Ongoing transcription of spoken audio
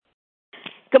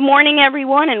Good morning,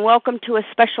 everyone, and welcome to a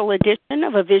special edition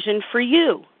of A Vision for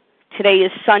You. Today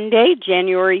is Sunday,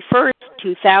 January 1st,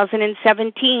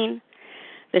 2017.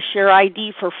 The share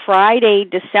ID for Friday,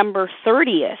 December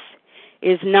 30th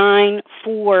is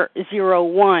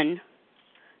 9401.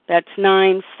 That's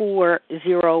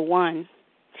 9401.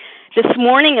 This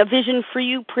morning, A Vision for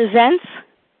You presents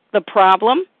the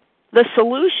problem, the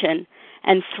solution,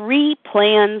 and 3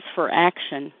 plans for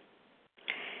action.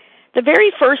 The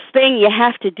very first thing you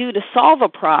have to do to solve a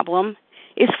problem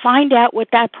is find out what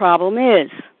that problem is.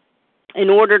 In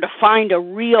order to find a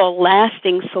real,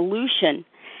 lasting solution,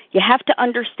 you have to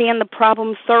understand the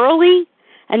problem thoroughly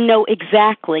and know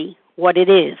exactly what it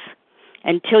is.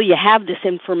 Until you have this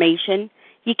information,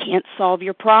 you can't solve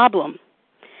your problem.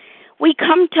 We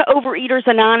come to Overeaters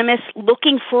Anonymous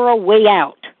looking for a way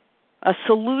out, a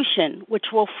solution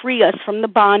which will free us from the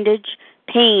bondage,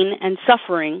 pain, and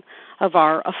suffering of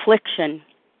our affliction.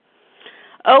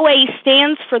 OA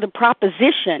stands for the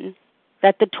proposition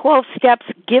that the 12 steps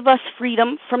give us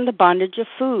freedom from the bondage of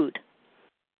food.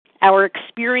 Our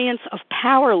experience of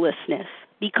powerlessness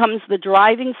becomes the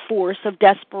driving force of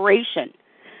desperation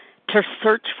to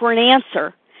search for an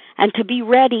answer and to be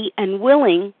ready and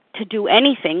willing to do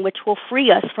anything which will free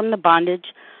us from the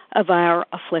bondage of our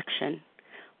affliction.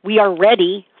 We are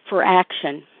ready for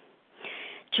action.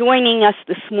 Joining us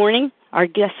this morning, our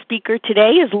guest speaker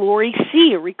today is Lawrie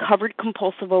C., a recovered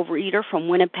compulsive overeater from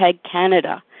Winnipeg,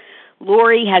 Canada.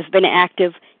 Lawrie has been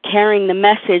active carrying the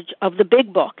message of the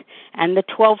Big Book and the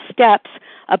 12 steps,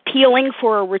 appealing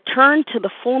for a return to the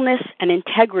fullness and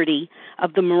integrity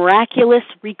of the miraculous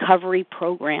recovery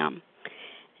program.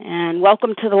 And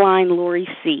welcome to the line, Lawrie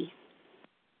C.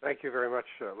 Thank you very much,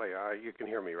 Leah. You can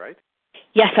hear me, right?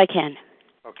 Yes, I can.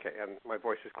 Okay, and my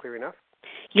voice is clear enough?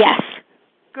 Yes.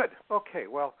 Good. Okay,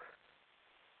 well,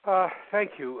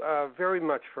 thank you very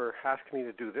much for asking me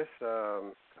to do this.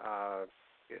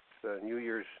 It's New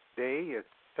Year's Day. It's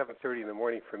 7:30 in the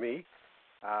morning for me.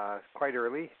 It's quite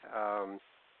early,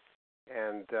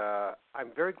 and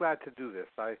I'm very glad to do this.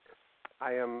 I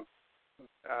am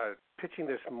pitching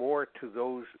this more to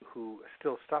those who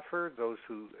still suffer, those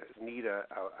who need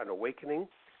an awakening,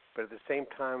 but at the same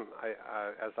time,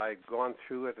 as I've gone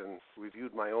through it and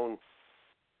reviewed my own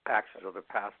actions of the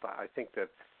past, I think that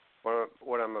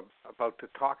what I'm about to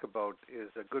talk about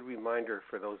is a good reminder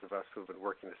for those of us who have been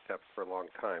working the steps for a long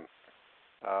time.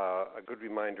 A good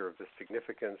reminder of the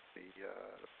significance, the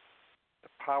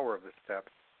power of the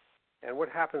steps, and what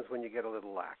happens when you get a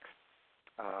little lax.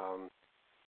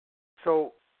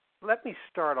 So let me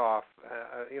start off.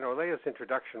 Leah's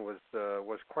introduction was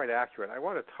quite accurate. I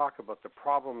want to talk about the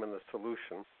problem and the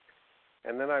solution,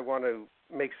 and then I want to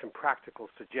make some practical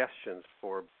suggestions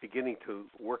for beginning to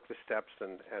work the steps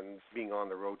and being on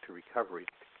the road to recovery.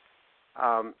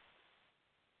 I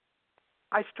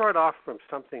start off from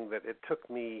something that it took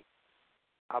me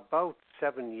about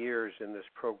 7 years in this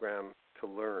program to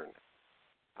learn.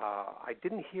 I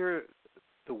didn't hear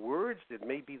the words. It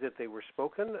may be that they were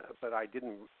spoken, but I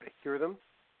didn't hear them.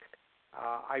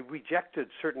 I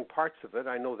rejected certain parts of it.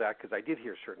 I know that because I did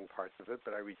hear certain parts of it,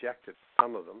 but I rejected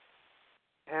some of them.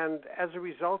 And as a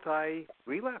result, I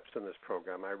relapsed in this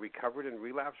program. I recovered and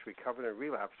relapsed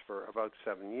for about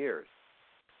 7 years.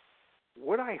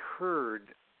 What I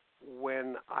heard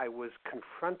when I was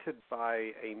confronted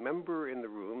by a member in the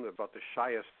room, about the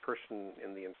shyest person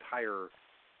in the entire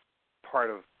part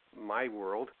of my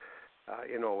world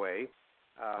in OA,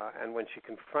 and when she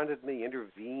confronted me,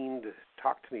 intervened,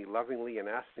 talked to me lovingly, and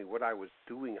asked me what I was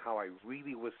doing, how I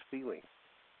really was feeling.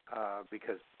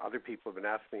 Because other people have been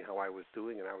asking me how I was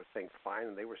doing, and I was saying fine,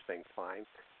 and they were saying fine.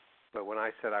 But when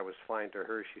I said I was fine to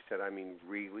her, she said, I mean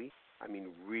really,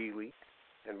 and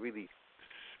really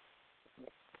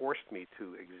forced me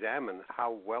to examine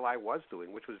how well I was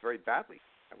doing, which was very badly.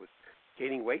 I was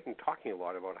gaining weight and talking a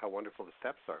lot about how wonderful the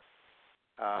steps are.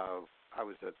 I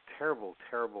was a terrible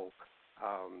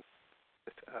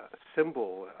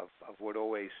symbol of what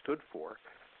OA stood for.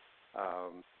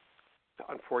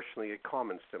 Unfortunately, a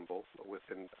common symbol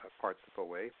within parts of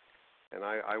OA, and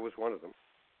I was one of them.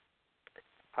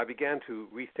 I began to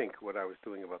rethink what I was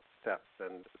doing about the steps,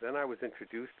 and then I was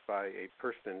introduced by a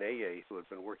person in AA who had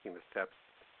been working the steps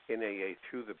in AA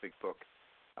through the Big Book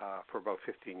for about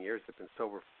 15 years, had been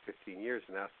sober for 15 years,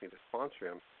 and asked me to sponsor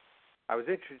him. I was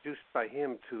introduced by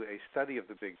him to a study of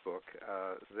the Big Book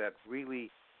that really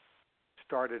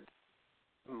started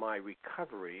my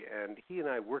recovery, and he and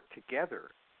I worked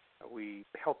together. We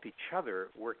helped each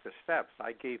other work the steps.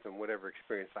 I gave him whatever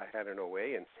experience I had in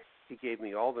OA, and he gave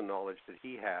me all the knowledge that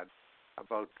he had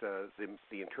about the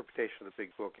interpretation of the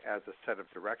Big Book as a set of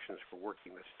directions for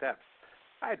working the steps.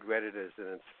 I'd read it as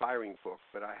an inspiring book,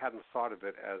 but I hadn't thought of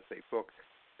it as a book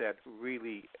that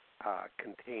really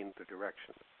contained the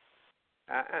directions.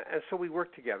 And so we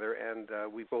worked together, and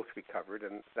we both recovered,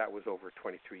 and that was over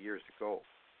 23 years ago.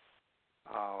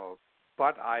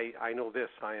 But I know this: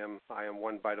 I am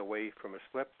one bite away from a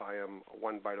slip. I am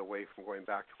one bite away from going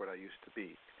back to what I used to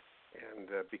be, and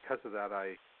because of that,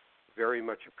 I very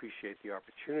much appreciate the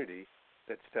opportunity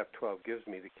that Step 12 gives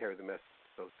me to carry the message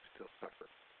to those who still suffer.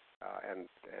 And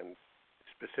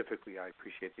specifically, I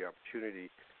appreciate the opportunity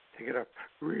to get up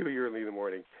really early in the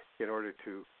morning in order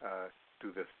to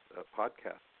do this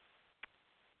podcast.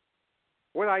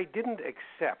 What I didn't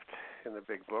accept in the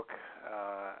big book,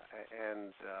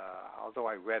 and although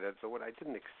I read it, but what I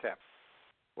didn't accept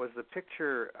was the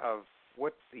picture of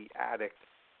what the addict's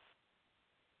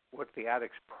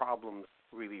problems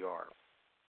really are.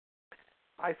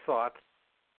 I thought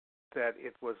that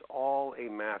it was all a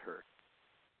matter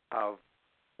of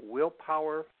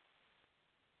willpower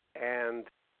and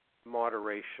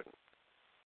moderation.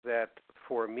 That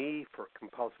for me, for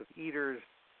compulsive eaters,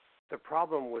 the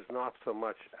problem was not so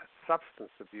much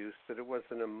substance abuse, but it was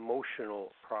an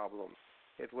emotional problem.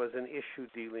 It was an issue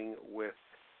dealing with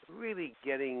really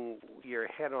getting your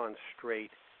head on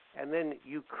straight, and then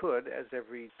you could, as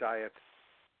every diet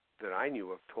that I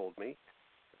knew of told me,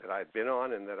 that I'd been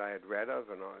on and that I had read of,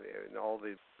 and all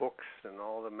the books and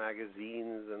all the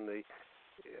magazines, and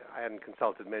I hadn't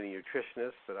consulted many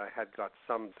nutritionists, but I had got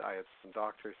some diets from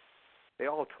doctors. They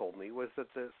all told me was that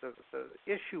the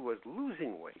issue was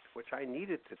losing weight, which I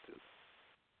needed to do,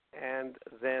 and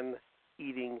then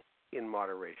eating in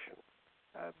moderation,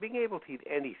 being able to eat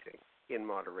anything in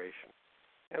moderation.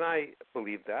 And I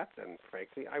believed that, and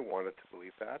frankly, I wanted to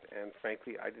believe that, and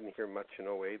frankly, I didn't hear much in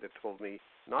OA that told me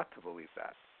not to believe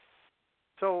that.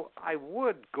 So I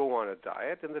would go on a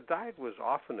diet, and the diet was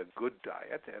often a good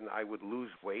diet, and I would lose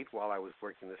weight while I was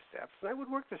working the steps, and I would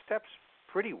work the steps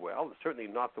pretty well, certainly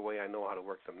not the way I know how to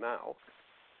work them now,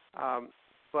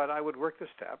 but I would work the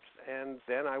steps, and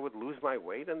then I would lose my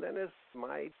weight, and then as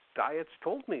my diets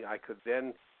told me, I could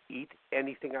then eat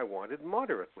anything I wanted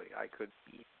moderately. I could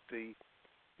eat the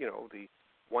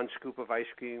 1 scoop of ice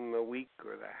cream a week,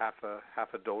 or the half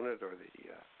a donut, or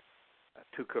the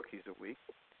 2 cookies a week.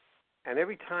 And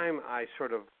every time I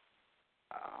sort of,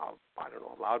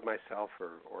 allowed myself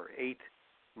or ate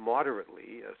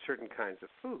moderately certain kinds of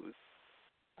foods,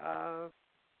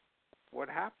 what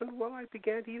happened? Well, I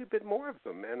began to eat a bit more of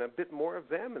them, and a bit more of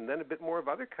them, and then a bit more of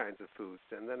other kinds of foods,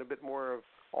 and then a bit more of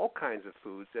all kinds of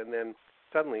foods, and then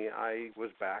suddenly I was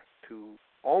back to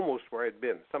almost where I'd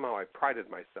been. Somehow I prided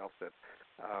myself that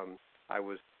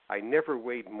I never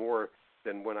weighed more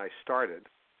than when I started.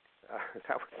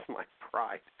 That was my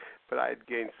pride. But I had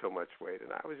gained so much weight,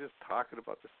 and I was just talking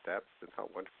about the steps and how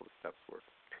wonderful the steps were.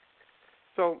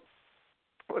 So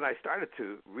when I started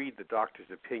to read the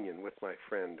doctor's opinion with my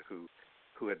friend who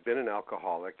had been an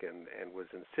alcoholic and was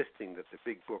insisting that the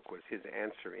big book was his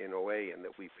answer in OA, and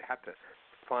that we had to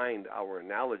find our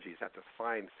analogies, had to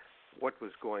find what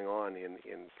was going on in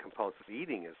compulsive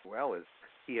eating as well as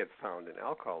he had found in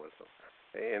alcohol,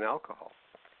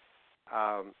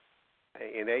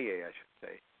 in AA, I should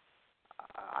say,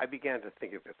 I began to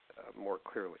think of it more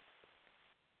clearly.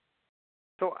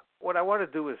 So what I want to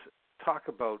do is talk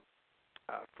about,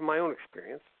 from my own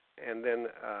experience, and then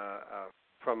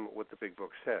from what the big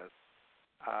book says,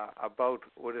 about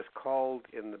what is called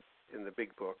in the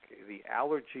big book the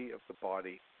allergy of the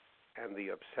body and the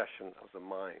obsession of the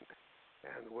mind,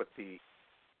 and what the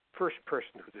first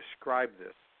person who described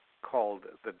this called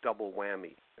the double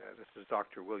whammy. This is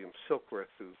Dr. William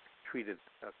Silkworth, who treated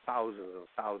thousands and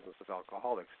thousands of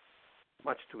alcoholics,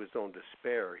 much to his own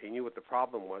despair. He knew what the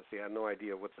problem was. He had no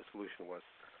idea what the solution was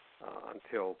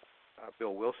until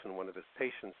Bill Wilson, one of his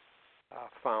patients,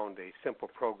 found a simple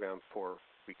program for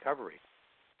recovery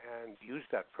and used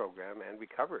that program and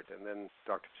recovered. And then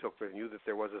Dr. Silkworth knew that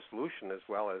there was a solution, as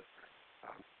well as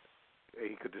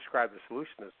he could describe the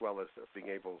solution as well as being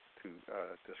able to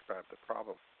describe the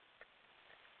problem.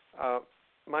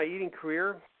 My eating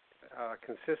career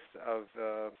consists of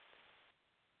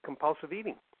compulsive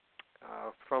eating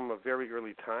from a very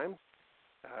early time.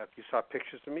 If you saw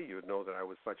pictures of me, you would know that I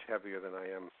was much heavier than I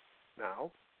am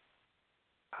now.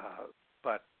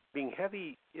 But being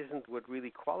heavy isn't what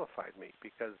really qualified me,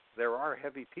 because there are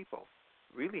heavy people,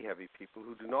 really heavy people,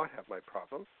 who do not have my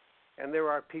problem, and there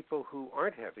are people who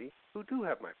aren't heavy who do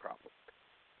have my problem.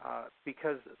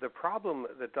 Because the problem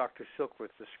that Dr.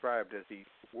 Silkworth described as he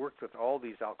worked with all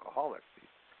these alcoholics, these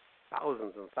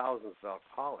thousands and thousands of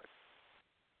alcoholics,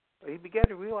 he began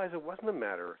to realize it wasn't a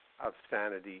matter of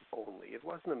sanity only. It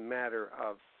wasn't a matter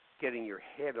of getting your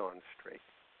head on straight.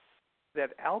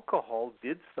 that alcohol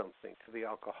did something to the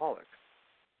alcoholics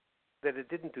that it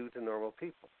didn't do to normal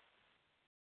people.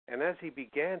 And as he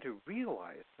began to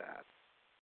realize that,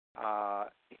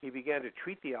 he began to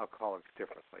treat the alcoholics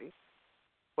differently,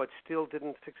 but still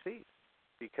didn't succeed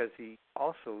because he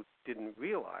also didn't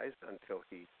realize until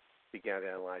he began to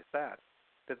analyze that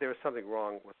there was something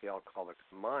wrong with the alcoholic's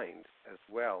mind as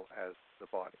well as the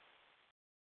body.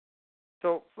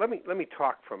 So let me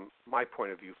talk from my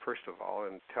point of view first of all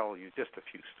and tell you just a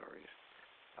few stories.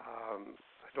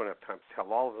 I don't have time to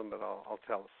tell all of them, but I'll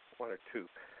tell one or two.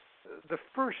 The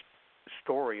first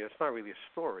story, it's not really a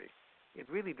story, it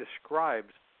really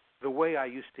describes the way I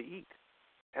used to eat.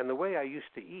 And the way I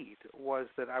used to eat was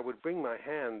that I would bring my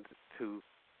hand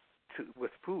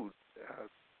with food.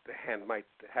 The hand might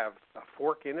have a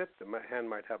fork in it, the hand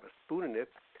might have a spoon in it,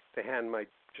 the hand might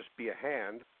just be a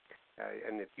hand,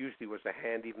 and it usually was a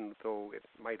hand even though it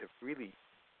might have really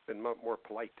been more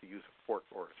polite to use a fork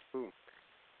or a spoon.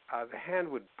 The hand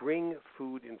would bring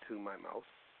food into my mouth,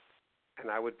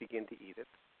 and I would begin to eat it.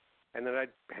 And then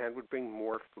the hand would bring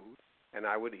more food, and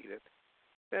I would eat it.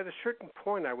 At a certain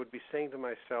point, I would be saying to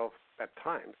myself at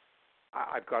times,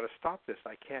 I've got to stop this.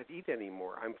 I can't eat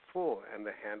anymore. I'm full. And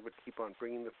the hand would keep on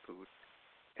bringing the food.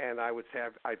 And I would say,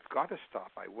 I've got to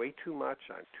stop. I weigh too much.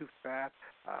 I'm too fat.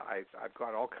 I've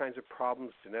got all kinds of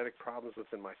problems, genetic problems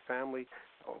within my family.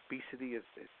 Obesity is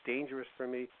dangerous for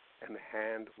me. And the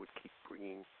hand would keep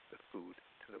bringing the food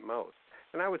to the mouth.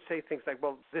 And I would say things like,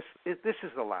 well, this is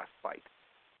the last bite.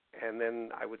 And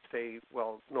then I would say,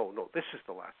 well, no, this is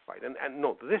the last bite. And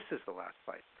no, this is the last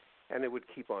bite. And it would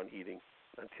keep on eating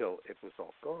until it was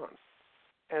all gone.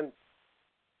 And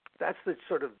that's the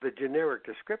sort of the generic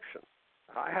description.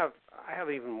 I have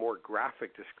even more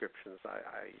graphic descriptions.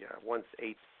 I once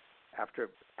ate after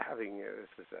having,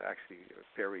 this is actually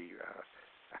very,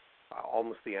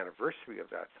 almost the anniversary of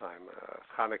that time.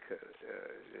 Hanukkah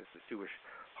is a Jewish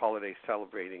holiday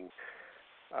celebrating,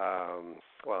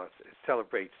 it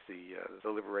celebrates the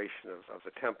liberation of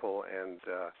the temple, and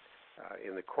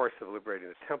in the course of liberating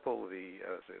the temple, the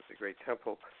great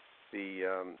temple,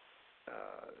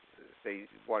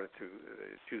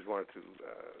 Jews wanted to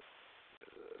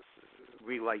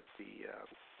relight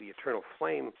the eternal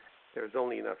flame. There was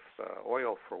only enough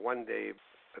oil for one day,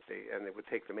 and it would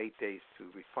take them 8 days to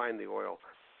refine the oil.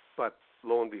 But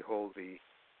lo and behold, the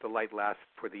light lasts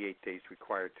for the 8 days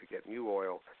required to get new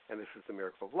oil, and this is the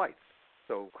miracle of lights.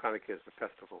 So Hanukkah is the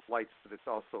festival of lights, but it's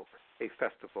also a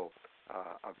festival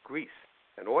of grease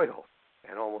and oil,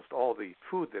 and almost all the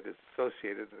food that is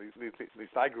associated, at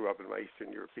least I grew up in my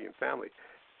Eastern European family,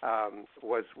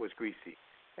 was greasy.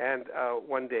 And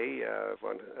one day,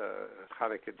 one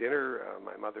Hanukkah dinner,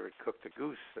 my mother had cooked a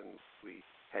goose, and we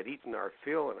had eaten our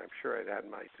fill, and I'm sure I'd had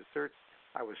my desserts.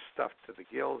 I was stuffed to the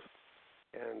gills,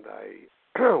 and I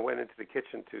went into the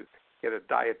kitchen to get a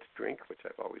diet drink, which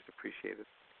I've always appreciated.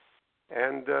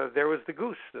 And there was the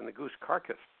goose and the goose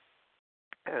carcass.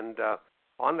 And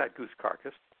on that goose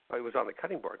carcass, it was on the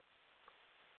cutting board.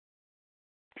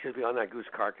 Excuse me, on that goose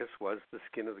carcass was the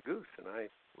skin of the goose. And I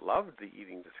loved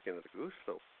eating the skin of the goose,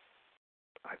 so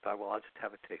I thought, well, I'll just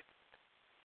have a taste.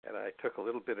 And I took a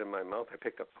little bit in my mouth. I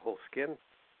picked up the whole skin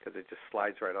because it just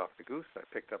slides right off the goose. I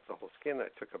picked up the whole skin. I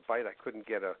took a bite. I couldn't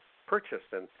get a purchase,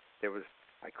 and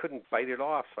I couldn't bite it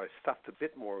off, so I stuffed a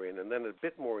bit more in, and then a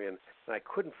bit more in, and I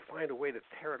couldn't find a way to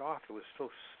tear it off. It was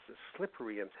so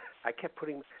slippery, and I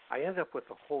ended up with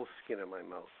the whole skin in my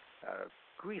mouth.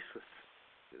 Grease was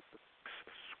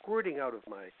squirting out of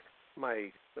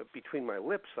my between my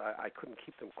lips. I couldn't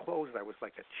keep them closed. I was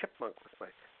like a chipmunk with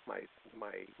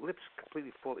my lips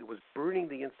completely full. It was burning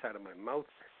the inside of my mouth.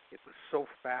 It was so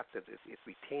fat that it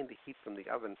retained the heat from the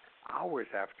oven hours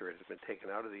after it had been taken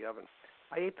out of the oven.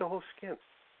 I ate the whole skin.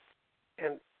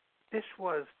 And this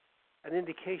was an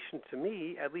indication to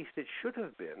me, at least it should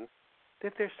have been,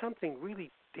 that there's something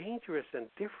really dangerous and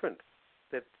different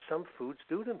that some foods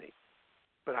do to me.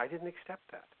 But I didn't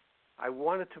accept that. I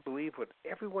wanted to believe what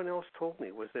everyone else told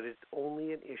me was that it's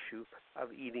only an issue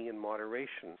of eating in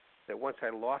moderation, that once I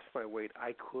lost my weight,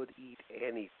 I could eat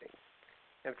anything.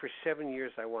 And for 7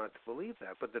 years, I wanted to believe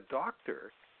that. But the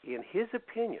doctor, in his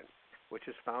opinion, which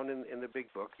is found in the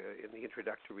big book, in the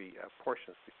introductory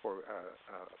portions before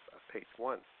page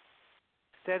 1,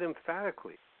 said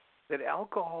emphatically that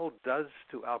alcohol does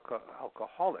to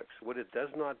alcoholics what it does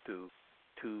not do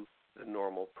to the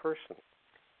normal person.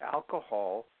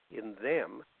 Alcohol in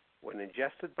them, when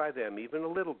ingested by them even a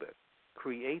little bit,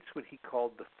 creates what he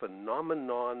called the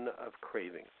phenomenon of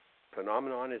craving.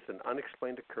 Phenomenon is an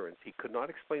unexplained occurrence. He could not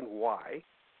explain why,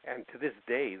 and to this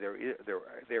day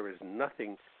there is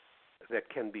nothing that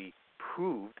can be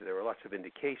proved. There are lots of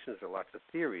indications, there are lots of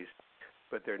theories,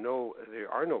 but there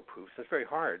are no proofs. It's very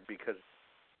hard because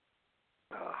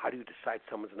how do you decide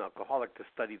someone's an alcoholic to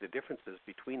study the differences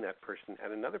between that person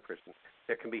and another person?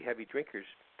 There can be heavy drinkers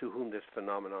to whom this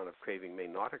phenomenon of craving may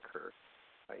not occur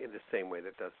in the same way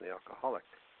that does in the alcoholic.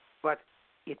 But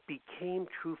it became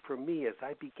true for me as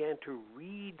I began to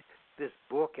read this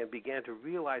book and began to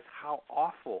realize how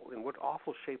awful, in what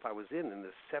awful shape I was in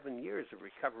this 7 years of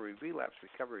recovery, relapse.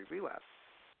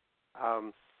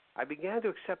 I began to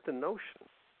accept the notion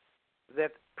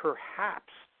that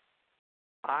perhaps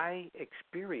I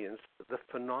experienced the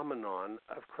phenomenon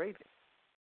of craving.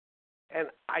 And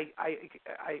I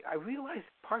realized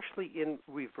partially in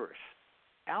reverse.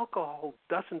 Alcohol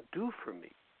doesn't do for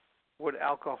me what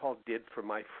alcohol did for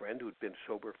my friend who had been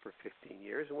sober for 15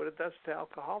 years and what it does to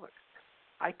alcoholics.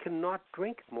 I cannot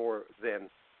drink more than,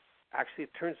 actually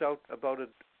it turns out about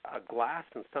a glass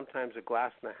and sometimes a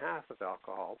glass and a half of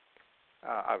alcohol.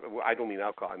 I don't mean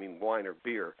alcohol, I mean wine or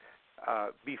beer.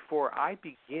 Before I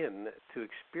begin to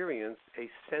experience a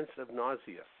sense of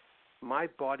nausea. My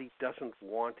body doesn't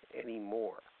want any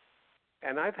more.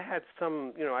 And I've had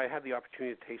I had the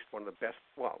opportunity to taste one of the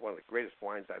greatest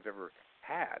wines I've ever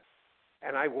had.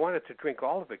 And I wanted to drink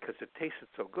all of it because it tasted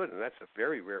so good, and that's a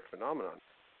very rare phenomenon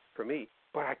for me.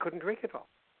 But I couldn't drink it all.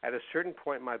 At a certain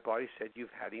point, my body said,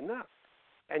 "You've had enough."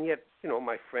 And yet,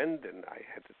 my friend, and I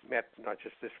had met not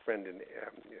just this friend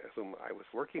whom I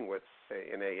was working with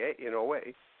in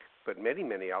OA, but many,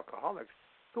 many alcoholics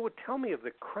who would tell me of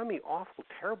the crummy, awful,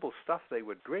 terrible stuff they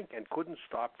would drink and couldn't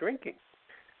stop drinking.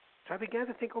 So I began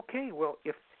to think, okay, well,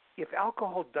 if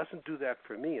alcohol doesn't do that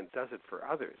for me and does it for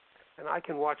others, and I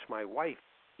can watch my wife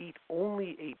eat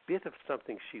only a bit of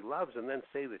something she loves and then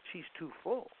say that she's too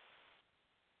full,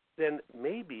 then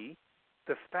maybe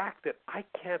the fact that I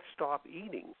can't stop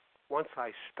eating once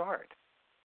I start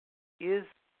is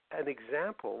an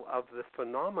example of the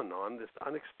phenomenon, this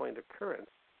unexplained occurrence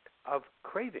of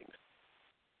cravings.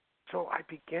 So I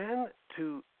began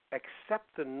to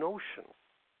accept the notion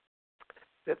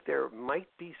that there might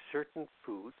be certain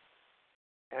foods,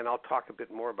 and I'll talk a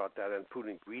bit more about that in food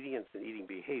ingredients and eating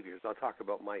behaviors. I'll talk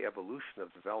about my evolution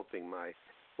of developing my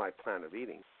plan of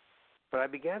eating. But I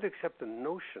began to accept the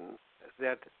notion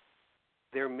that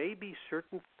there may be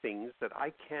certain things that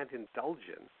I can't indulge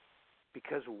in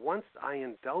because once I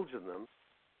indulge in them,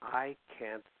 I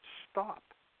can't stop.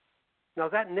 Now,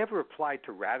 that never applied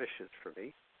to radishes for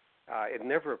me. It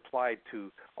never applied to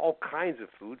all kinds of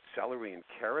foods, celery and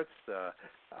carrots,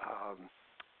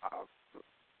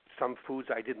 some foods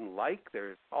I didn't like.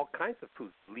 There's all kinds of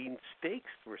foods. Lean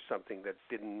steaks were something that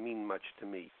didn't mean much to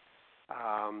me.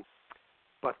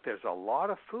 But there's a lot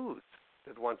of foods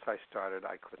that once I started,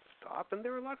 I couldn't stop. And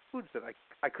there are a lot of foods that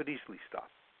I could easily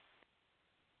stop.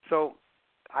 So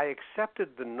I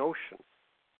accepted the notion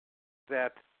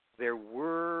that there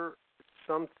were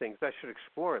some things, I should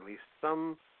explore at least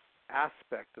some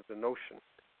aspect of the notion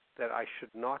that I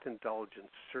should not indulge in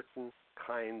certain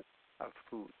kinds of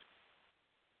foods.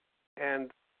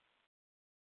 And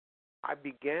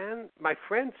my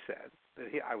friend said,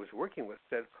 that I was working with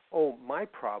said, "Oh, my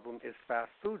problem is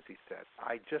fast foods," he said.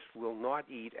 "I just will not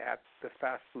eat at the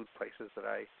fast food places that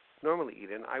I normally eat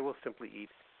in. I will simply eat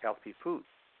healthy foods."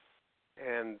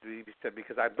 And he said,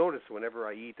 because I've noticed whenever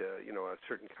I eat a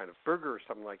certain kind of burger or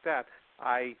something like that,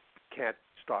 I can't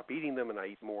stop eating them, and I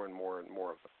eat more and more and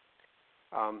more of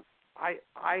them.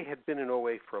 I had been in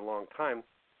OA for a long time,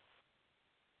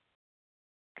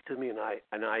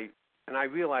 and I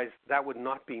realized that would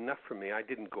not be enough for me. I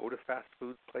didn't go to fast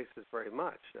food places very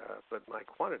much, but my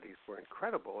quantities were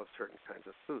incredible of certain kinds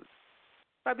of foods.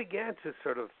 I began to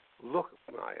look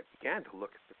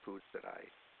at the foods that I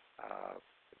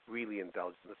really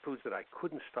indulged in, the foods that I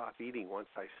couldn't stop eating once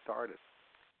I started.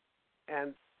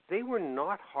 And they were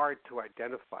not hard to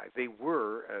identify. They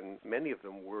were, and many of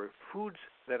them were, foods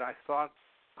that I thought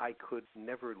I could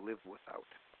never live without.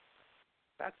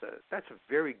 That's a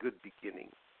very good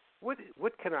beginning.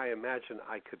 What can I imagine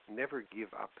I could never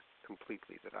give up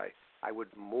completely, that I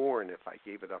would mourn if I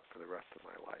gave it up for the rest of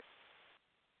my life?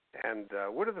 And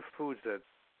what are the foods that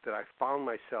I found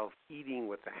myself eating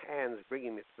with the hands,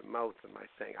 bringing it to the mouth, and my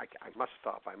saying, I must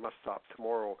stop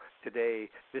tomorrow, today,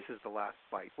 this is the last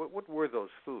bite. What were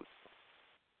those foods?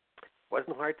 It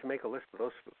wasn't hard to make a list of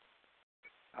those foods.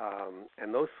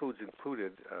 And those foods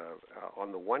included,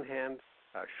 on the one hand,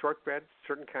 shortbread,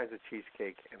 certain kinds of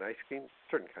cheesecake, and ice cream,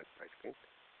 certain kinds of ice cream.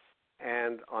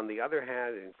 And on the other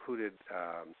hand, it included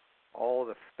all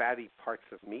the fatty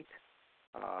parts of meat.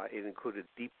 It included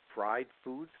deep fried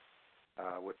foods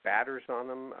with batters on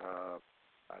them,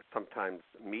 sometimes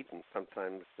meat and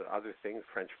sometimes other things,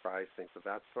 French fries, things of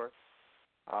that sort.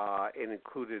 It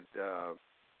included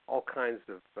all kinds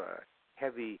of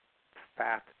heavy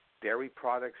fat dairy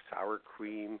products, sour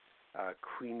cream,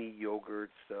 creamy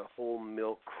yogurts, whole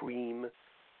milk cream,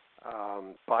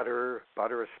 butter,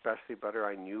 especially butter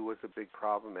I knew was a big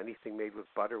problem. Anything made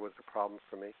with butter was a problem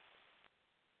for me.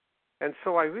 And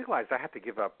so I realized I had to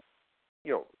give up,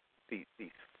 these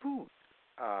foods.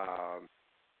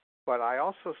 But I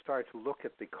also started to look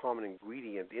at the common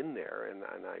ingredient in there, and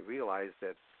I realized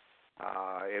that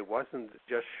it wasn't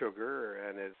just sugar,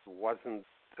 and it wasn't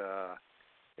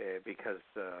because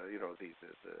the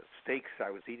steaks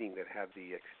I was eating that had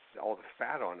all the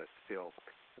fat on it still,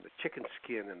 and the chicken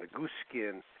skin and the goose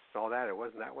skin and all that.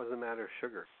 That wasn't a matter of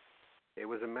sugar. It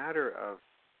was a matter of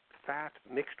fat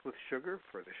mixed with sugar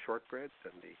for the shortbreads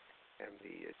and the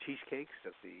cheesecakes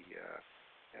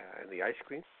and the ice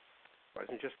cream. It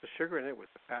wasn't just the sugar in it; it was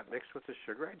the fat mixed with the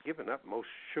sugar. I'd given up most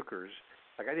sugars.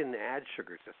 Like, I didn't add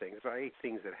sugar to things, but I ate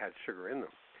things that had sugar in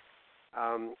them.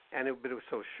 But it was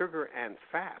so sugar and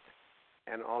fat,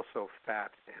 and also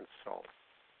fat and salt,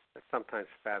 and sometimes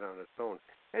fat on its own.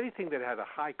 Anything that had a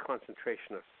high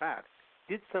concentration of fat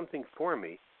did something for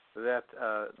me that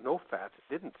no fat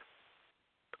didn't.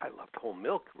 I loved whole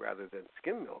milk rather than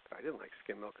skim milk. I didn't like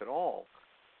skim milk at all.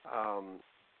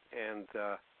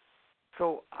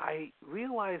 So I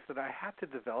realized that I had to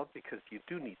develop, because you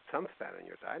do need some fat in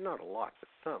your diet, not a lot, but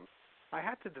some. I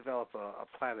had to develop a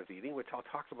plan of eating, which I'll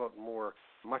talk about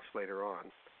much later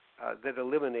on, that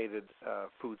eliminated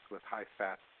foods with high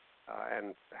fat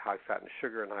and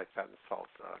sugar and high fat and salt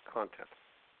content.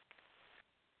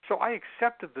 So I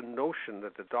accepted the notion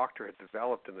that the doctor had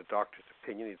developed in the doctor's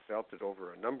opinion. He developed it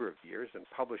over a number of years and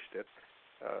published it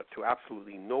to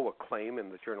absolutely no acclaim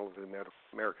in the Journal of the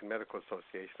American Medical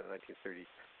Association in 1932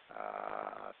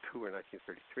 or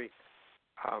 1933.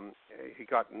 He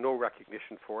got no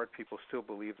recognition for it. People still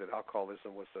believe that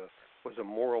alcoholism was a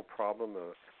moral problem,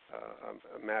 a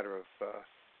matter of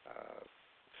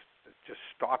just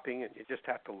stopping, and you just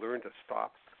have to learn to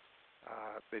stop.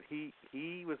 But he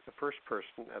was the first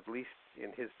person, at least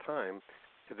in his time,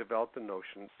 to develop the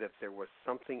notion that there was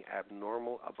something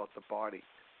abnormal about the body.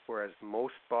 Whereas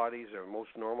most bodies or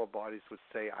most normal bodies would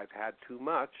say, I've had too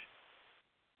much.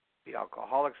 The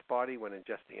alcoholic's body, when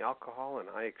ingesting alcohol, and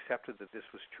I accepted that this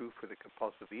was true for the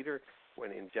compulsive eater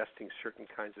when ingesting certain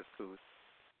kinds of foods,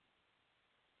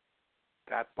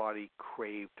 that body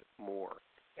craved more,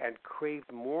 and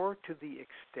craved more to the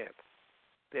extent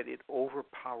that it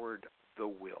overpowered the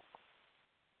will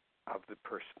of the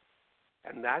person.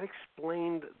 And that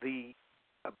explained the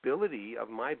ability of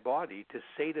my body to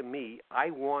say to me, I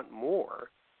want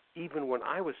more, even when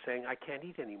I was saying, I can't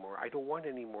eat anymore, I don't want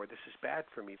any more, this is bad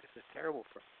for me, this is terrible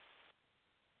for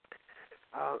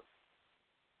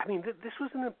me. This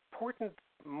was an important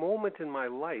moment in my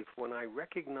life when I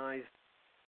recognized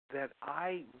that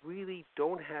I really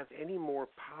don't have any more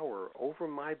power over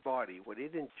my body when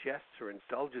it ingests or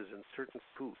indulges in certain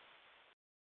foods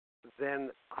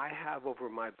than I have over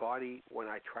my body when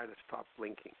I try to stop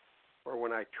blinking or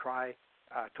when I try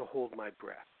to hold my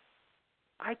breath.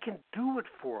 I can do it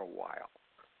for a while.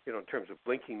 In terms of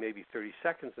blinking, maybe 30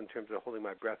 seconds. In terms of holding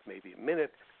my breath, maybe a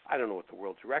minute. I don't know what the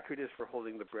world's record is for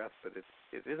holding the breath, but it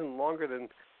isn't longer than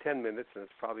 10 minutes, and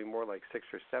it's probably more like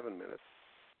 6 or 7 minutes.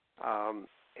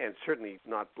 And certainly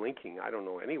not blinking. I don't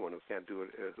know anyone who can't do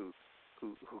it, who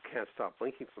can't stop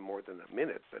blinking for more than a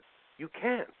minute, but you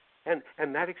can. And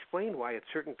that explained why at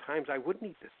certain times I wouldn't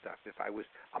eat this stuff. If I was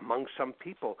among some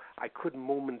people, I could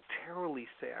momentarily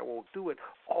say I won't do it,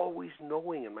 always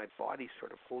knowing in my body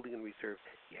sort of holding in reserve,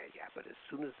 yeah, but as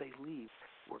soon as they leave,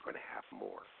 we're going to have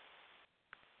more.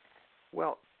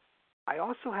 Well, I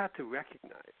also had to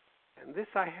recognize, and this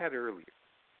I had earlier,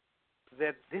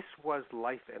 that this was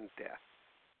life and death.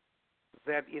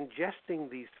 That ingesting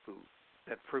these foods,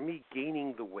 that for me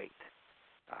gaining the weight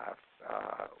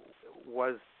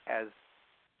was as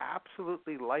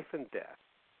absolutely life and death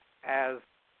as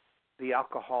the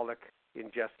alcoholic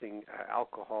ingesting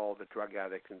alcohol, the drug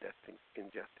addict ingesting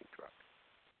drugs.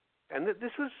 And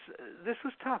this was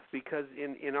tough because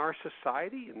in our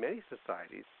society, in many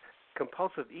societies,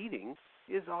 compulsive eating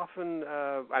is often,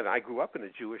 and I grew up in a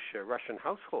Jewish Russian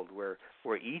household where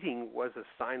eating was a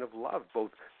sign of love.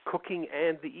 Both cooking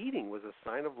and the eating was a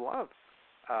sign of love.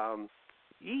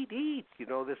 Eat.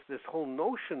 This whole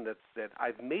notion that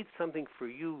I've made something for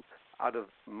you out of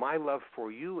my love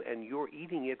for you, and your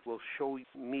eating it will show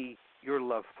me your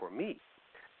love for me.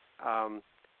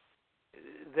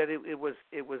 That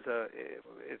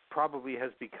it probably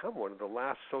has become one of the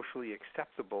last socially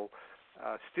acceptable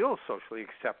still socially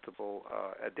acceptable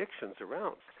addictions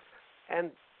around,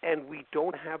 and we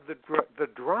don't have the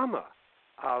drama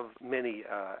of many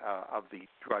of the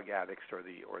drug addicts or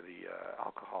the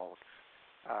alcoholics.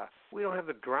 We don't have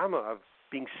the drama of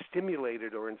being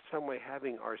stimulated or in some way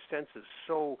having our senses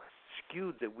so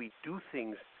skewed that we do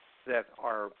things that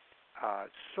are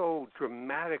so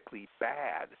dramatically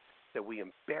bad that we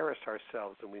embarrass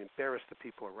ourselves and we embarrass the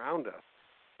people around us.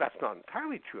 That's not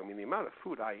entirely true. I mean, the amount of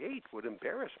food I ate would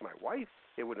embarrass my wife.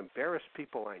 It would embarrass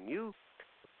people I knew.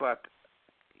 But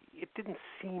it didn't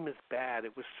seem as bad.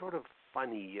 It was sort of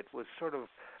funny. It was sort of,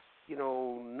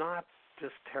 not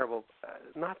just terrible,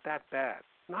 not that bad,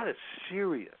 not as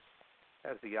serious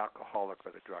as the alcoholic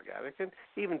or the drug addict. And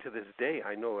even to this day,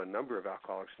 I know a number of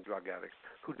alcoholics and drug addicts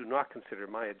who do not consider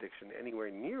my addiction anywhere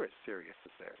near as serious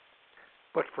as theirs.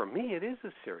 But for me, it is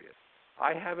as serious.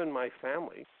 I have in my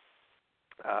family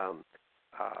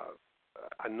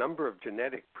a number of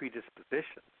genetic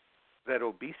predispositions that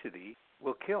obesity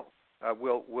will kill.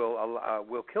 Will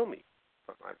kill me.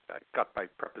 I got my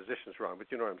prepositions wrong, but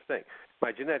you know what I'm saying.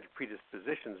 My genetic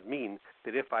predispositions mean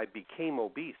that if I became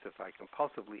obese, if I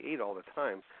compulsively ate all the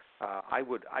time, I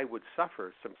would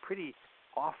suffer some pretty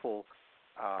awful,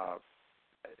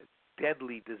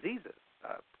 deadly diseases.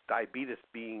 Diabetes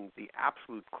being the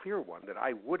absolute clear one, that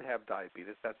I would have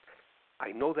diabetes.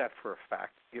 I know that for a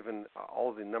fact, given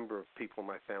all the number of people in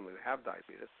my family that have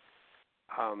diabetes.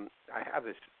 I have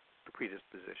this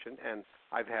predisposition, and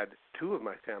I've had two of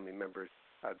my family members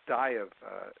die of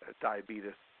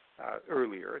diabetes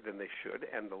earlier than they should,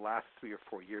 and the last 3 or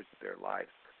 4 years of their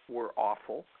lives were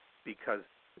awful because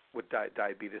with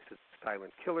diabetes, it's a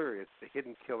silent killer, it's a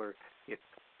hidden killer. It's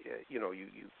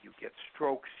you get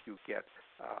strokes, you get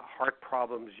heart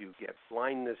problems, you get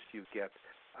blindness, you get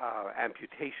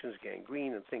amputations,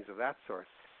 gangrene, and things of that sort.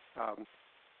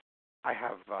 I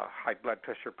have high blood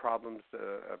pressure problems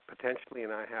potentially,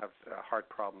 and I have heart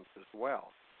problems as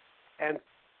well. And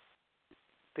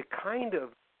the kind of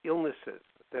illnesses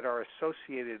that are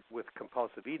associated with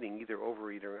compulsive eating, either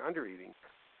overeating or undereating,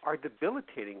 are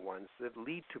debilitating ones that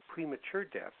lead to premature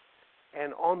death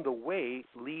and on the way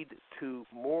lead to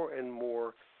more and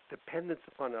more dependence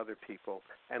upon other people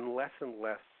and less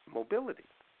mobility.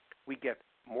 We get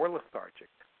more lethargic,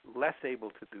 less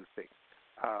able to do things.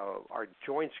 Our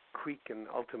joints creak and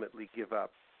ultimately give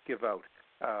out.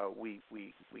 We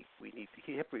need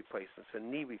hip replacements and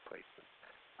knee replacements.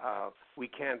 We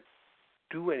can't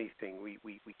do anything. We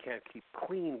can't keep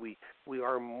clean. We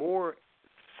are more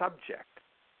subject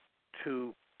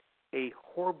to a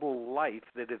horrible life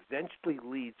that eventually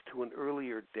leads to an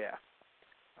earlier death.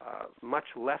 Much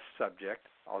less subject,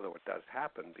 although it does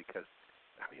happen, because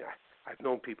I've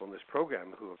known people in this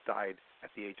program who have died at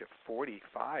the age of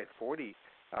 45, 40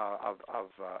 of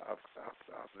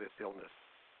this illness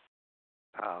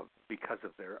because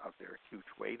of their huge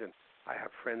weight. And I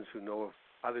have friends who know of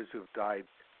others who have died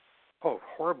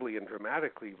horribly and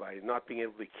dramatically by not being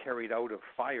able to be carried out of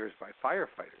fires by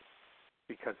firefighters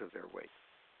because of their weight.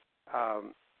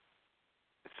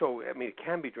 So, it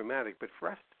can be dramatic, but for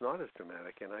us, it's not as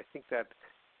dramatic. And I think that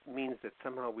means that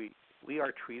somehow we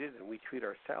are treated and we treat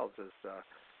ourselves as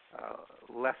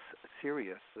less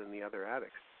serious than the other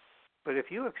addicts. But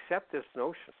if you accept this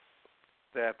notion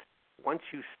that once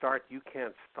you start, you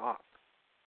can't stop,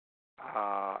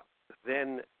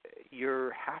 then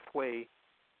you're halfway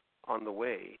on the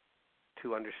way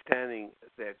to understanding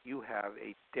that you have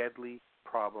a deadly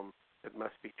problem that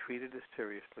must be treated as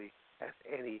seriously as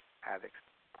any addict's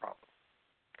problem.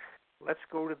 Let's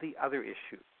go to the other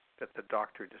issue that the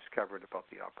doctor discovered about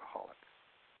the alcoholics.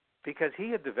 Because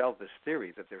he had developed this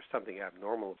theory that there's something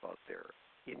abnormal about their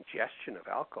ingestion of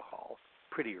alcohol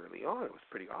pretty early on. It was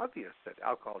pretty obvious that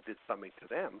alcohol did something to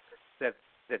them that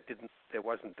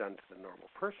wasn't done to the normal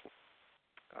person.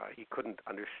 He couldn't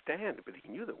understand, but he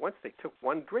knew that once they took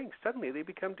one drink, suddenly they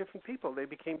become different people. They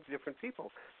became different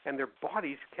people, and their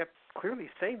bodies kept clearly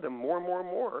saying to them more and more and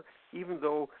more, even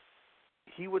though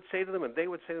he would say to them and they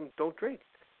would say to them, don't drink.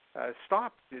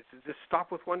 Stop. Just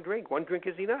stop with one drink. One drink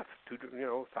is enough.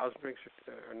 1,000 drinks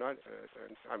are not.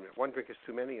 One drink is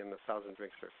too many, and 1,000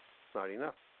 drinks are not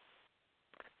enough.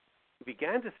 He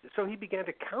began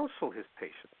to counsel his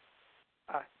patients.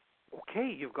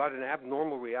 Okay, you've got an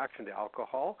abnormal reaction to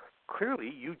alcohol. Clearly,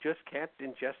 you just can't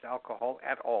ingest alcohol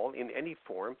at all in any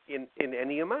form, in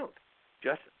any amount.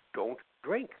 Just don't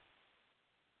drink.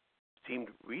 Seemed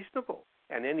reasonable.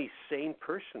 And any sane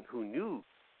person who knew,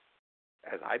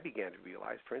 as I began to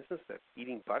realize, for instance, that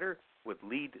eating butter would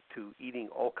lead to eating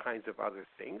all kinds of other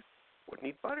things, wouldn't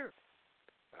eat butter.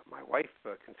 My wife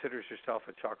considers herself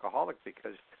a chocoholic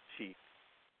because she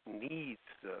needs,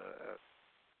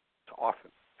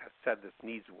 often has said this,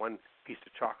 needs one piece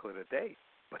of chocolate a day,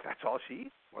 but that's all she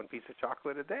eats, one piece of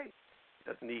chocolate a day.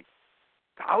 She doesn't eat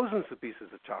thousands of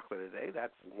pieces of chocolate a day.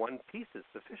 That one piece is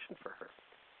sufficient for her.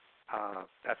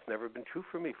 That's never been true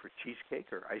for me for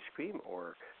cheesecake or ice cream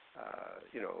or,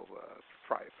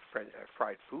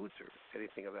 fried foods or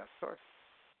anything of that sort.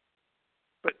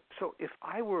 But so if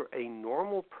I were a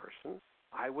normal person,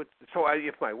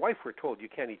 if my wife were told you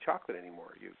can't eat chocolate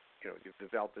anymore, you've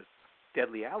developed this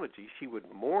deadly allergy, she would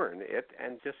mourn it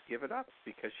and just give it up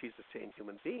because she's a sane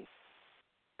human being.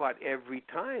 But every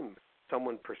time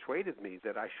someone persuaded me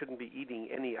that I shouldn't be eating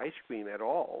any ice cream at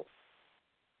all,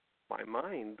 my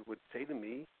mind would say to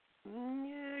me,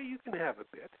 yeah, you can have a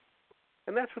bit.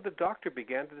 And that's what the doctor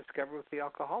began to discover with the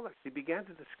alcoholics. He began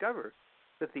to discover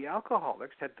that the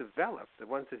alcoholics had developed, the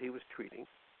ones that he was treating,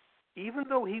 even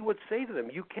though he would say to them,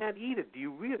 you can't eat it. Do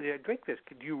you really drink this?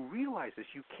 Do you realize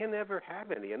this? You can never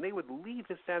have any. And they would leave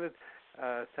his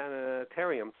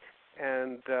sanitarium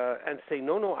and say,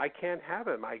 no, I can't have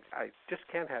them. I just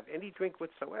can't have any drink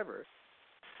whatsoever.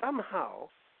 Somehow,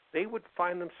 they would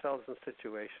find themselves in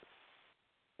situations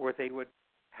where they would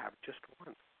have just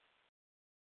one.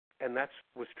 And that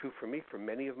was true for me for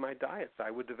many of my diets.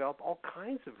 I would develop all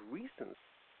kinds of reasons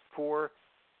for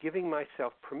giving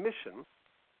myself permission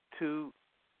to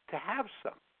have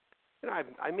some.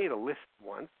 I made a list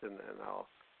once, and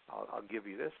I'll give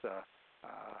you this.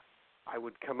 I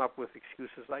would come up with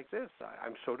excuses like this.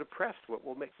 I'm so depressed. What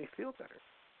will make me feel better?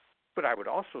 But I would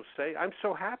also say, I'm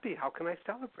so happy. How can I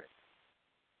celebrate?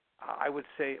 I would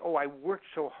say, I worked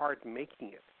so hard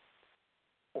making it.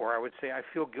 Or I would say, I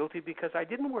feel guilty because I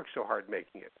didn't work so hard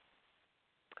making it.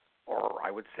 Or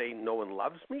I would say, no one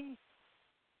loves me.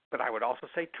 But I would also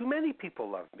say, too many people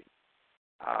love me.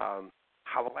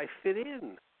 How will I fit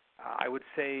in? I would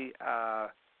say,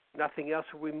 nothing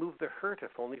else will remove the hurt,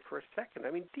 if only for a second.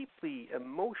 I mean, deeply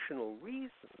emotional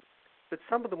reasons. But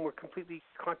some of them were completely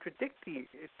contradictory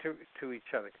to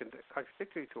each other,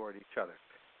 contradictory toward each other.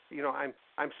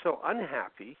 I'm so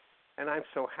unhappy, and I'm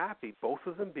so happy, both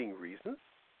of them being reasons.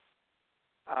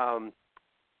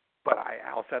 But I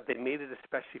also said they made it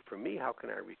especially for me. How can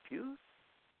I refuse?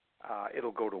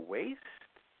 It'll go to waste.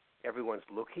 Everyone's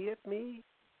looking at me.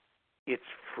 It's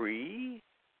free.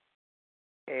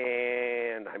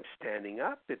 And I'm standing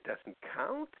up. It doesn't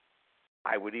count.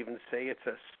 I would even say it's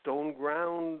a stone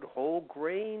ground, whole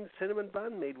grain cinnamon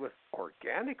bun made with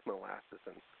organic molasses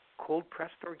and cold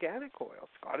pressed organic oil.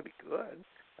 It's got to be good.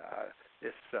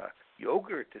 This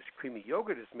yogurt, this creamy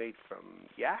yogurt, is made from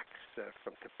yaks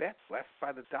from Tibet, blessed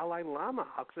by the Dalai Lama.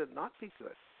 How could it not be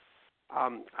good?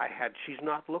 She's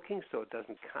not looking, so it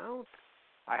doesn't count.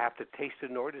 I have to taste it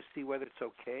in order to see whether it's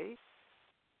okay.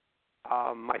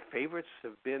 My favorites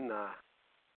have been,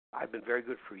 I've been very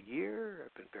good for a year.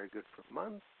 I've been very good for a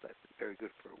month. I've been very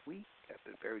good for a week. I've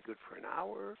been very good for an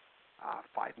hour.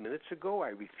 5 minutes ago, I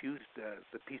refused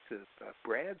the piece of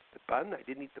bread, the bun. I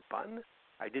didn't eat the bun.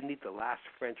 I didn't eat the last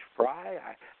French fry.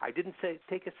 I didn't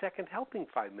take a second helping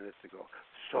 5 minutes ago.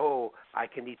 So I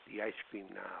can eat the ice cream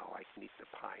now. I can eat the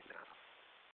pie now.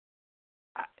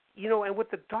 And what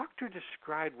the doctor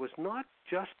described was not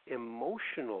just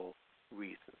emotional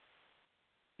reasons.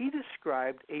 He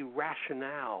described a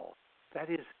rationale. That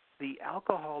is, the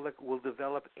alcoholic will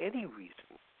develop any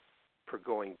reason for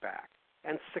going back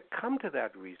and succumb to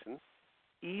that reason,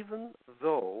 even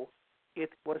though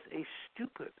it was a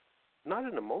stupid, not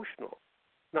an emotional,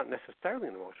 not necessarily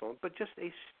an emotional, but just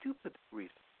a stupid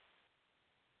reason.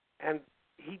 And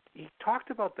he talked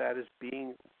about that as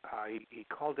being, he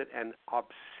called it an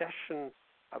obsession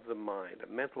of the mind, a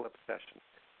mental obsession.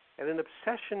 And an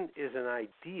obsession is an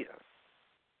idea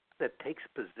that takes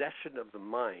possession of the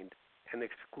mind and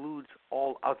excludes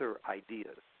all other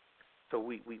ideas. So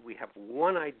we have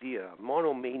one idea,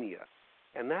 monomania,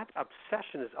 and that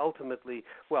obsession is ultimately,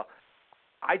 the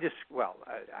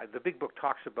big book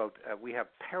talks about we have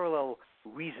parallel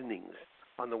reasonings.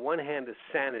 On the one hand is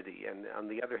sanity, and on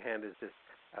the other hand is this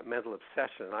mental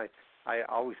obsession. And I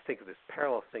always think of this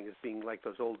parallel thing as being like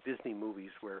those old Disney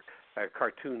movies where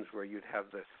cartoons where you'd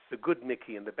have the good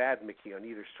Mickey and the bad Mickey on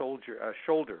either shoulder,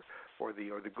 or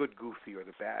the good Goofy or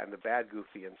the bad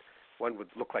Goofy, and one would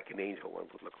look like an angel, one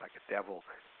would look like a devil,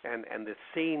 and the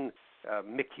sane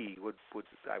Mickey would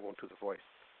I won't do the voice,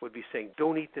 would be saying,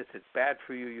 don't eat this, it's bad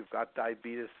for you, you've got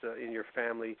diabetes in your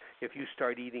family, if you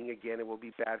start eating again it will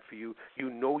be bad for you, you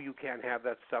know you can't have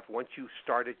that stuff, once you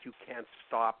start it you can't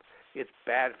stop, it's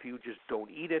bad for you, just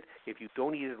don't eat it, if you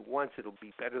don't eat it once it'll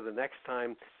be better the next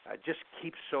time, just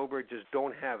keep sober, just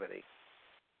don't have any.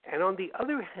 And on the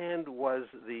other hand was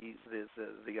the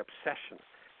obsession.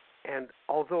 And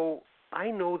although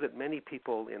I know that many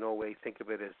people in OA think of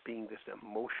it as being this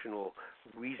emotional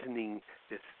reasoning,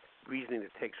 this reasoning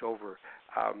that takes over,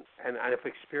 and I've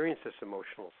experienced this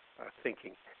emotional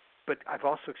thinking, but I've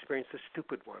also experienced a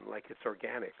stupid one, like it's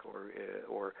organic,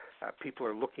 or people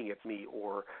are looking at me,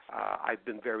 or I've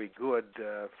been very good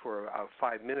for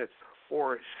 5 minutes,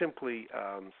 or simply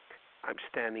I'm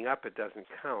standing up, it doesn't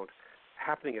count,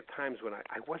 happening at times when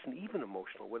I wasn't even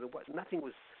emotional, when nothing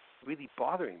was really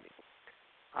bothering me.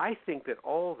 I think that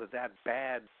all that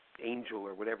bad angel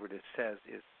or whatever it is says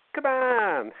is, come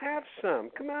on, have some,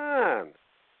 come on.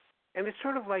 And it's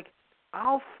sort of like,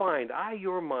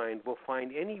 your mind will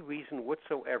find any reason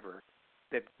whatsoever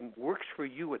that works for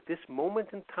you at this moment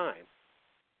in time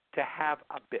to have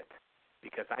a bit.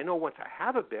 Because I know once I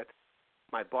have a bit,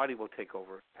 my body will take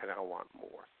over and I'll want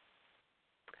more.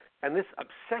 And this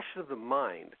obsession of the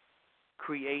mind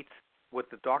creates what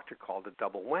the doctor called a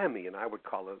double whammy, and I would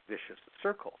call a vicious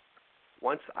circle.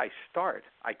 Once I start,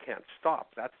 I can't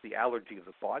stop. That's the allergy of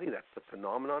the body. That's the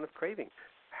phenomenon of craving.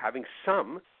 Having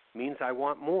some means I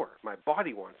want more. My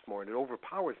body wants more, and it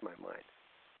overpowers my mind.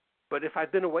 But if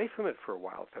I've been away from it for a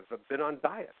while, if I've been on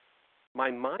diet,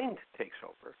 my mind takes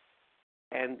over,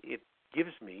 and it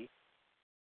gives me,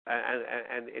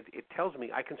 and it tells me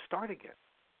I can start again.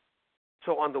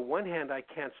 So on the one hand, I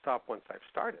can't stop once I've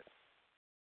started.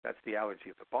 That's the allergy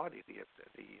of the body, the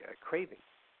craving.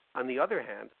 On the other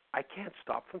hand, I can't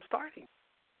stop from starting.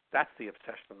 That's the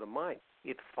obsession of the mind.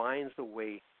 It finds a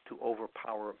way to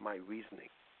overpower my reasoning.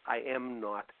 I am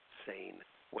not sane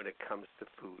when it comes to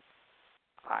food.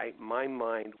 My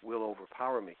mind will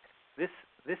overpower me. This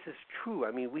is true.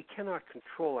 I mean, we cannot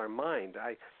control our mind.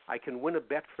 I can win a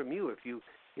bet from you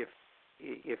if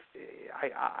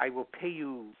I will pay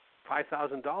you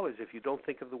 $5,000 if you don't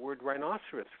think of the word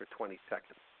rhinoceros for 20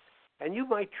 seconds. And you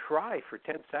might try for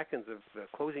 10 seconds of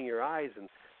closing your eyes and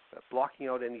blocking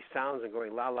out any sounds and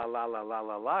going la, la, la, la, la,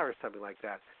 la, la, or something like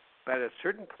that. But at a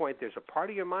certain point, there's a part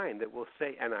of your mind that will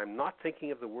say, and I'm not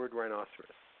thinking of the word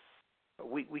rhinoceros.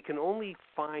 We can only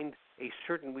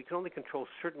we can only control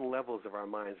certain levels of our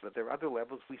minds, but there are other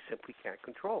levels we simply can't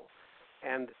control.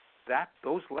 And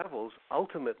those levels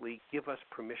ultimately give us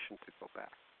permission to go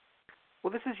back.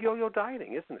 Well, this is yo-yo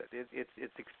dieting, isn't it?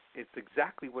 It's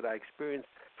exactly what I experienced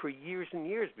for years and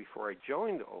years before I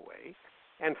joined OA.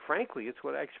 And frankly, it's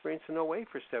what I experienced in OA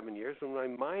for 7 years when my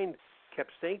mind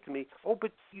kept saying to me, oh,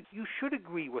 but you should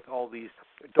agree with all these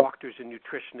doctors and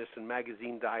nutritionists and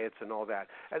magazine diets and all that.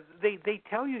 They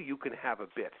tell you can have a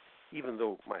bit, even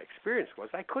though my experience was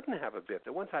I couldn't have a bit.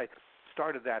 That once I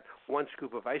started that one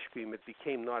scoop of ice cream, it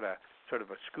became not a sort of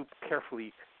a scoop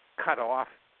carefully cut off,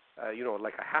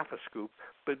 like a half a scoop,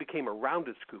 but it became a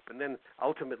rounded scoop. And then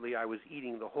ultimately I was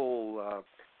eating the whole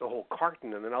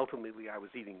carton, and then ultimately I was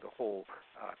eating the whole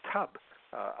tub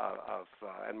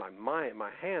and my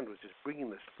hand was just bringing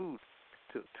this food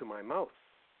to my mouth.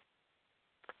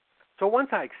 So once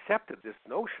I accepted this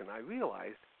notion, I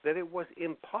realized that it was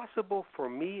impossible for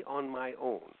me on my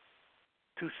own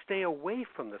to stay away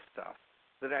from the stuff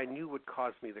that I knew would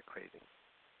cause me the craving,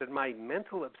 that my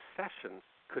mental obsession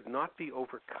could not be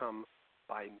overcome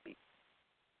by me.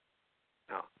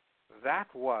 Now, that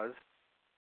was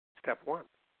step one.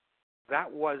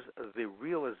 That was the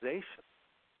realization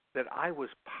that I was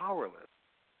powerless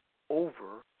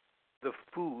over the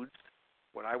foods,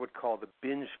 what I would call the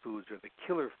binge foods or the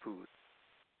killer foods.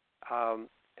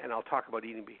 And I'll talk about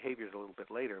eating behaviors a little bit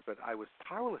later, but I was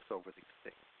powerless over these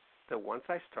things. That once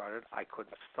I started, I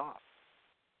couldn't stop.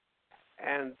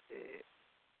 And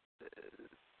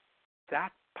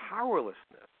that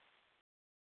powerlessness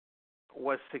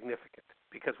was significant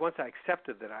because once I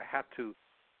accepted that I had to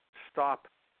stop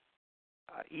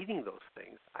eating those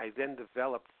things, I then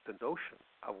developed the notion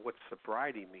of what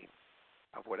sobriety means,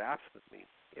 of what abstinence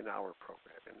means in our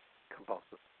program, in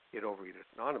Compulsive Yet Overeaters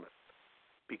Anonymous.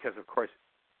 Because, of course,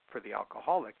 for the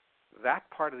alcoholic, that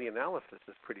part of the analysis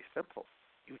is pretty simple.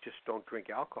 You just don't drink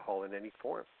alcohol in any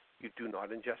form. You do not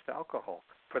ingest alcohol.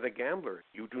 For the gambler,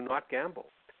 you do not gamble.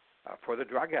 For the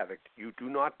drug addict, you do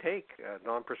not take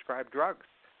non-prescribed drugs.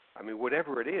 I mean,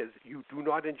 whatever it is, you do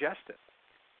not ingest it.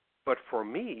 But for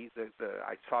me,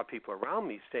 I saw people around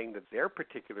me saying that their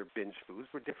particular binge foods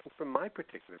were different from my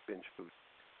particular binge foods.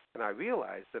 And I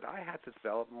realized that I had to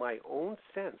develop my own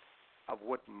sense of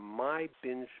what my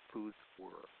binge foods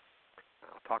were.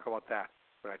 I'll talk about that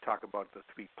when I talk about the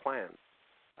 3 plans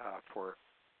for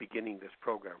beginning this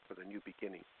program, for the new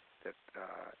beginning that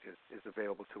is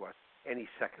available to us any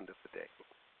second of the day,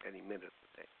 any minute of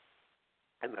the day.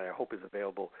 And that I hope is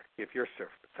available if you're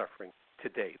suffering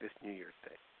today, this New Year's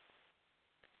Day.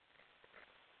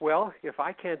 Well, if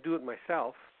I can't do it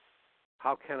myself,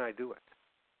 How can I do it?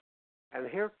 And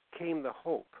here came the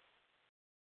hope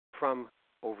from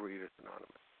Overeaters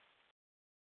Anonymous.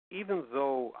 Even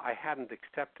though I hadn't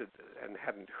accepted and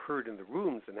hadn't heard in the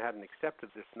rooms and hadn't accepted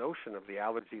this notion of the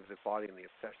allergy of the body and the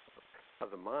obsession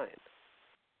of the mind,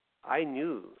 I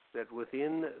knew that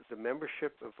within the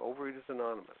membership of Overeaters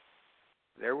Anonymous,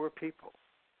 there were people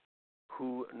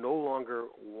who no longer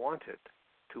wanted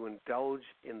to indulge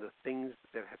in the things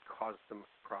that had caused them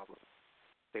problems.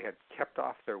 They had kept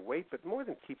off their weight, but more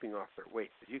than keeping off their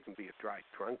weight, you can be a dry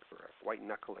drunk or a white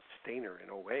knuckle abstainer in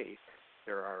OA.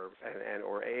 There are,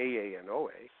 or AA and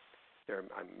OA. There are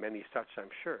many such, I'm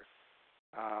sure.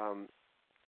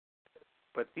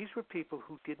 But these were people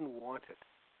who didn't want it.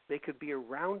 They could be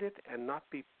around it and not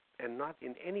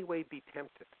in any way be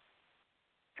tempted.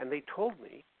 And they told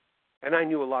me, and I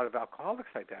knew a lot of alcoholics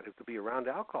like that who could be around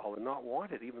alcohol and not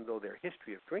want it, even though their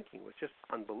history of drinking was just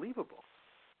unbelievable.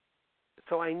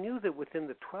 So I knew that within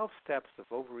the 12 steps of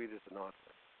Overeaters Anonymous,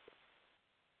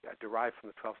 derived from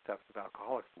the 12 steps of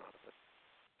Alcoholics Anonymous,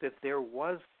 that there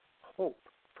was hope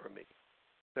for me,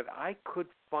 that I could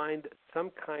find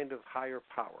some kind of higher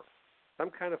power, some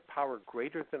kind of power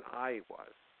greater than I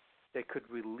was, that could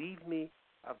relieve me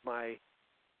of my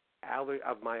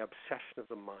obsession of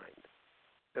the mind,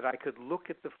 that I could look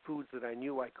at the foods that I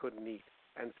knew I couldn't eat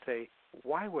and say,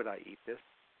 why would I eat this?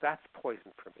 That's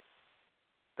poison for me.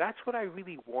 That's what I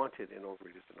really wanted in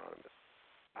Overeaters Anonymous.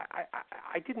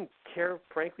 I didn't care,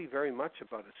 frankly, very much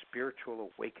about a spiritual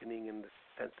awakening and the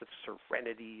sense of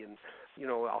serenity and,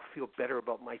 I'll feel better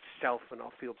about myself and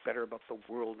I'll feel better about the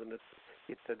world, and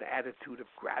it's an attitude of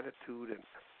gratitude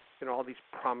and, all these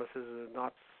promises of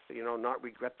not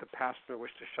regret the past nor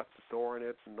wish to shut the door on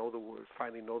it and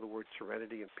finally know the word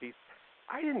serenity and peace.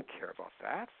 I didn't care about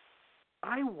that.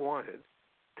 I wanted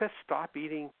to stop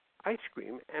eating ice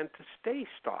cream and to stay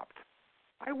stopped.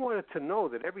 I wanted to know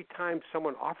that every time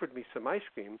someone offered me some ice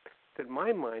cream, that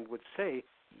my mind would say,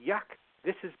 yuck,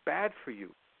 this is bad for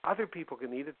you. Other people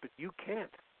can eat it, but you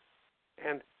can't.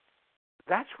 And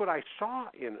that's what I saw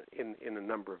in a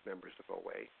number of members of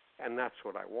OA, and that's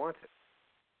what I wanted.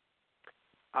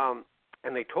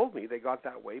 And they told me they got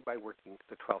that way by working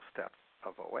the 12 steps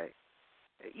of OA.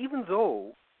 Even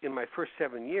though in my first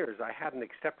 7 years I hadn't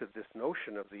accepted this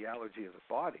notion of the allergy of the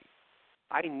body,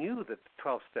 I knew that the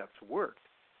 12 steps worked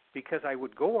because I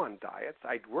would go on diets.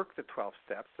 I'd work the 12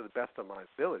 steps to the best of my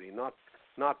ability,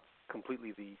 not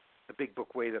completely the big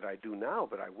book way that I do now,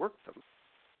 but I worked them.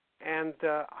 And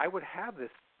I would have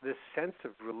this sense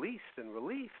of release and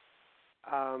relief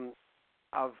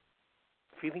of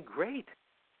feeling great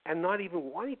and not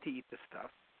even wanting to eat the stuff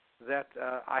that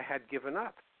I had given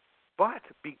up. But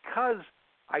because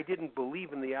I didn't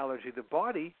believe in the allergy of the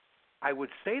body, I would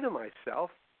say to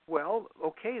myself, well,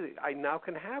 okay, I now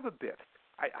can have a bit.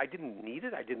 I didn't need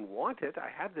it. I didn't want it. I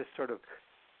had this sort of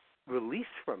release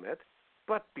from it.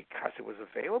 But because it was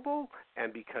available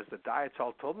and because the diets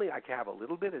all told me I could have a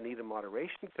little bit and eat in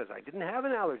moderation because I didn't have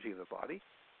an allergy of the body,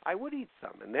 I would eat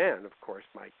some. And then, of course,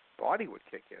 my body would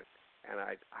kick in and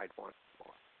I'd want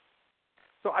more.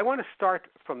 So I want to start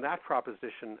from that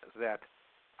proposition that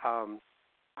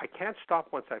I can't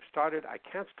stop once I've started. I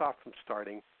can't stop from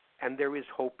starting, and there is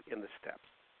hope in the steps.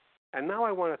 And now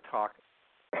I want to talk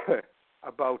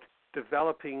about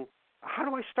developing, how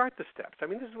do I start the steps? I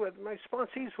mean, this is what my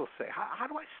sponsees will say. How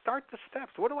do I start the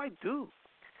steps? What do I do?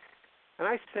 And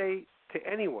I say to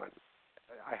anyone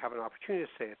I have an opportunity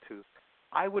to say it to,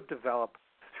 I would develop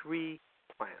 3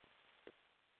 plans.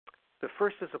 The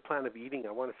first is a plan of eating.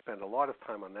 I want to spend a lot of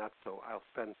time on that, so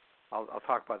I'll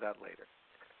talk about that later.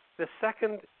 The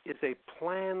second is a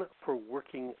plan for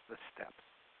working the steps,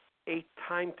 a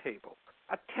timetable,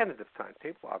 a tentative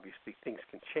timetable. Obviously, things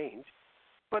can change,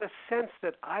 but a sense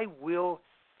that I will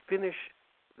finish.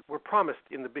 We're promised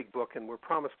in the big book, and we're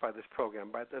promised by this program,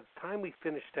 by the time we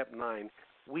finish step 9,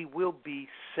 we will be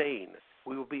sane.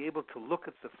 We will be able to look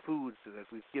at the foods that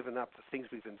we've given up, the things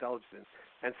we've indulged in,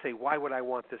 and say, why would I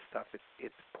want this stuff?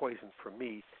 It's poison for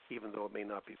me, even though it may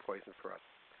not be poison for us.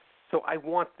 So I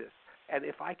want this. And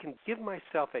if I can give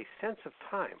myself a sense of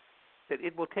time that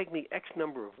it will take me X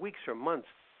number of weeks or months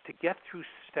to get through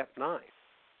step 9,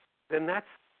 then that's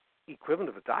equivalent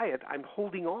of a diet. I'm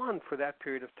holding on for that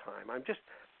period of time. I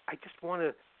just want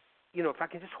to, if I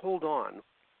can just hold on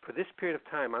for this period of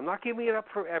time, I'm not giving it up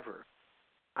forever.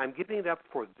 I'm giving it up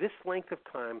for this length of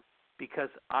time because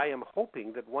I am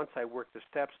hoping that once I work the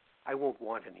steps, I won't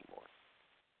want any more.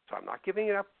 So I'm not giving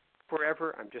it up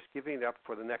forever. I'm just giving it up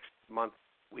for the next month,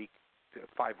 week,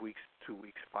 5 weeks, 2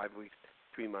 weeks, 5 weeks,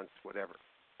 3 months, whatever,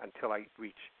 until I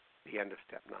reach the end of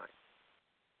step 9.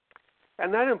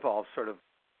 And that involves sort of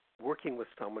working with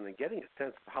someone and getting a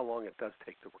sense of how long it does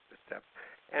take to work the steps.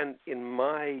 And in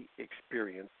my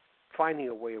experience, finding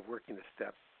a way of working the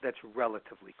steps that's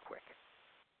relatively quick,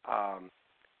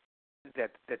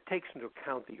 that takes into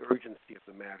account the urgency of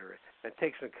the matter, and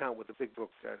takes into account what the big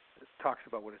book talks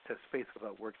about when it says faith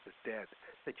without works is dead,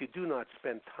 that you do not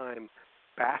spend time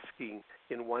basking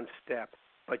in one step,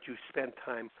 but you spend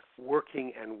time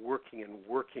working and working and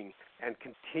working and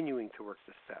continuing to work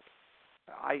the steps.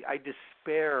 I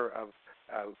despair of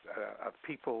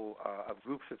people, of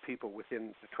groups of people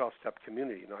within the 12-step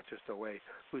community, not just OA,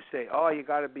 who say, oh, you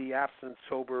got to be abstinent,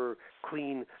 sober,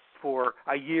 clean for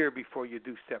a year before you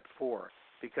do step 4.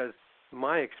 Because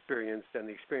my experience and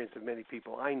the experience of many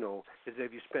people I know is that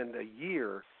if you spend a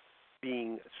year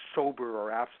being sober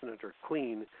or abstinent or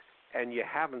clean and you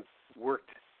haven't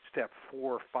worked step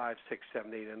 4, 5, 6,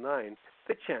 7, 8, and 9,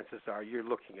 the chances are you're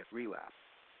looking at relapse.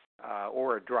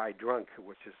 Or a dry drunk,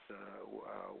 which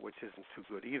isn't too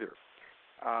good either.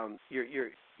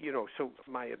 So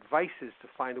my advice is to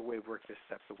find a way of working the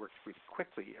steps that works really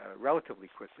quickly, relatively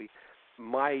quickly.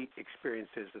 My experience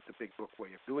is that the big book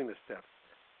way of doing the steps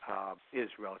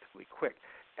is relatively quick.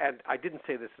 And I didn't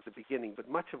say this at the beginning, but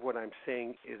much of what I'm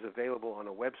saying is available on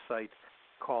a website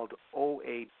called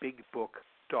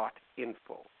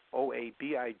oabigbook.info.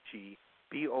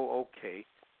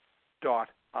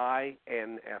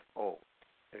 oabigbook.info.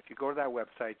 If you go to that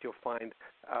website, you'll find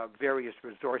various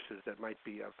resources that might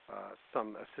be of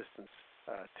some assistance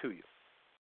to you.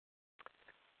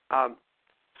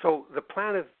 So the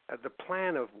plan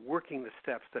of working the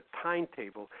steps, the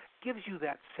timetable, gives you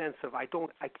that sense of I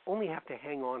only have to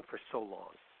hang on for so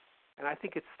long, and I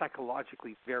think it's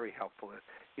psychologically very helpful.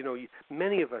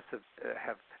 Many of us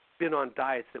have been on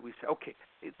diets that we say, okay,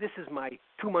 this is my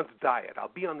 2-month diet. I'll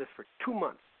be on this for 2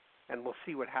 months. And we'll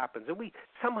see what happens. And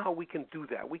somehow we can do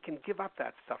that. We can give up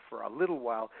that stuff for a little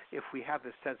while if we have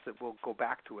the sense that we'll go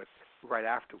back to it right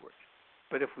afterwards.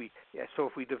 But if we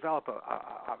develop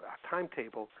a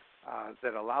timetable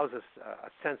that allows us a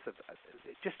sense of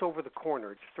just over the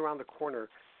corner, just around the corner,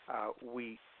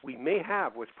 we may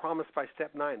have what's promised by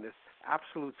step 9, this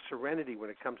absolute serenity when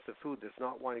it comes to food, this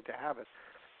not wanting to have it.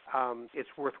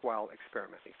 It's worthwhile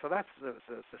experimenting. So that's the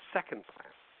second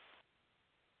plan.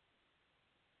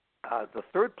 The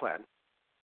third plan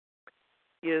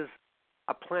is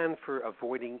a plan for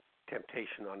avoiding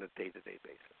temptation on a day-to-day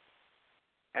basis.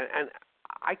 And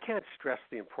I can't stress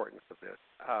the importance of this.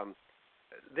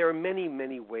 There are many,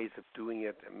 many ways of doing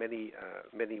it, and many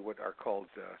what are called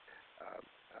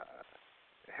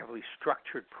heavily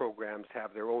structured programs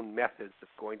have their own methods of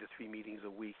going to 3 meetings a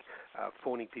week,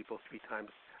 phoning people 3 times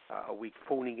a week,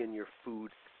 phoning in your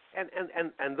food. And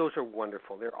those are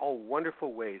wonderful. They're all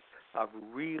wonderful ways of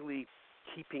really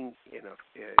keeping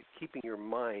your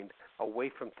mind away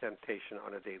from temptation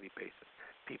on a daily basis.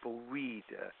 People read.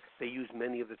 They use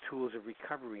many of the tools of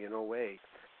recovery in OA.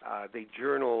 They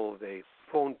journal. They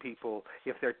phone people.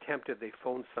 If they're tempted, they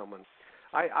phone someone.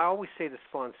 I always say to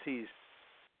sponsees,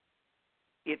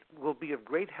 it will be of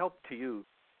great help to you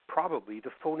probably to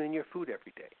phone in your food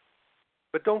every day.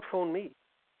 But don't phone me.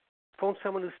 Phone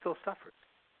someone who still suffers.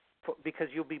 Because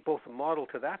you'll be both a model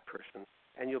to that person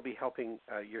and you'll be helping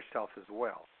yourself as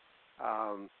well.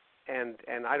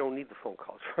 And I don't need the phone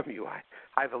calls from you. I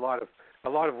have a lot of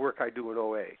work I do in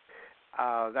OA.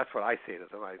 That's what I say to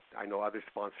them. I know other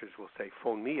sponsors will say,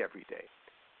 phone me every day.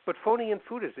 But phoning in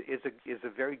food is a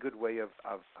very good way of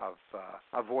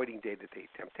avoiding day-to-day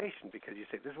temptation, because you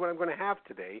say, this is what I'm going to have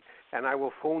today, and I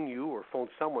will phone you or phone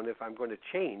someone if I'm going to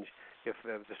change, if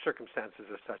the circumstances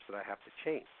are such that I have to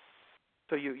change.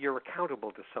 So you're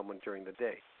accountable to someone during the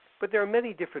day. But there are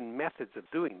many different methods of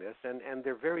doing this, and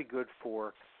they're very good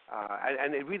for,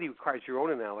 and it really requires your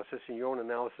own analysis and your own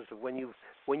analysis of when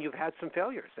you've had some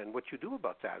failures and what you do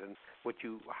about that and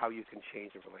how you can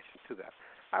change in relation to that.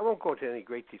 I won't go into any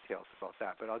great details about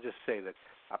that, but I'll just say that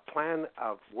a plan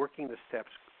of working the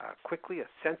steps quickly, a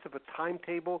sense of a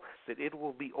timetable, that it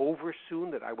will be over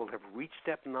soon, that I will have reached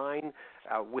step 9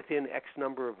 within X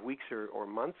number of weeks or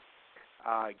months,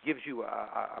 gives you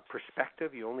a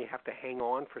perspective. You only have to hang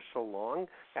on for so long,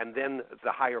 and then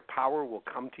the higher power will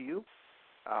come to you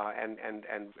and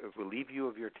relieve you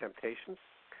of your temptations.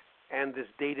 And this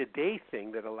day-to-day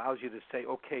thing that allows you to say,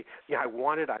 okay, yeah, I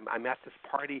want it. I'm at this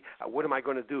party. What am I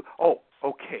going to do? Oh,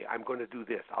 okay, I'm going to do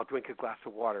this. I'll drink a glass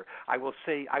of water. I will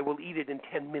eat it in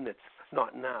 10 minutes,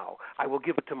 not now. I will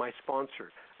give it to my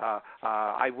sponsor. I'll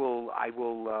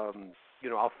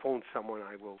phone someone.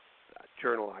 I will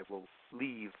journal. I will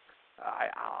leave.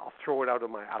 I'll throw it out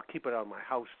of I'll keep it out of my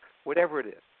house. Whatever it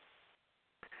is.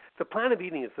 The plan of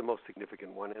eating is the most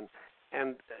significant one,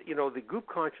 and the group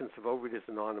conscience of Overeaters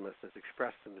Anonymous, as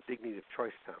expressed in the Dignity of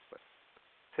Choice pamphlet,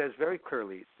 says very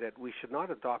clearly that we should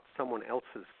not adopt someone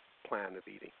else's plan of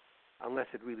eating unless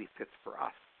it really fits for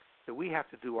us. That we have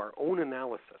to do our own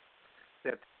analysis.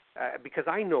 That because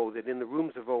I know that in the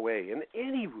rooms of OA, in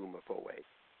any room of OA,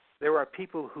 there are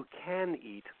people who can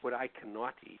eat what I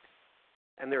cannot eat,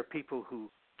 and there are people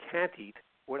who can't eat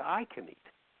what I can eat,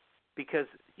 because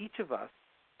each of us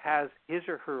has his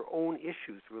or her own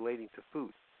issues relating to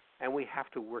food, and we have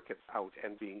to work it out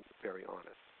and being very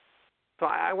honest. So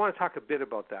I want to talk a bit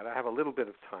about that. I have a little bit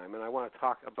of time, and I want to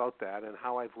talk about that and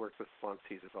how I've worked with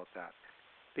sponsees about that.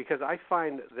 Because I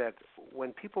find that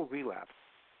when people relapse,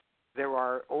 there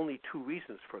are only two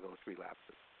reasons for those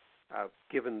relapses,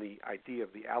 given the idea of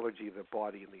the allergy of the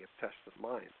body and the obsession of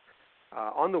mind.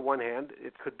 On the one hand,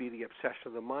 it could be the obsession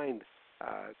of the mind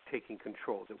taking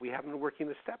control, that we haven't been working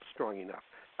the steps strong enough,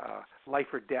 life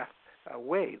or death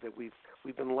way, that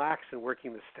we've been lax in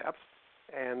working the steps,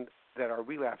 and that our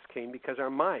relapse came because our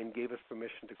mind gave us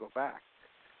permission to go back.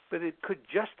 But it could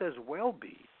just as well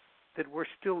be that we're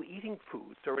still eating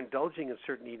foods or indulging in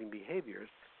certain eating behaviors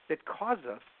that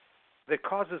causes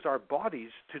our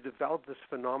bodies to develop this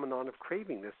phenomenon of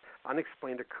craving, this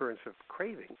unexplained occurrence of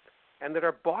craving, and that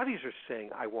our bodies are saying,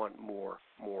 I want more,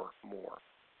 more, more.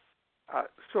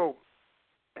 So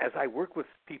as I work with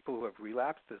people who have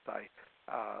relapsed, as I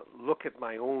look at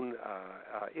my own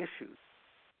issues,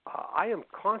 I am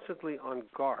constantly on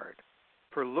guard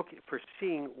for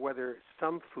seeing whether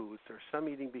some foods or some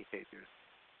eating behaviors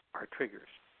are triggers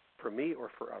for me or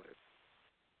for others.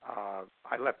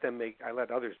 I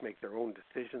let others make their own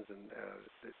decisions, and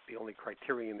the only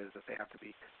criterion is that they have to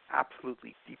be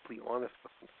absolutely deeply honest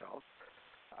with themselves.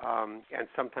 And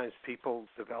sometimes people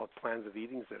develop plans of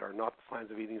eatings that are not the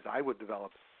plans of eatings I would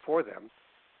develop for them,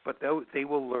 but they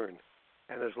will learn.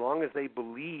 And as long as they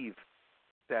believe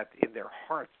that in their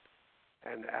hearts,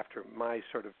 and after my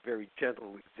sort of very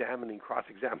gentle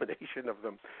cross-examination of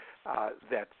them,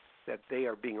 that they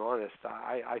are being honest,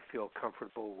 I feel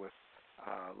comfortable with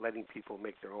letting people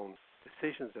make their own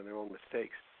decisions and their own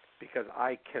mistakes, because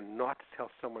I cannot tell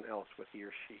someone else what he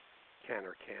or she can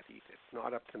or can't eat. It's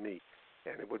not up to me.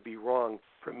 And it would be wrong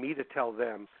for me to tell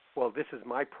them, well, this is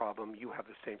my problem, you have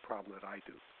the same problem that I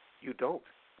do. You don't.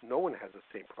 No one has the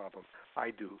same problem I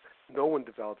do. No one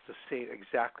develops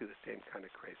exactly the same kind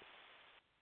of craving.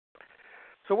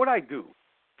 So what I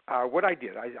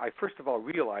did, I first of all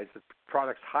realized that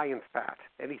products high in fat,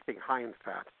 anything high in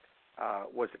fat,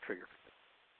 was a trigger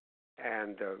for me.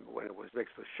 And when it was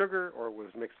mixed with sugar or was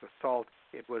mixed with salt,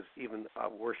 it was even a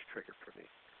worse trigger for me.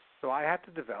 So I had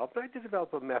to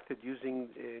develop a method using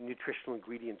nutritional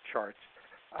ingredient charts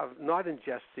of not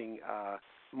ingesting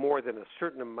more than a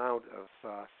certain amount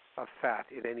of fat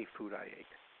in any food I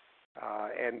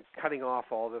ate, and cutting off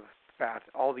all the fat,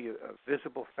 all the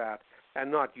visible fat,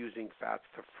 and not using fats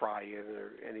to fry in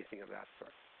or anything of that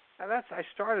sort. And I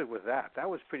started with that. That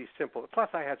was pretty simple. Plus,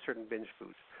 I had certain binge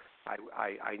foods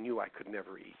I knew I could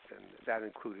never eat, and that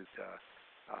included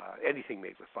anything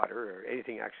made with butter or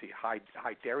anything actually high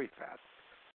dairy fats,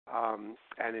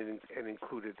 and it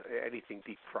included anything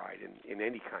deep fried in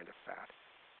any kind of fat,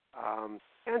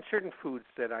 and certain foods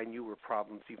that I knew were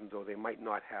problems, even though they might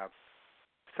not have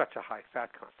such a high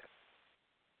fat content.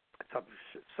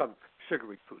 Some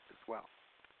sugary foods as well,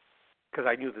 because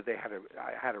I knew that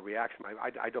I had a reaction.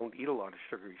 I don't eat a lot of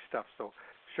sugary stuff, so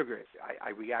sugar, I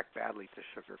react badly to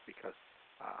sugar because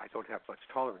I don't have much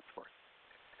tolerance for it.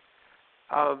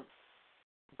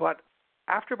 But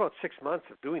after about 6 months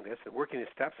of doing this and working the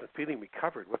steps and feeling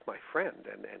recovered with my friend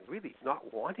and really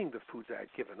not wanting the foods I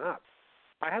had given up,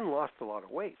 I hadn't lost a lot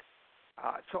of weight.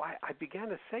 So I began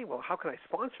to say, well, how can I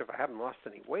sponsor if I haven't lost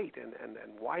any weight? And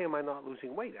why am I not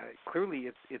losing weight? Clearly,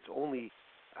 it's only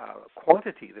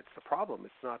quantity that's the problem.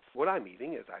 It's not what I'm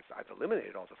eating. I've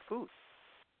eliminated all the food.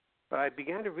 But I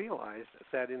began to realize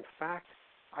that, in fact,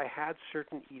 I had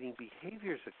certain eating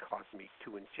behaviors that caused me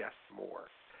to ingest more.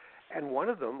 And one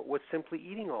of them was simply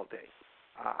eating all day.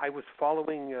 I was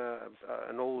following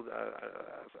an old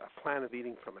plan of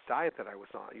eating from a diet that I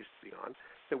used to be on,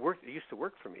 that used to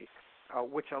work for me,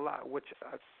 which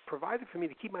provided for me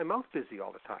to keep my mouth busy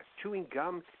all the time, chewing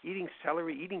gum, eating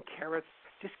celery, eating carrots,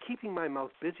 just keeping my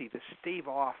mouth busy to stave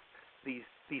off these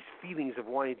feelings of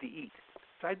wanting to eat.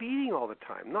 So I'd be eating all the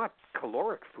time, not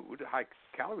caloric food,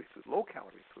 high-calorie food,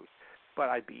 low-calorie food, but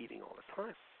I'd be eating all the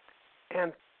time.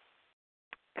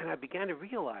 And I began to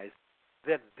realize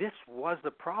that this was the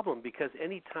problem, because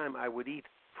any time I would eat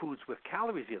foods with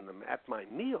calories in them at my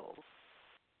meals,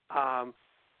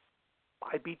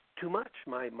 I'd be too much.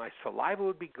 My saliva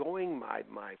would be going, my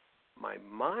my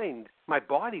mind, my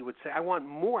body would say, I want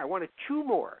more. I want to chew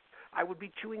more. I would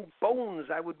be chewing bones.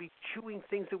 I would be chewing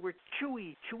things that were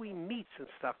chewy meats and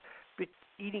stuff, but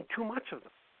eating too much of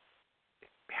them.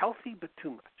 Healthy, but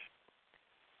too much.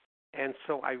 And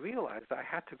so I realized I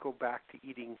had to go back to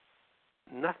eating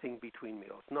nothing between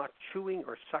meals, not chewing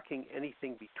or sucking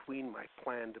anything between my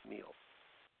planned meals.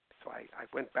 So I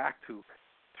went back to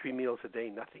 3 meals a day,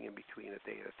 nothing in between, a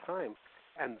day at a time.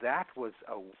 And that was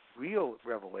a real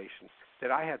revelation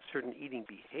that I had certain eating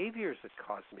behaviors that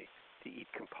caused me to eat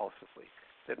compulsively,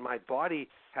 that my body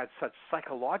had such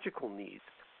psychological needs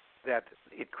that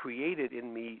it created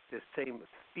in me the same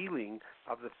feeling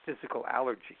of the physical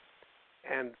allergy.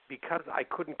 And because I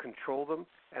couldn't control them,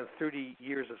 and 30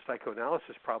 years of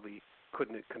psychoanalysis probably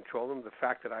couldn't control them, the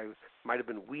fact that I might have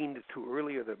been weaned too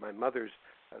early, or that my mother's,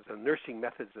 the nursing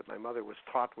methods that my mother was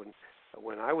taught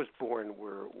when I was born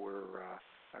were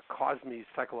caused me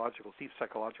deep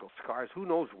psychological scars. Who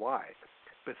knows why?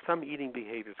 But some eating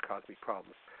behaviors caused me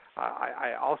problems.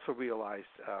 I also realized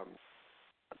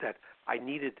that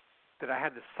I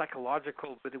had this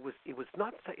psychological, but it was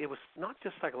not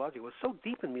just psychological. It was so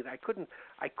deep in me that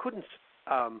I couldn't.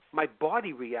 My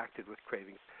body reacted with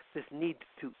cravings. This need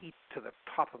to eat to the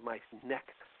top of my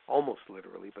neck, almost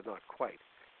literally, but not quite.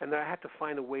 And then I had to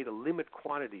find a way to limit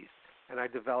quantities, and I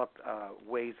developed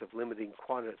ways of limiting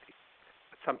quantities.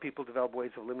 Some people develop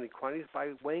ways of limiting quantities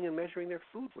by weighing and measuring their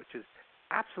food, which is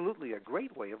absolutely a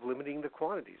great way of limiting the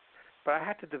quantities. But I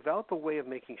had to develop a way of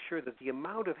making sure that the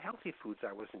amount of healthy foods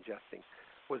I was ingesting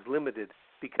was limited,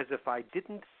 because if I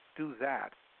didn't do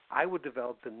that, I would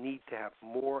develop the need to have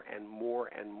more and more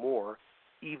and more,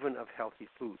 even of healthy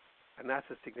foods. And that's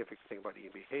a significant thing about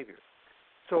eating behavior.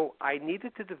 So I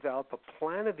needed to develop a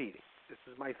plan of eating. This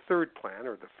is my third plan,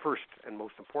 or the first and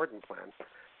most important plan,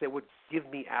 that would give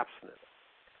me abstinence.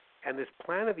 And this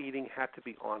plan of eating had to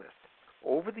be honest.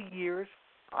 Over the years,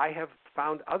 I have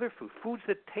found other foods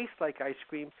that taste like ice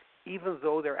cream, even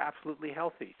though they're absolutely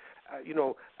healthy.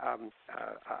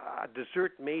 A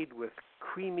dessert made with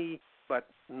creamy but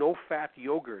no-fat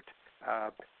yogurt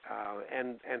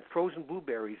and frozen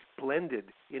blueberries blended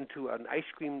into an ice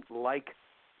cream-like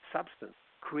substance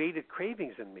created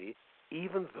cravings in me,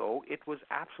 even though it was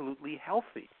absolutely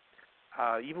healthy.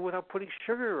 Even without putting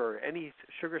sugar or any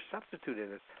sugar substitute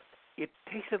in it, it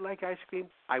tasted like ice cream.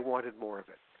 I wanted more of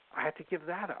it. I had to give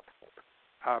that up.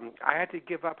 I had to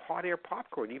give up hot air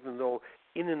popcorn, even though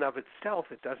in and of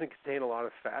itself it doesn't contain a lot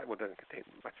of fat. Well, it doesn't contain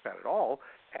much fat at all,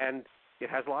 and it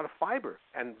has a lot of fiber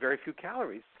and very few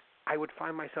calories. I would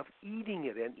find myself eating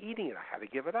it and eating it. I had to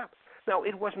give it up. Now,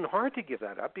 it wasn't hard to give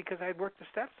that up because I had worked the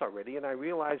steps already, and I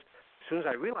realized, as soon as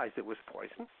I realized it was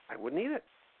poison, I wouldn't eat it.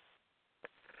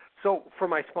 So for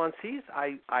my sponsees,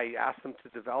 I asked them to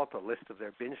develop a list of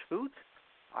their binge foods.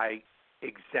 I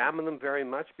examine them very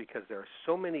much because there are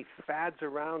so many fads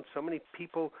around, so many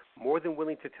people more than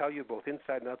willing to tell you, both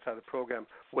inside and outside the program,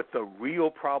 what the real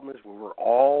problem is, what we're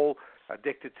all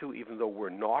addicted to, even though we're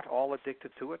not all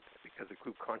addicted to it, because the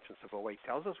group conscience of OA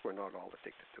tells us we're not all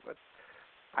addicted to it.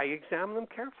 I examine them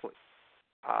carefully.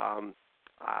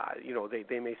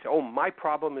 They may say, oh, my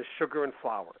problem is sugar and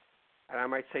flour. And I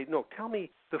might say, no, tell me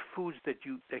the foods that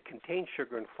contain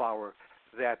sugar and flour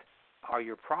that are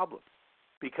your problem.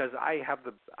 Because I have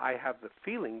the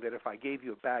feeling that if I gave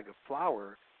you a bag of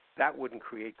flour, that wouldn't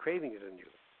create cravings in you.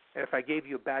 And if I gave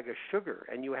you a bag of sugar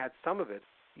and you had some of it,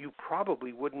 you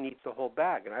probably wouldn't eat the whole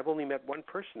bag. And I've only met one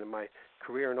person in my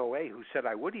career in OA who said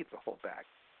I would eat the whole bag.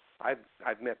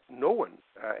 I've met no one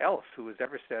else who has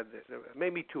ever said that,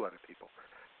 maybe 2 other people.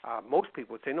 Most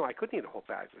people would say, no, I couldn't eat a whole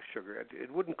bag of sugar.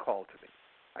 It wouldn't call to me.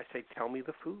 I say, tell me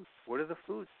the foods. What are the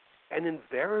foods? And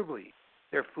invariably,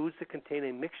 they're foods that contain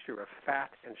a mixture of fat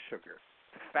and sugar,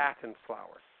 fat and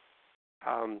flour.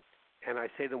 And I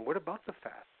say to them, what about the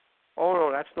fat? Oh,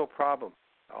 no, that's no problem.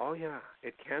 Oh, yeah,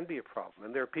 it can be a problem.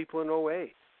 And there are people in OA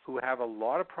who have a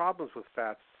lot of problems with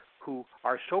fats, who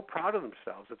are so proud of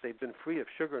themselves that they've been free of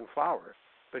sugar and flour,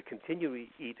 but continue to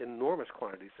eat enormous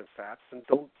quantities of fats and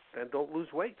don't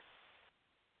lose weight.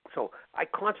 So I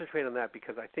concentrate on that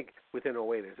because I think within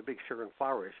OA there's a big sugar and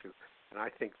flour issue, and I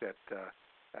think that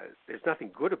there's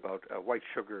nothing good about white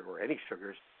sugar or any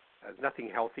sugars. Nothing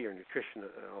healthy or nutritional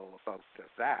about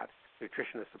that,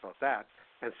 nutritionist about that,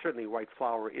 and certainly white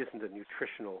flour isn't a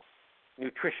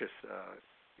nutritious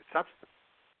substance.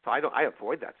 So I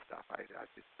avoid that stuff.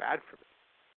 It's bad for me.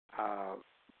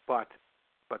 But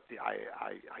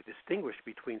I distinguish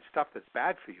between stuff that's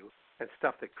bad for you and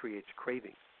stuff that creates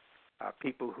cravings.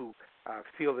 People who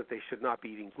feel that they should not be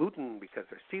eating gluten because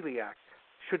they're celiac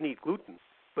shouldn't eat gluten.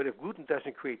 But if gluten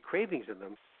doesn't create cravings in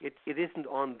them, it isn't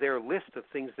on their list of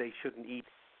things they shouldn't eat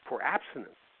for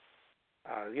abstinence.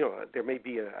 There may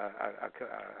be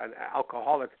an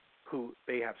alcoholic who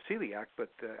may have celiac, but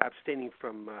abstaining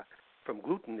from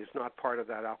gluten is not part of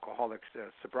that alcoholic's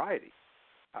sobriety.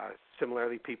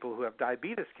 Similarly, people who have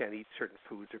diabetes can't eat certain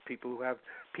foods, or people who have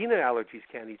peanut allergies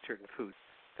can't eat certain foods.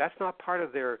 That's not part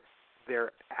of their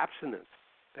abstinence.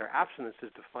 Their abstinence is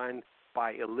defined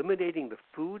by eliminating the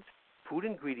food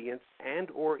ingredients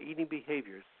and or eating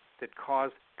behaviors that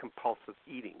cause compulsive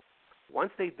eating.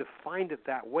 Once they've defined it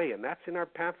that way, and that's in our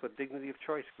pamphlet, Dignity of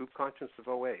Choice, Group Conscience of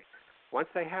OA, once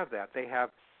they have that, they have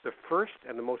the first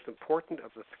and the most important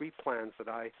of the three plans that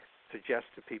I suggest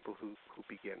to people who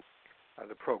begin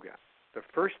the program. The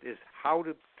first is how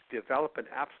to develop an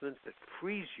abstinence that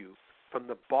frees you from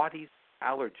the body's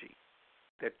allergy,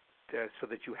 so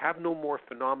that you have no more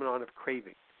phenomenon of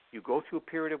craving. You go through a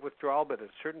period of withdrawal, but at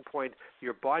a certain point,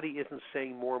 your body isn't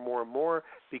saying more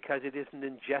because it isn't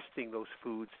ingesting those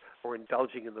foods or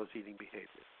indulging in those eating behaviors.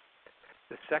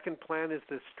 The second plan is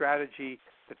the strategy,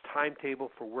 the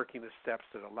timetable for working the steps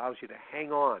that allows you to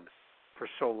hang on for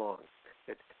so long.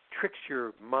 It tricks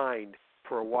your mind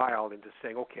for a while into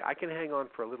saying, okay, I can hang on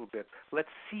for a little bit.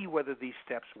 Let's see whether these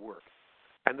steps work.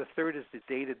 And the third is the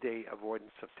day-to-day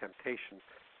avoidance of temptation,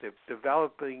 the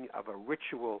developing of a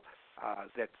ritual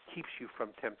that keeps you from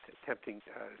temptation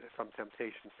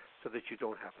so that you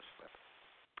don't have a slip.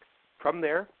 From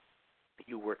there,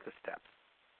 you work the steps.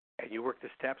 And you work the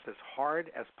steps as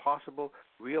hard as possible,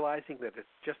 realizing that it's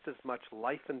just as much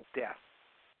life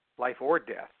or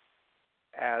death,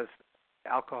 as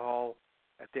alcohol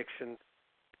addiction,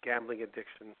 gambling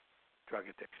addiction, drug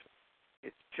addiction.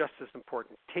 It's just as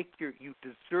important. You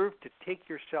deserve to take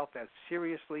yourself as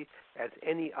seriously as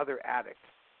any other addict.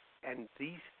 And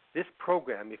this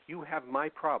program, if you have my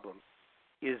problem,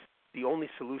 is the only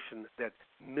solution that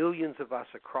millions of us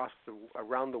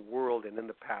around the world and in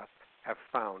the past have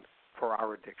found for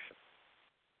our addiction.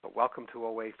 But welcome to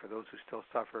OA for those who still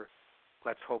suffer.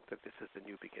 Let's hope that this is the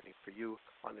new beginning for you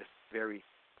on this very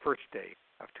first day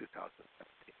of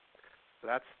 2017. So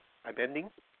I'm ending,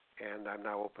 and I'm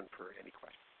now open for any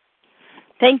questions.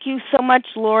 Thank you so much,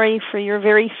 Lawrie, for your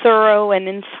very thorough and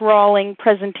enthralling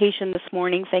presentation this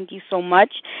morning. Thank you so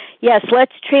much. Yes,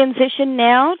 let's transition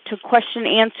now to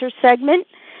question-answer segment.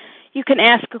 You can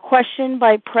ask a question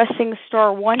by pressing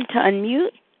star 1 to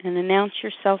unmute and announce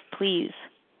yourself, please.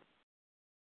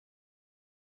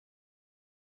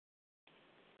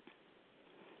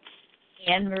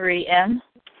 Anne-Marie M.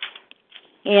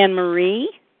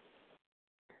 Anne-Marie.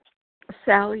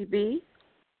 Sally B.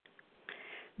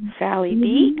 Sally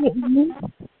B.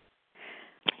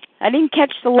 I didn't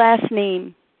catch the last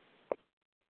name.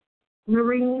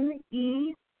 Maureen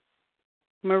E.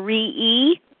 Marie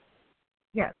E.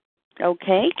 Yes.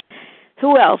 Okay.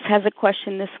 Who else has a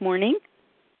question this morning?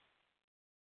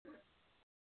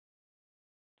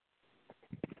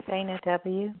 Dana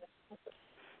W.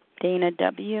 Dana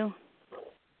W.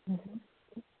 Mm-hmm.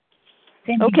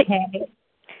 Cindy okay. K.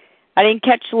 I didn't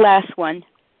catch the last one.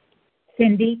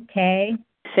 Cindy K.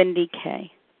 Cindy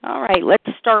K. All right,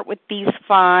 let's start with these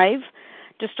 5.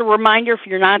 Just a reminder, if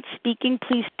you're not speaking,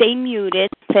 please stay muted.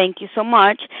 Thank you so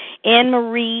much.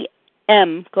 Anne-Marie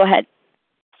M., go ahead.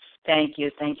 Thank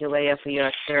you, Leah, for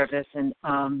your service. And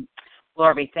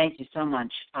Lawrie, thank you so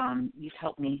much. You've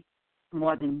helped me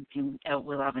more than you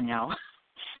will ever know.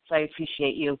 So I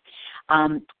appreciate you.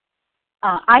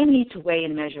 I need to weigh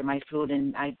and measure my food,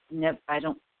 and I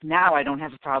don't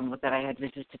have a problem with that. I had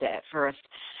resisted it at first.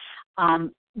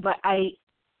 But I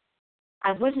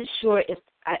wasn't sure if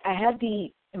I had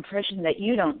the impression that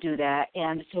you don't do that,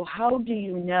 and so how do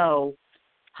you know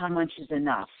how much is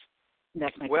enough?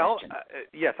 That's my question.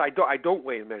 Yes, I don't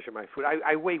weigh and measure my food.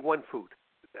 I weigh one food.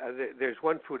 There's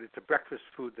one food. It's a breakfast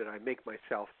food that I make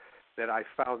myself that I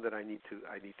found that I need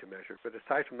to measure. But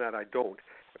aside from that, I don't.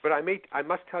 But I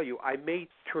must tell you, I may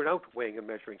turn out weighing and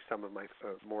measuring some of my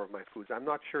more of my foods. I'm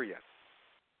not sure yet.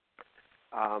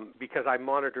 Because I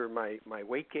monitor my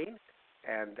weight gain,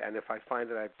 and if I find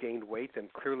that I've gained weight, then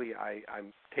clearly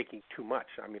I'm taking too much.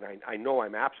 I mean, I know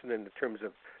I'm abstinent in terms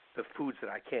of the foods that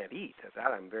I can't eat.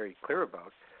 That I'm very clear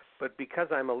about. But because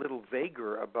I'm a little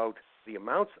vaguer about the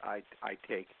amounts I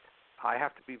take, I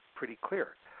have to be pretty clear.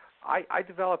 I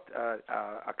developed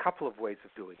a couple of ways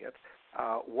of doing it.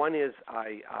 One is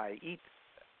I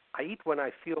eat when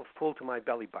I feel full to my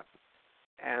belly button,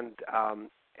 and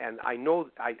I know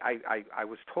I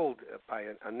was told by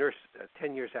a nurse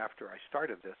 10 years after I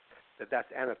started this that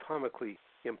that's anatomically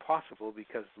impossible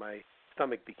because my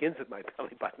stomach begins at my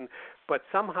belly button. But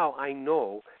somehow I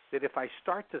know that if I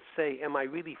start to say, am I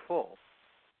really full?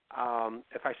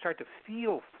 If I start to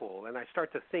feel full and I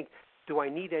start to think, do I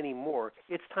need any more?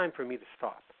 It's time for me to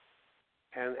stop.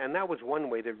 And that was one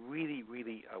way that really,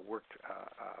 really worked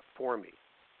for me.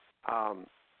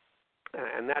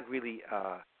 And that really,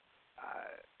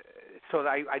 so that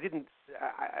I didn't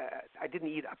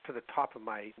eat up to the top of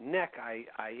my neck. I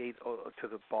ate to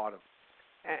the bottom.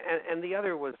 And the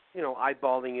other was,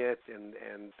 eyeballing it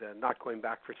and not going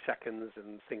back for seconds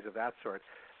and things of that sort.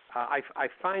 I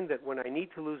find that when I need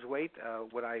to lose weight,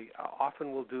 what I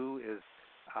often will do is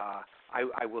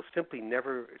I will simply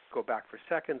never go back for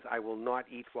seconds. I will not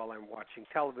eat while I'm watching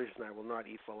television. I will not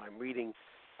eat while I'm reading.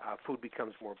 Food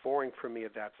becomes more boring for me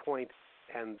at that point,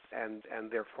 and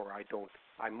therefore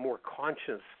I'm more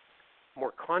conscious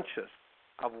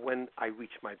of when I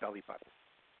reach my belly button.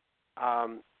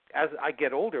 As I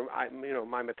get older,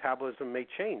 my metabolism may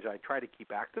change. I try to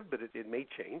keep active, but it may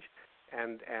change,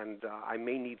 and I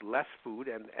may need less food,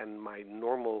 and my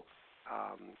normal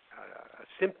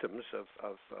symptoms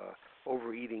of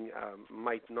overeating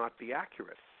might not be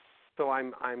accurate. So I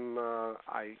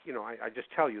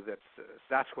just tell you that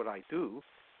that's what I do,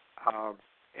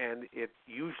 and it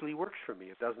usually works for me.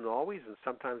 It doesn't always, and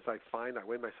sometimes I find I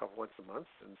weigh myself once a month,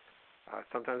 and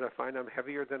sometimes I find I'm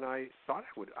heavier than I thought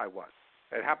I was.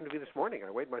 It happened to me this morning. I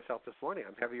weighed myself this morning.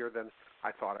 I'm heavier than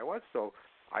I thought I was, so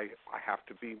I have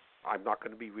to be. I'm not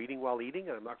going to be reading while eating,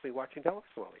 and I'm not going to be watching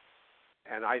television while eating.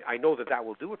 And I know that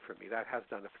will do it for me. That has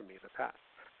done it for me in the past.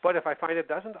 But if I find it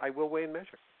doesn't, I will weigh and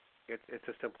measure. It's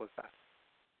as simple as that.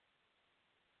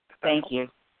 Thank you.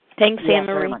 Thanks, yes, Anne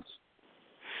Marie. very much.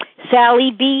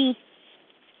 Sally B.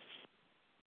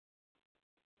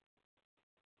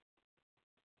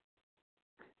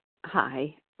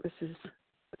 Hi, this is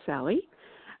Sally.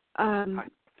 Hi.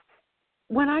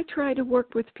 When I try to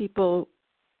work with people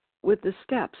with the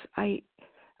steps, I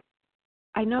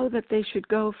know that they should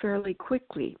go fairly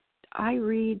quickly. I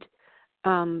read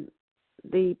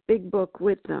the big book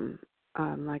with them,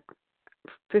 like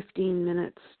 15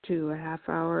 minutes to a half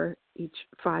hour each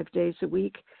 5 days a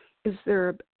week. Is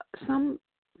there some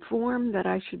form that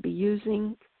I should be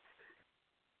using?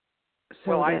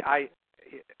 Well, I'm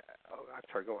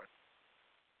sorry, go on.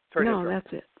 Sorry to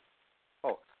interrupt. That's it.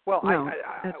 Oh, well, no,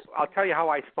 I'll tell you how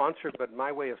I sponsor, but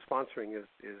my way of sponsoring is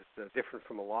different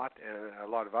from a lot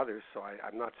of others, so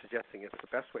I'm not suggesting it's the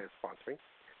best way of sponsoring.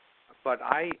 But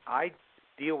I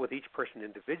deal with each person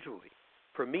individually.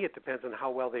 For me, it depends on how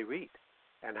well they read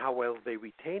and how well they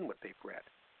retain what they've read.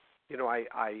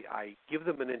 I give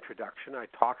them an introduction. I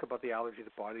talk about the allergy of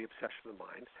the body, obsession of the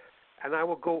mind, and I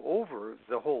will go over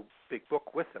the whole big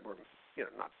book with them, or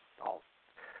not all.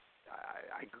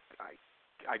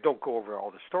 I don't go over all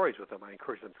the stories with them. I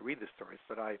encourage them to read the stories,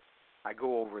 but I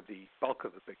go over the bulk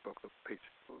of the big book,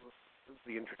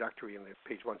 the introductory and the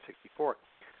page 164.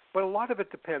 But a lot of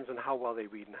it depends on how well they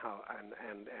read and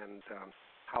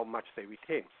how much they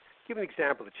retain. Give an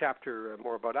example. The chapter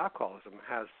more about alcoholism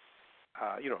has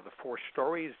the 4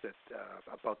 stories that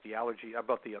about the allergy,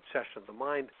 about the obsession of the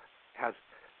mind, has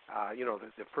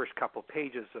the first couple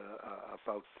pages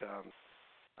about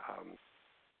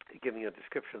giving a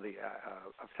description of the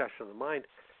obsession of the mind.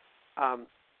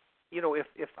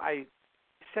 If I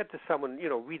said to someone,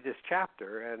 read this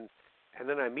chapter, and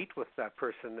then I meet with that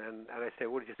person and I say,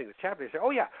 what did you think of the chapter? They say, oh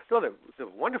yeah, no, they're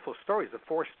wonderful stories. The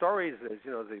 4 stories. There's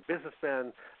the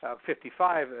businessman,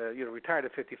 55, retired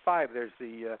at 55. There's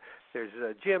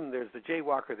Jim. There's the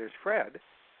jaywalker. There's Fred.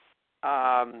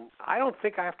 I don't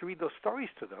think I have to read those stories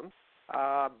to them,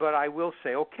 but I will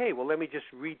say, okay, well, let me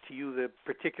just read to you the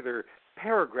particular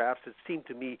paragraphs that seem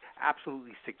to me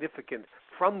absolutely significant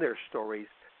from their stories,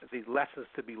 the lessons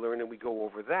to be learned, and we go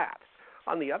over that.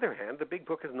 On the other hand, the big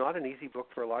book is not an easy book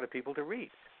for a lot of people to read.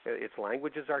 Its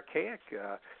language is archaic.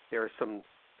 There are some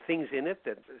things in it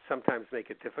that sometimes make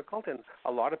it difficult, and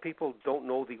a lot of people don't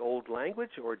know the old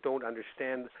language or don't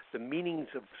understand the meanings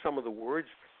of some of the words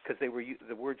because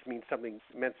the words meant something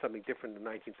different in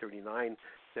 1939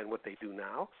 than what they do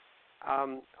now.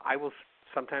 I will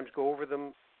sometimes go over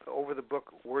the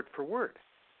book word for word.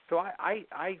 So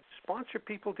I sponsor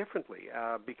people differently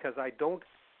because I don't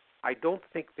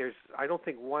think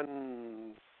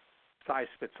one size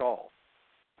fits all,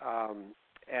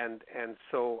 and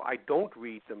so I don't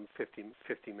read them 15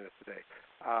 minutes a day.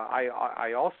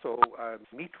 I also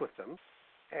meet with them,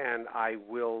 and I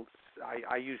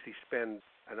usually spend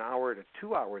an hour to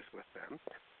 2 hours with them,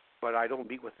 but I don't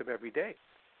meet with them every day.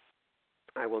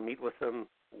 I will meet with them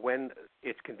when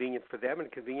it's convenient for them and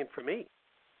convenient for me.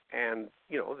 And,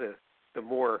 the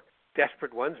more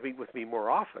desperate ones meet with me more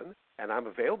often, and I'm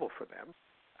available for them.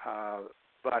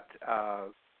 But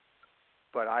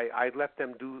I let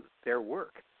them do their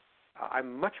work.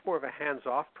 I'm much more of a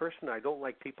hands-off person. I don't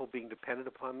like people being dependent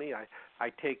upon me. I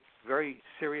take very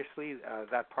seriously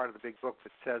that part of the big book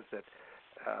that says that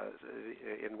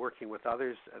in working with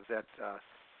others that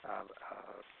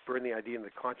burn the idea in the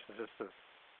consciousness of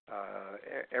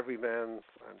every man.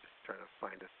 I'm just trying to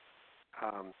find it.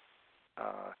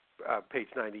 Page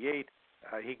 98.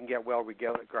 He can get well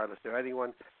regardless of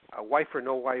anyone. Wife or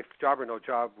no wife, job or no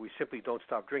job, we simply don't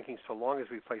stop drinking so long as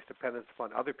we place dependence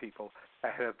upon other people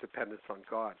ahead of dependence on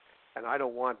God. And I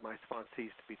don't want my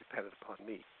sponsees to be dependent upon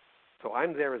me. So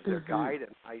I'm there as their guide,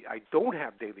 and I don't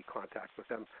have daily contact with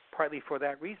them, partly for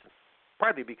that reason.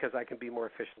 Partly because I can be more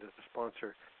efficient as a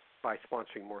sponsor by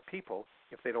sponsoring more people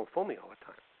if they don't phone me all the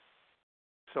time.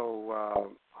 So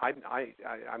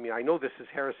I mean, I know this is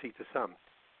heresy to some.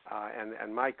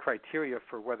 And my criteria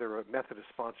for whether a method of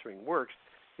sponsoring works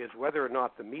is whether or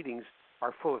not the meetings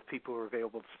are full of people who are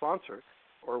available to sponsor,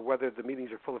 or whether the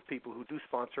meetings are full of people who do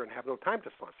sponsor and have no time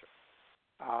to sponsor.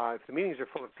 If the meetings are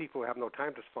full of people who have no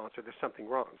time to sponsor, there's something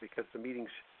wrong, because the meetings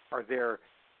are there.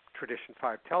 Tradition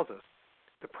 5 tells us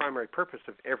the primary purpose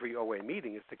of every OA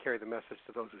meeting is to carry the message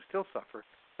to those who still suffer,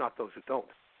 not those who don't.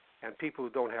 And people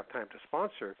who don't have time to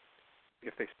sponsor,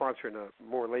 if they sponsor in a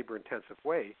more labor-intensive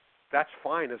way, that's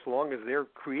fine as long as they're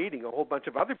creating a whole bunch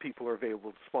of other people who are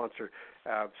available to sponsor,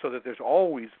 so that there's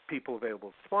always people available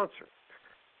to sponsor.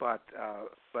 But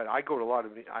I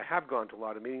have gone to a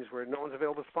lot of meetings where no one's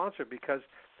available to sponsor, because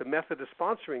the method of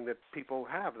sponsoring that people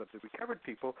have, that the recovered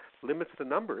people, limits the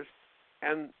numbers,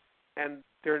 and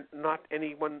there's not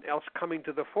anyone else coming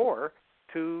to the fore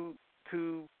to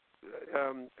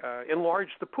enlarge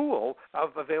the pool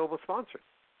of available sponsors.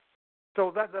 So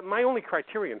that my only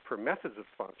criterion for methods of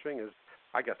sponsoring is,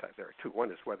 I guess there are two. One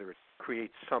is whether it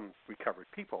creates some recovered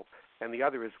people, and the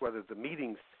other is whether the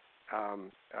meetings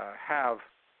have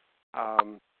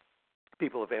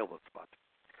people available to sponsor.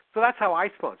 So that's how I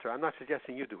sponsor. I'm not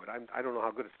suggesting you do it. I don't know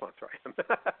how good a sponsor I am.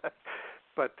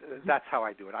 But that's how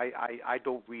I do it. I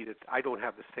don't read it. I don't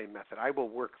have the same method. I will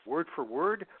work word for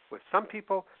word with some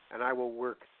people, and I will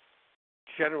work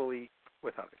generally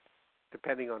with others,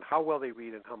 depending on how well they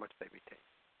read and how much they retain.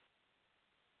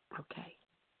 Okay.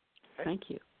 Thank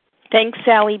you. Thanks,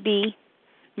 Sally B.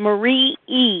 Marie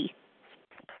E.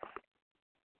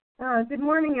 Good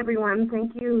morning, everyone.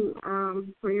 Thank you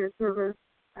for your service,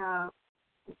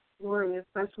 Lawrie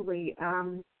especially.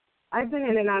 I've been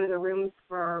in and out of the rooms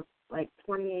for like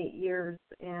 28 years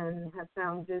and have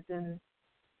found vision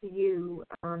to you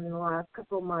in the last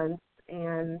couple months,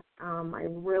 and I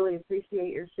really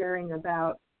appreciate your sharing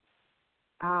about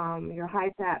your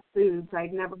high-fat foods.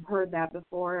 I'd never heard that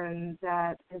before, and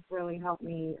that has really helped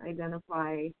me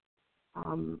identify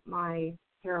my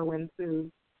heroin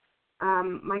foods.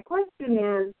 My question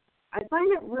is, I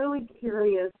find it really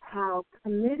curious how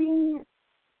committing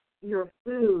your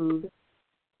food,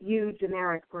 you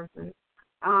generic person,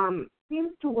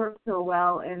 seems to work so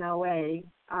well in OA,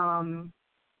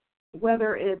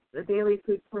 whether it's a daily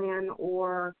food plan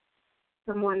or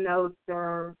someone knows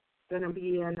they're going to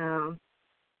be in a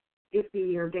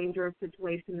iffy or dangerous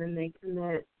situation and they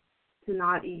commit to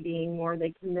not eating, or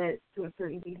they commit to a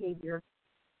certain behavior.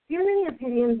 Do you have any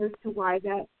opinions as to why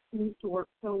that seems to work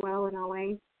so well in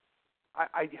OA?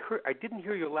 I didn't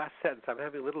hear your last sentence. I'm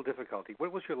having a little difficulty.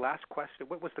 What was your last question?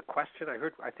 What was the question?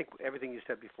 I think everything you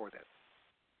said before that.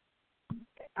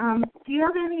 Do you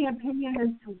have any opinion as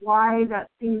to why that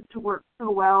seems to work so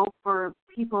well for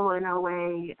people in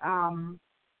OA,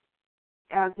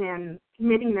 as in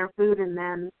committing their food and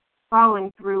then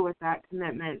following through with that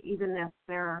commitment, even if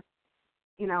they're,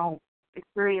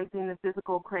 experiencing the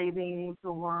physical cravings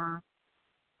or...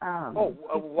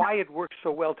 why it works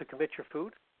so well to commit your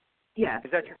food? Yes.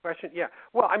 Is that your question? Yeah.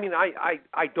 Well, I mean,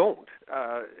 I don't.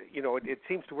 It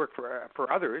seems to work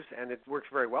for others, and it works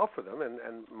very well for them.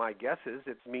 And my guess is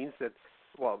it means that,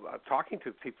 talking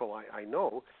to people I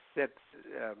know, that,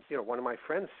 one of my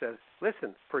friends says,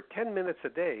 listen, for 10 minutes a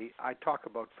day, I talk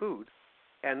about food,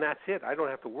 and that's it. I don't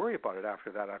have to worry about it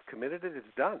after that. I've committed it. It's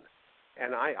done.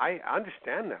 And I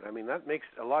understand that. I mean, that makes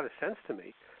a lot of sense to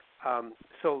me.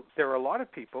 So there are a lot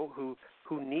of people who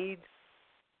need,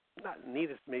 not need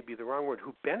is maybe the wrong word,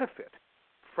 who benefit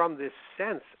from this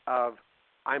sense of,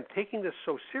 I'm taking this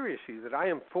so seriously that I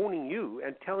am phoning you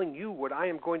and telling you what I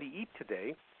am going to eat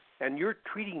today, and you're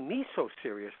treating me so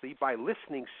seriously by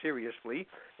listening seriously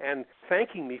and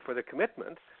thanking me for the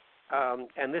commitment.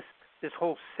 And this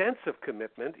whole sense of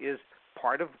commitment is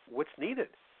part of what's needed.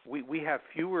 We have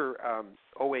fewer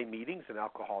OA meetings than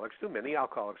alcoholics do. Many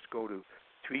alcoholics go to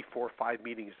 3, 4, 5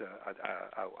 meetings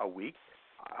a week.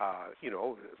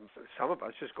 Some of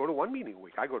us just go to one meeting a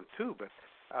week. I go to 2, but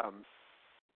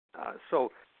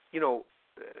so in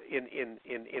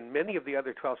many of the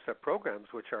other 12-step programs,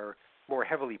 which are more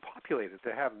heavily populated,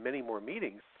 that have many more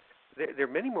meetings, there are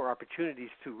many more opportunities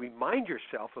to remind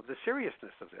yourself of the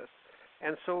seriousness of this.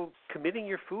 And so committing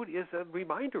your food is a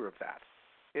reminder of that.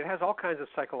 It has all kinds of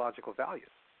psychological value.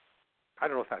 I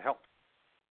don't know if that helps.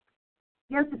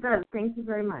 Yes, it does. Thank you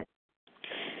very much.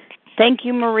 Thank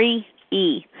you, Marie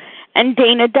E. And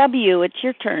Dana W., it's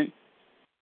your turn.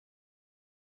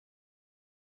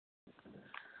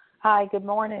 Hi, good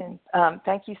morning.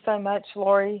 Thank you so much,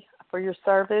 Lawrie, for your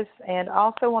service. And I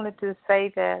also wanted to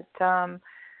say that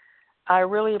I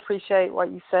really appreciate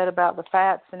what you said about the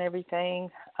fats and everything.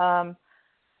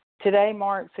 Today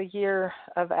marks a year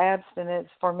of abstinence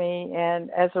for me,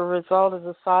 and as a result, as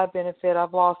a side benefit,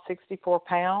 I've lost 64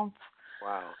 pounds.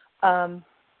 Wow.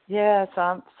 Yes,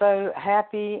 I'm so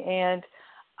happy, and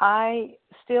I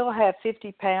still have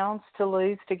 50 pounds to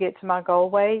lose to get to my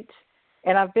goal weight,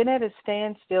 and I've been at a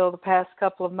standstill the past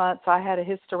couple of months. I had a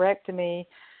hysterectomy.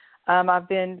 I've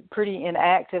been pretty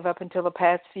inactive up until the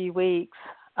past few weeks.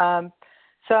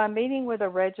 So I'm meeting with a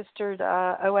registered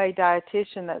OA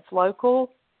dietitian that's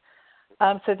local.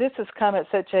 So this has come at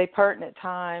such a pertinent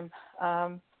time.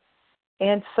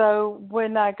 And so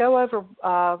when I go over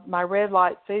my red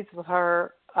light foods with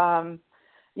her,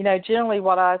 generally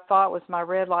what I thought was my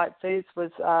red light foods was,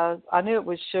 I knew it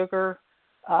was sugar,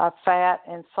 fat,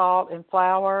 and salt and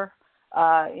flour,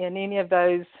 and any of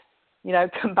those,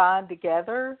 combined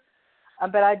together.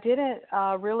 But I didn't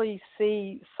really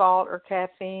see salt or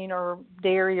caffeine or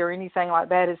dairy or anything like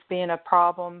that as being a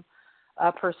problem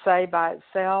per se by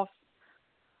itself.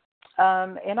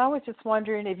 And I was just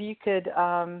wondering if you could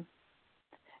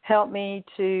help me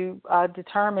to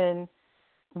determine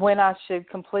when I should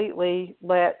completely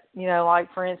let,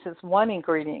 like for instance, one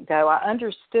ingredient go. I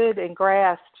understood and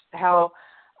grasped how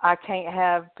I can't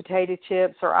have potato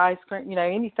chips or ice cream,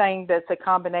 anything that's a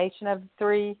combination of the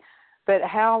three. But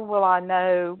how will I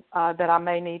know that I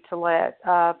may need to let,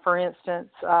 for instance,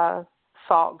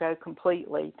 salt go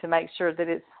completely to make sure that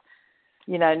it's,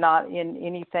 not in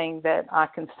anything that I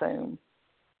consume?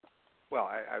 Well,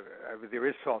 there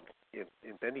is salt in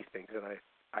many things, and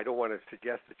I don't want to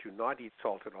suggest that you not eat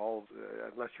salt at all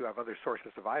unless you have other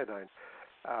sources of iodine.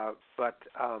 But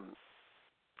I'm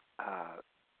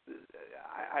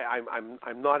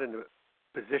not in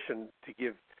a position to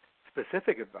give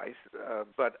specific advice,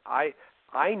 but I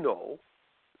know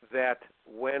that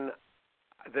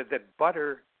that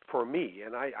butter for me,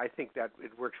 and I think that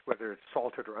it works whether it's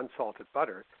salted or unsalted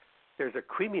butter, there's a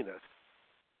creaminess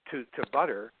to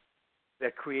butter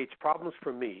that creates problems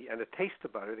for me, and a taste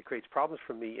of butter that creates problems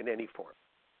for me in any form.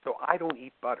 So I don't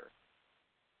eat butter,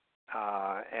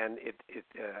 and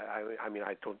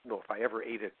I don't know if I ever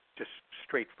ate it just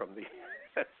straight from the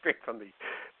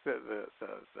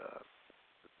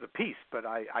the piece, but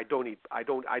I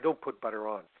don't put butter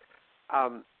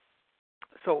on.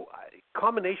 So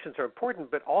combinations are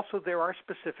important, but also there are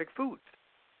specific foods,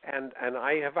 and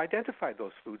I have identified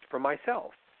those foods for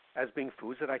myself as being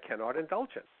foods that I cannot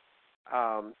indulge in.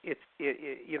 I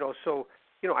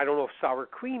don't know if sour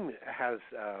cream has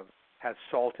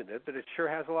salt in it, but it sure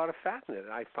has a lot of fat in it,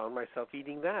 and I found myself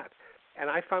eating that. And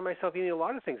I find myself eating a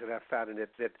lot of things that have fat in it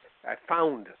that I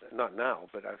found, not now,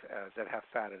 but that have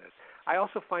fat in it. I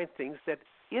also find things that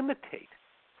imitate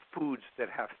foods that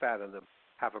have fat in them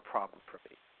have a problem for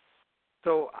me.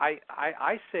 So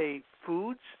I say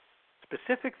foods,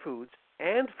 specific foods,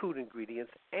 and food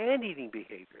ingredients, and eating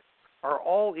behaviors are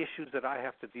all issues that I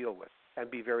have to deal with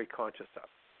and be very conscious of.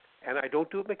 And I don't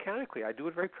do it mechanically. I do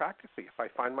it very practically. If I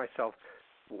find myself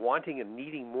wanting and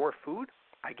needing more food,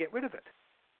 I get rid of it,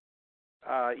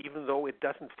 even though it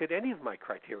doesn't fit any of my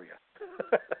criteria.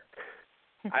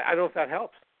 I don't know if that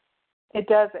helps. It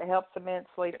does. It helps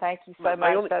immensely. Thank you so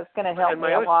much. That's going to help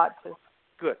me a lot.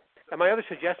 Good. And my other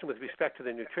suggestion with respect to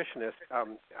the nutritionist,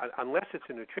 unless it's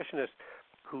a nutritionist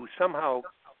who somehow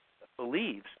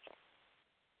believes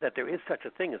that there is such a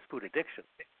thing as food addiction,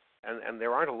 and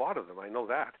there aren't a lot of them, I know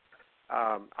that,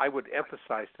 I would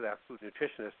emphasize to that food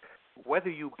nutritionist, whether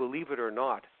you believe it or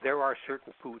not, there are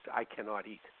certain foods I cannot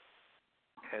eat.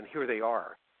 And here they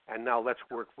are. And now let's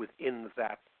work within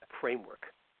that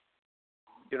framework.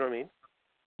 You know what I mean?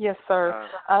 Yes, sir.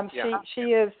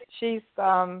 She's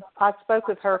I spoke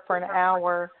with her for an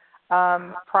hour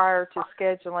prior to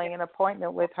scheduling an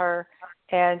appointment with her,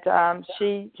 and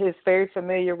she is very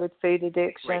familiar with food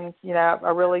addiction. Great.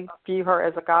 I really view her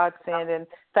as a godsend, and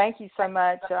thank you so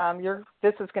much.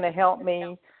 This is going to help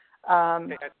me a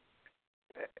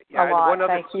lot.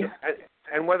 Thank you.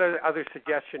 And one other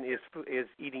suggestion is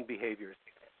eating behaviors.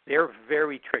 They're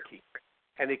very tricky,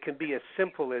 and it can be as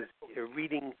simple as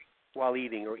reading while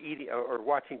eating, or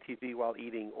watching TV while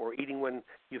eating, or eating when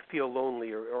you feel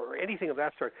lonely, or anything of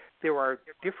that sort. There are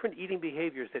different eating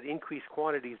behaviors that increase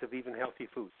quantities of even healthy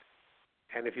foods.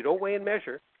 And if you don't weigh and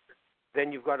measure,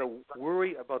 then you've got to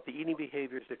worry about the eating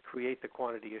behaviors that create the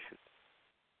quantity issues,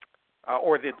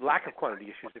 or the lack of quantity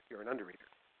issues if you're an undereater.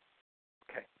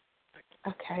 Okay.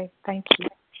 Okay, thank you.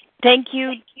 Thank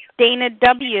you, Dana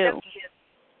W.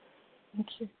 Thank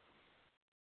you.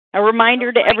 A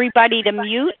reminder to everybody to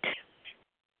mute,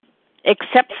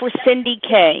 except for Cindy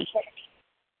K.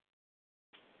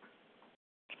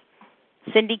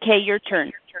 Cindy K., your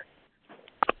turn.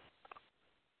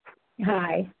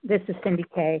 Hi, this is Cindy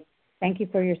K. Thank you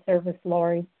for your service,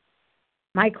 Lawrie.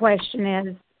 My question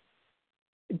is,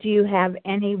 do you have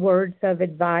any words of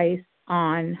advice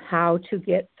on how to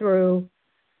get through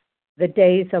the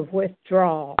days of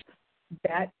withdrawal?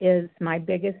 That is my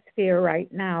biggest fear right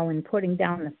now in putting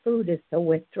down the food, is the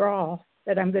withdrawal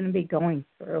that I'm going to be going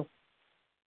through.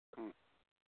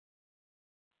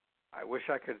 I wish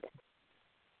I could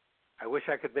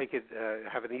make it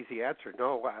have an easy answer.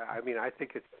 No, I mean, I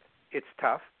think it's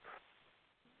tough.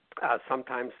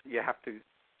 Sometimes you have to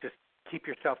just keep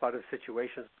yourself out of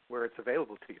situations where it's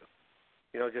available to you.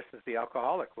 You know, just as the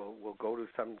alcoholic will go to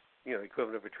some,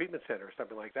 equivalent of a treatment center or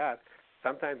something like that.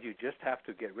 Sometimes you just have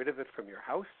to get rid of it from your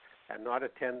house and not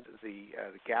attend the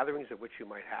gatherings at which you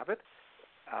might have it.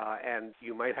 And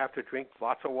you might have to drink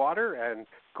lots of water and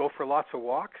go for lots of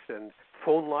walks and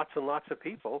phone lots and lots of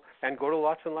people and go to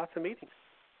lots and lots of meetings.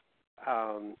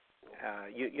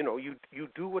 You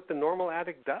do what the normal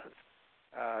addict does.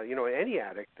 Any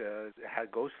addict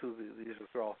goes through these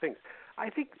withdrawal things.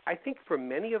 I think for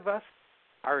many of us,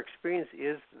 our experience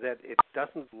is that it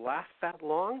doesn't last that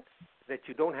long, that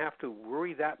you don't have to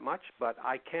worry that much, but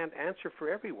I can't answer for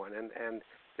everyone, and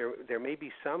there may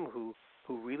be some who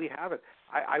really have it.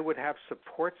 I would have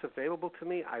supports available to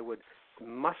me. I would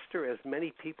muster as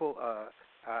many people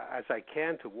as I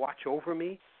can to watch over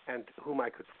me and whom I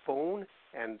could phone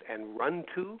and run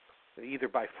to, either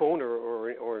by phone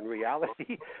or in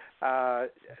reality.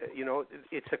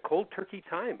 It's a cold turkey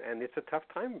time, and it's a tough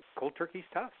time. Cold turkey's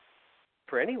tough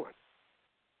for anyone.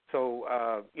 So,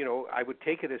 I would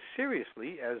take it as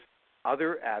seriously as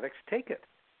other addicts take it.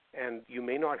 And you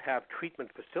may not have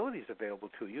treatment facilities available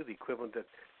to you, the equivalent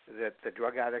that the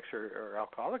drug addicts or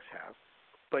alcoholics have,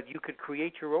 but you could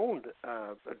create your own,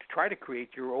 try to create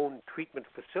your own treatment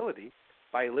facility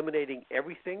by eliminating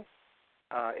everything,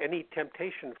 any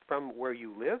temptation from where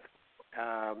you live,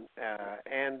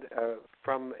 and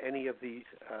from any of the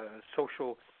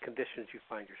social conditions you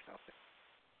find yourself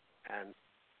in.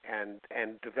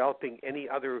 And developing any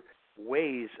other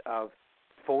ways of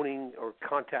phoning or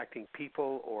contacting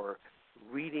people or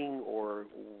reading or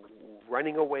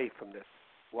running away from this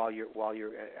while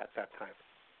you're at that time,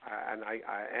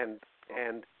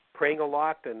 and praying a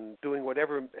lot and doing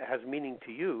whatever has meaning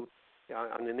to you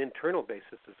on an internal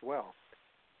basis as well.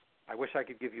 I wish I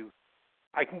could give you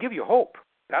hope.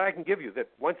 That I can give you, that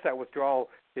once that withdrawal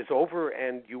is over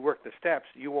and you work the steps,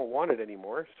 you won't want it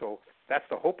anymore. So that's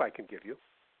the hope I can give you.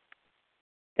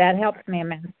 That helps me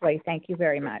immensely. Thank you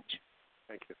very much.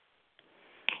 Thank you.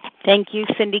 Thank you,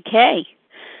 Cindy K.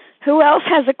 Who else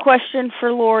has a question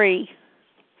for Lawrie?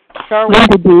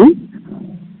 Linda D.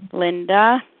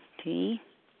 Linda T.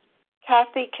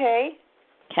 Kathy K.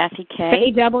 Kathy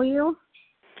K. AW.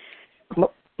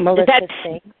 Melissa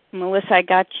C. Melissa, I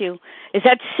got you. Is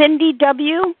that Cindy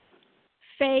W?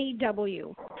 Faye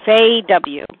W. Faye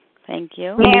W. Thank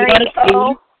you. Mary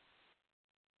O.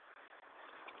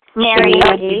 Mary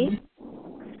D.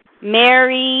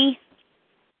 Mary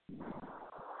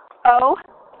O.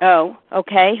 Oh,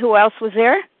 okay. Who else was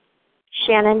there?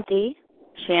 Shannon D.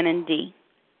 Shannon D.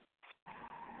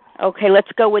 Okay,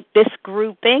 let's go with this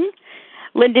grouping.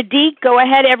 Linda D., go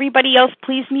ahead. Everybody else,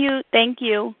 please mute. Thank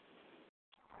you.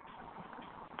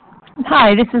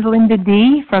 Hi, this is Linda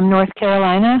D. from North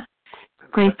Carolina.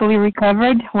 Gratefully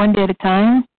recovered, one day at a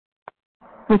time,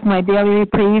 with my daily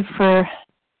reprieve for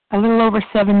a little over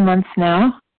 7 months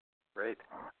now. Great.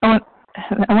 I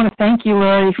want to thank you,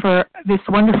 Lawrie, for this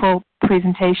wonderful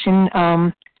presentation.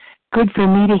 Good for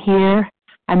me to hear.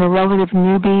 I'm a relative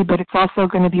newbie, but it's also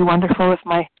going to be wonderful if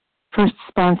my first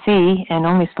sponsee, and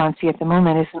only sponsee at the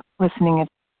moment, isn't listening at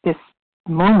this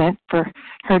moment, for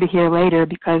her to hear later,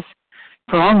 because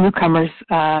for all newcomers,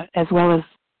 as well as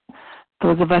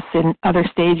those of us in other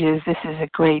stages, this is a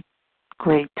great,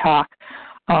 great talk.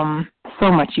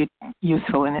 So much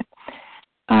useful in it.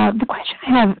 The question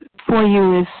I have for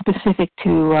you is specific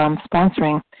to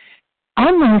sponsoring.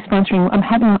 I'm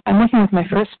working with my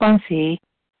first sponsee,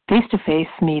 face-to-face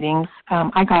meetings.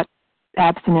 I got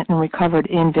abstinent and recovered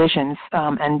in Visions,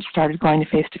 and started going to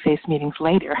face-to-face meetings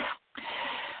later,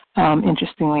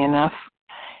 interestingly enough.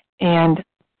 And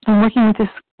I'm working with this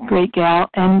great gal,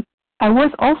 and I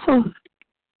was also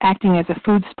acting as a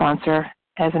food sponsor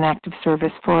as an act of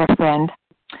service for a friend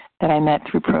that I met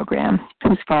through program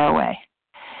who's far away.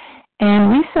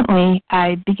 And recently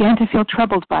I began to feel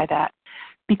troubled by that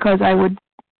because I would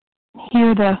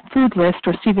hear the food list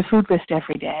or see the food list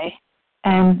every day,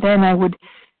 and then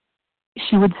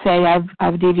she would say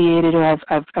I've deviated or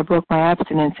I broke my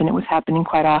abstinence, and it was happening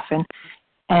quite often.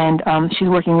 And she's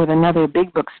working with another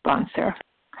big book sponsor.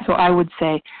 So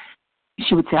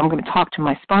she would say, I'm going to talk to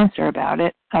my sponsor about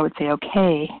it. I would say,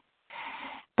 okay.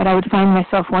 But I would find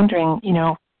myself wondering,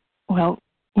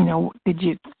 did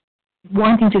you,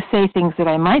 wanting to say things that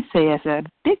I might say as a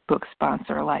big book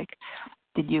sponsor, like,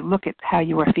 did you look at how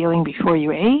you were feeling before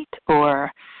you ate?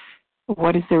 Or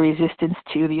what is the resistance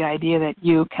to the idea that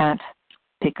you can't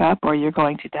pick up or you're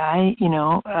going to die?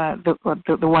 The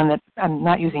one that I'm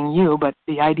not using you, but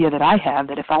the idea that I have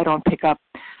that if I pick up,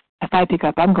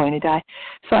 I'm going to die.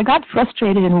 So I got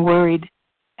frustrated and worried,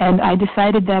 and I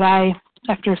decided that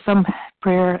after some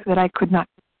prayer, that I could not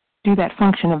do that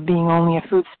function of being only a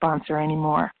food sponsor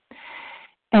anymore.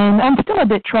 And I'm still a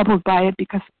bit troubled by it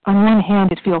because on one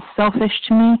hand, it feels selfish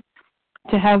to me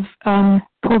to have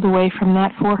pulled away from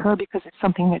that for her because it's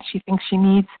something that she thinks she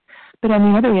needs. But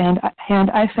on the other hand,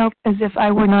 I felt as if I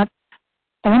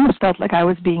almost felt like I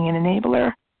was being an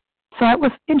enabler. So I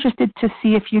was interested to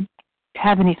see if you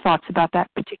have any thoughts about that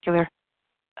particular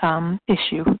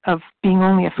issue of being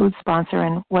only a food sponsor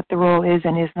and what the role is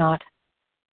and is not.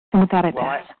 And with that, I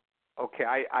pass.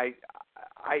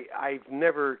 I've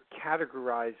never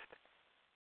categorized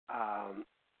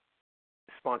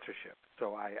sponsorship,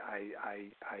 so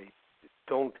I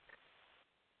don't.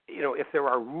 If there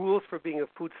are rules for being a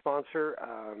food sponsor,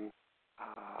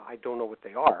 I don't know what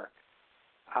they are.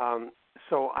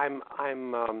 So I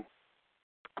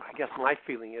guess my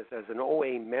feeling is, as an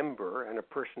OA member and a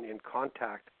person in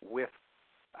contact with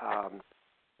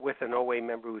an OA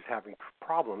member who's having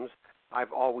problems,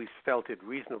 I've always felt it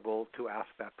reasonable to ask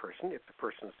that person, if the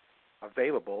person's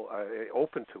available,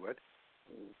 open to it,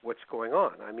 what's going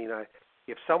on. I mean,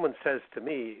 if someone says to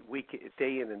me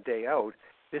day in and day out,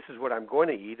 this is what I'm going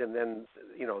to eat, and then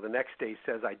the next day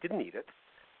says I didn't eat it,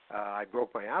 I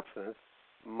broke my abstinence,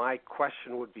 my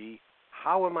question would be,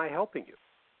 how am I helping you?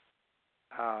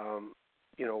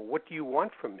 What do you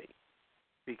want from me?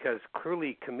 Because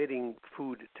clearly committing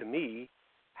food to me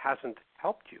hasn't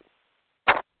helped you.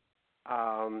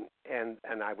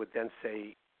 And I would then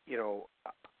say,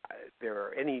 there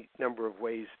are any number of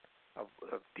ways of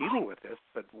dealing with this,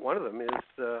 but one of them is,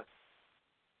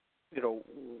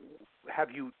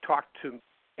 have you talked to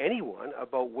anyone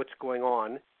about what's going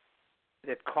on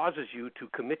that causes you to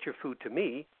commit your food to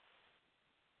me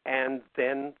and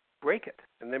then break it,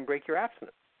 and then break your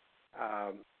abstinence?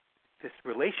 This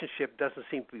relationship doesn't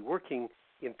seem to be working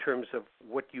in terms of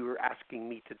what you're asking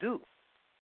me to do.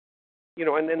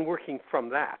 And then working from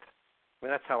that. I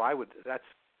mean, that's how I would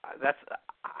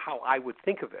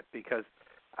think of it, because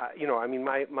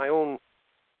my own.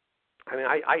 I mean,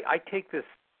 I take this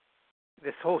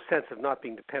whole sense of not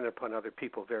being dependent upon other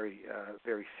people very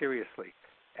very seriously,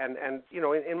 and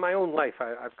in my own life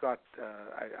I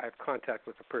have contact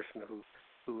with a person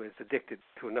who is addicted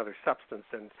to another substance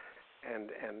and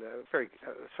a very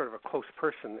sort of a close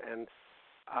person, and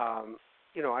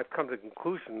I've come to the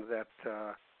conclusion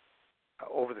that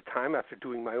over the time, after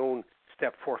doing my own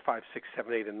step 4, 5, 6,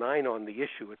 7, 8, and 9 on the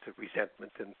issue, it's a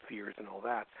resentment and fears and all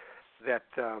that,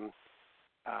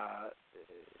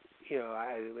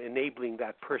 enabling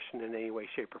that person in any way,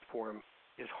 shape, or form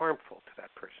is harmful to that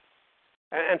person.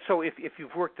 And so if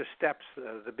you've worked the steps,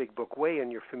 the Big Book way,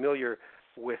 and you're familiar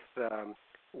with the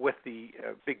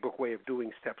Big Book way of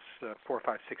doing steps 4,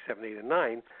 5, 6, 7, 8, and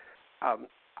 9,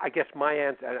 I guess my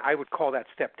answer, and I would call that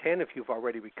step 10 if you've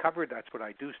already recovered. That's what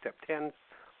I do, step 10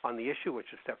 on the issue,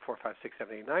 which is step 4, 5, 6,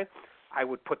 7, 8, 9. I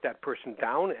would put that person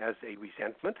down as a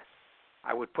resentment.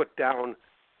 I would put down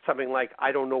something like,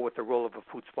 I don't know what the role of a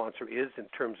food sponsor is in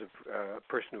terms of a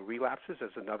person who relapses,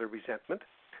 as another resentment.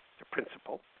 It's a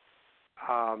principle.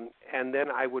 And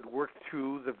then I would work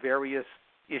through the various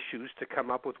issues to come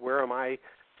up with, where am I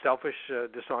selfish,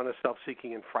 dishonest,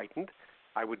 self-seeking, and frightened.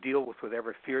 I would deal with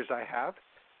whatever fears I have.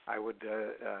 I would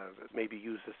maybe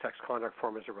use the sex conduct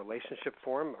form as a relationship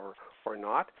form or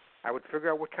not. I would figure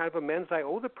out what kind of amends I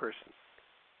owe the person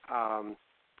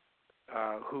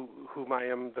whom I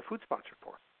am the food sponsor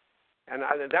for. And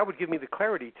that would give me the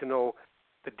clarity to know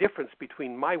the difference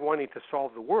between my wanting to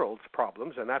solve the world's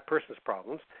problems and that person's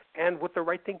problems and what the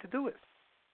right thing to do is.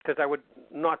 because I would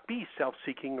not be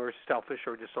self-seeking or selfish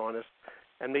or dishonest.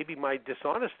 And maybe my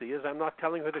dishonesty is I'm not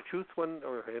telling her the truth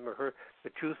or him or her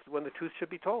the truth when the truth should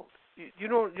be told. You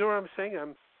know what I'm saying?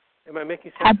 Am I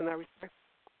making sense in that respect?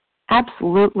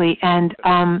 Absolutely, and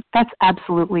that's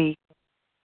absolutely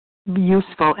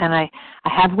useful. And I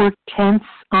have worked tense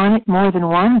on it more than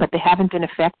one, but they haven't been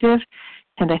effective.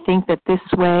 And I think that this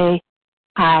way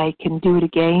I can do it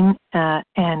again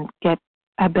and get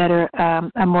a better,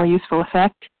 a more useful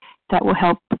effect that will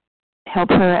help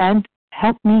her and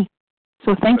help me.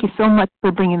 So thank you so much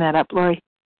for bringing that up, Lawrie.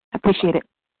 I appreciate it.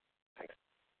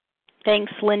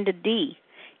 Thanks, Linda D.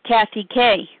 Kathy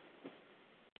K.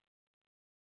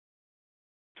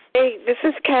 Hey, this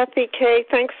is Kathy K.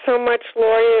 Thanks so much,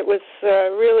 Lawrie. It was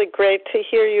really great to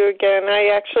hear you again. I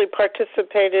actually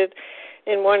participated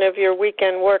in one of your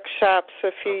weekend workshops a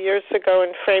few years ago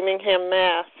in Framingham,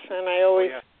 Mass., and I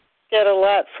always get a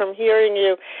lot from hearing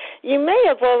you. You may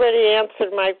have already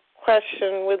answered my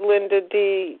question with Linda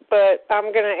D., but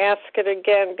I'm going to ask it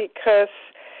again because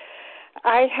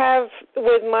I have,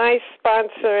 with my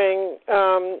sponsoring,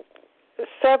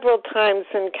 several times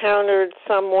encountered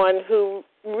someone who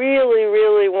really,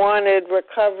 really wanted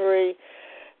recovery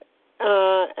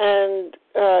and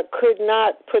could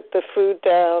not put the food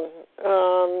down.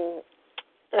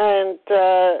 And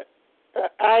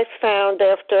I found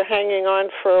after hanging on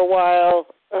for a while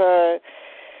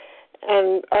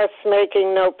and us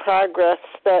making no progress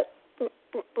that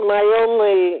my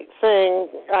only thing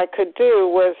I could do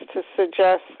was to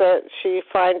suggest that she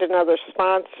find another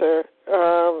sponsor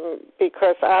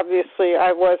because obviously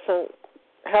I wasn't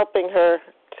helping her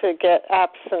to get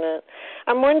abstinent.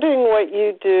 I'm wondering what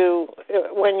you do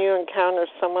when you encounter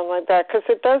someone like that, because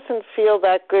it doesn't feel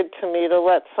that good to me to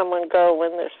let someone go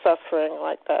when they're suffering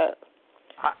like that.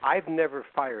 I've never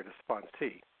fired a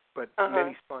sponsee, but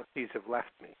many sponsees have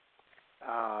left me.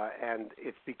 And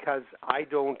it's because I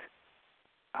don't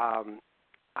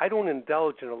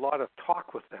indulge in a lot of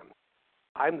talk with them.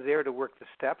 I'm there to work the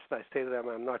steps, and I say to them,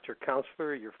 I'm not your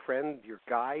counselor, your friend, your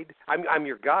guide. I'm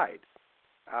your guide,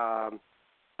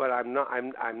 but I'm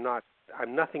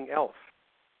nothing else.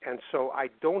 And so I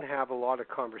don't have a lot of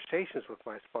conversations with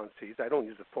my sponsees. I don't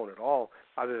use the phone at all,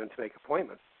 other than to make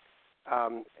appointments.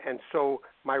 And so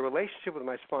my relationship with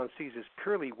my sponsees is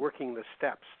purely working the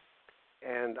steps,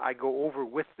 and I go over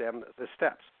with them the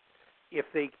steps. If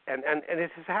they and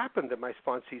it has happened that my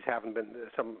sponsees haven't been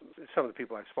some of the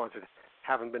people I've sponsored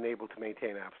haven't been able to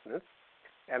maintain abstinence,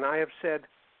 and I have said,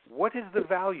 what is the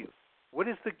value? What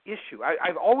is the issue?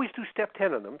 I always do step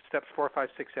 10 of them, steps 4, 5,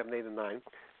 6, 7, 8, and 9,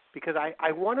 because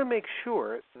I want to make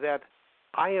sure that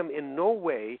I am in no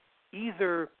way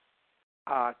either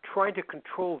trying to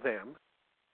control them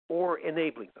or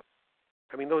enabling them.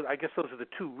 I mean, I guess those are the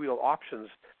two real options,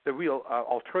 the real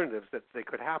alternatives that they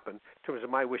could happen in terms of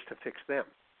my wish to fix them.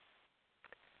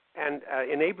 And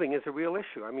enabling is a real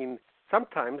issue. I mean,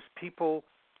 sometimes people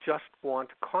just want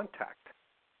contact,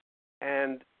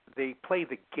 and they play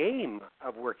the game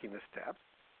of working the steps,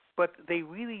 but they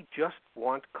really just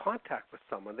want contact with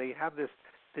someone. They have this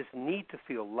need to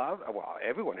feel loved. Well,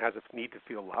 everyone has this need to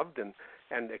feel loved and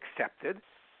accepted,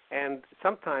 and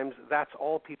sometimes that's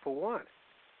all people want.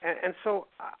 And so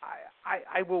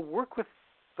I will work with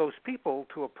those people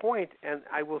to a point, and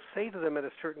I will say to them at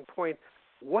a certain point,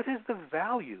 what is the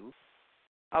value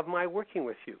of my working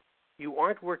with you? You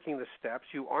aren't working the steps.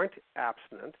 You aren't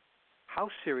abstinent. How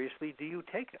seriously do you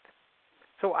take it?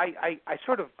 So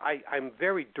I'm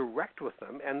very direct with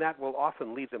them, and that will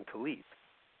often lead them to leave.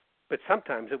 But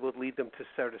sometimes it will lead them to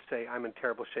sort of say, I'm in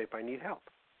terrible shape, I need help.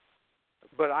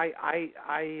 But I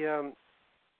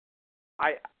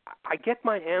get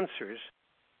my answers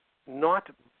not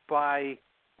by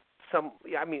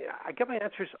I get my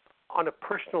answers on a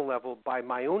personal level by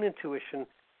my own intuition,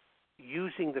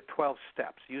 using the 12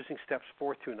 steps, using steps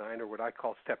 4 through 9, or what I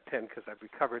call step 10 because I've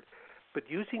recovered, but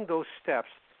using those steps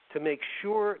to make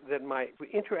sure that my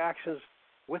interactions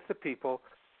with the people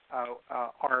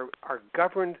are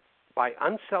governed by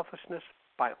unselfishness,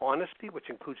 by honesty, which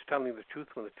includes telling the truth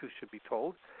when the truth should be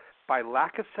told, by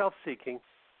lack of self-seeking,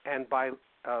 and by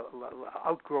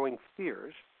outgrowing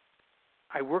fears.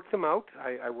 I work them out.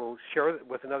 I will share it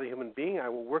with another human being. I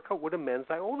will work out what amends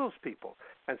I owe those people.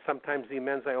 And sometimes the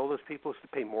amends I owe those people is to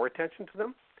pay more attention to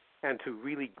them and to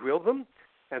really grill them.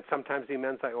 And sometimes the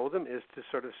amends I owe them is to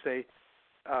sort of say,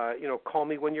 call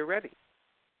me when you're ready.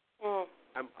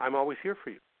 I'm always here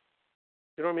for you.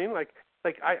 You know what I mean? Like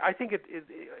I think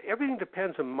everything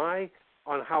depends on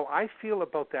how I feel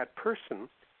about that person,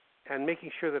 and making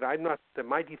sure that that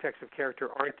my defects of character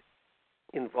aren't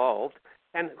involved,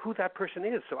 and who that person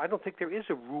is. So I don't think there is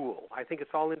a rule. I think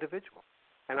it's all individual.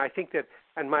 And I think that,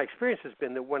 and my experience has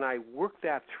been that when I work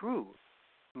that through,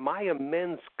 my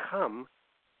amends come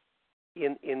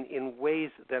in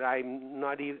ways that I'm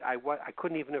not even I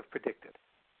couldn't even have predicted.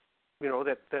 You know,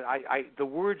 that I the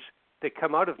words that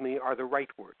come out of me are the right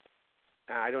words.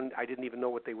 I didn't even know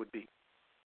what they would be.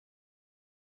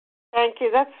 Thank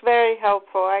you. That's very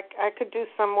helpful. I could do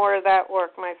some more of that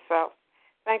work myself.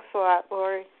 Thanks a lot,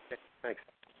 Lawrie. Okay, thanks.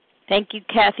 Thank you,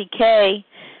 Kathy K.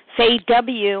 Faye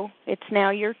W., it's now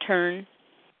your turn.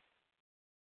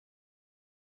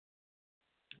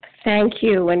 Thank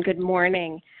you, and good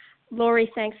morning. Lawrie,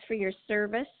 thanks for your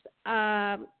service.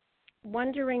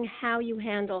 Wondering how you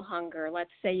handle hunger.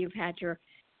 Let's say you've had your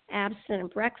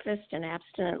abstinent breakfast and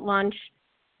abstinent lunch,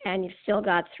 and you've still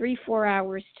got 3-4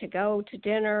 hours to go to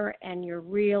dinner, and you're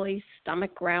really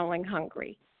stomach growling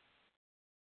hungry.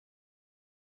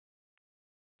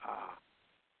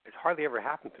 It's hardly ever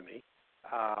happened to me.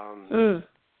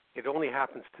 It only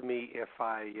happens to me if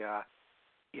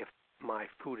my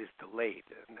food is delayed,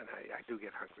 and then I do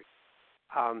get hungry.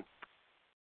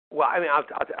 Well, I mean,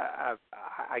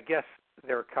 I guess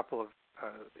there are a couple of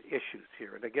issues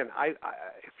here. And again,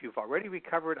 if you've already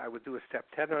recovered, I would do a step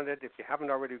 10 on it. If you haven't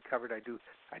already recovered, I do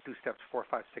steps 4,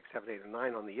 5, 6, 7, 8, and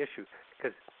 9 on the issue,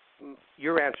 because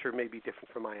your answer may be different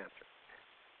from my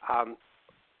answer.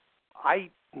 I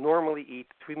normally eat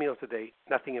 3 meals a day,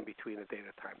 nothing in between, a day at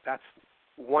a time. That's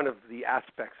one of the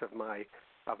aspects of my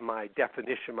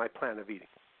definition, my plan of eating.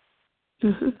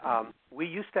 Mm-hmm. We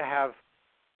used to have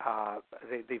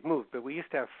they've moved, but we used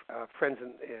to have friends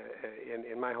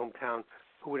in my hometown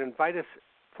who would invite us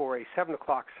for a 7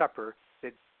 o'clock supper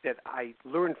that I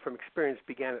learned from experience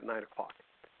began at 9 o'clock.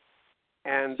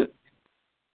 And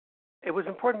it was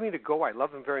important to me to go. I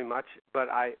love them very much, but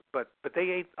they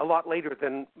ate a lot later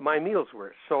than my meals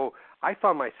were. So I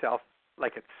found myself,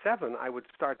 like at 7, I would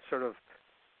start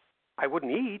I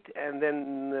wouldn't eat, and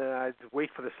then I'd wait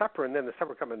for the supper, and then the supper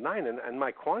would come at 9, and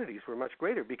my quantities were much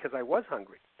greater because I was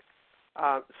hungry.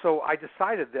 So I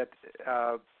decided that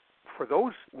for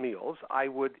those meals, I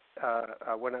would,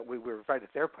 when we were invited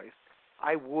at their place,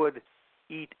 I would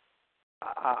eat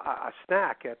a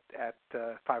snack at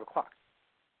 5 o'clock,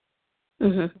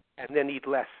 mm-hmm. and then eat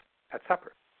less at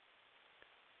supper.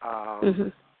 Mm-hmm.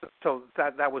 So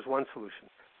that was one solution.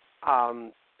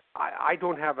 I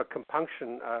don't have a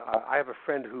compunction. I have a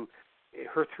friend who,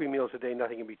 her 3 meals a day,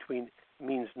 nothing in between,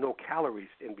 means no calories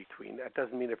in between. That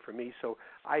doesn't mean it for me. So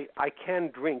I can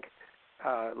drink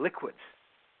liquids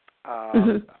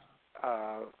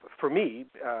for me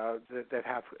that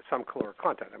have some caloric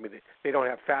content. I mean, they don't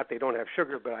have fat, they don't have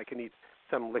sugar, but I can eat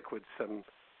some liquids, some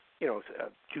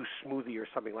juice smoothie or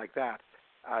something like that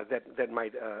that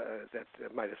might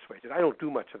assuage it. I don't do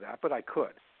much of that, but I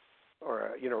could.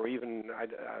 Or even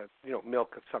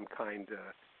milk of some kind.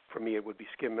 For me, it would be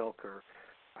skim milk, or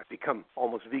I've become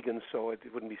almost vegan, so it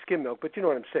wouldn't be skim milk. But you know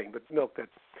what I'm saying. But milk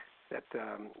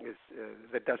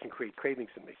that doesn't create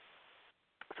cravings in me.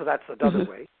 So that's another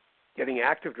way. Getting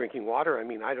active, drinking water. I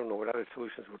mean, I don't know what other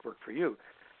solutions would work for you,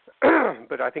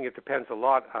 but I think it depends a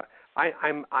lot. I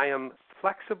am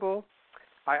flexible.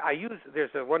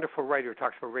 There's a wonderful writer who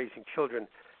talks about raising children,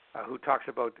 who talks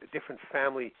about different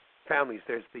families.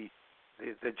 There's the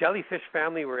jellyfish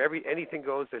family where anything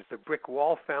goes. There's the brick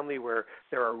wall family where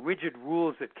there are rigid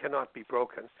rules that cannot be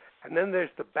broken. And then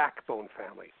there's the backbone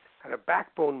family. And a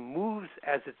backbone moves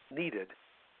as it's needed,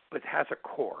 but has a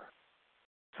core.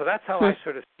 So that's how I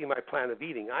sort of see my plan of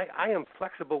eating. I am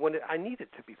flexible when I need it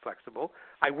to be flexible.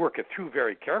 I work it through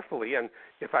very carefully, and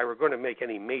if I were going to make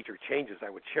any major changes, I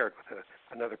would share it with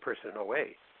another person in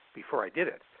OA before I did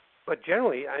it. But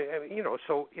generally,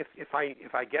 so if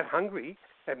I get hungry,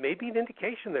 that may be an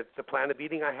indication that the plan of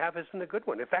eating I have isn't a good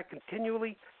one. If that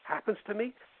continually happens to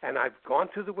me, and I've gone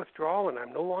through the withdrawal and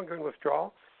I'm no longer in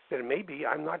withdrawal, then maybe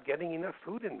I'm not getting enough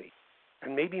food in me,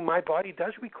 and maybe my body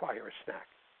does require a snack.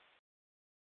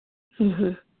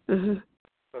 Mm-hmm. Mm-hmm.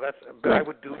 So that's. But I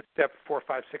would do step 4,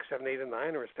 5, 6, 7, 8, and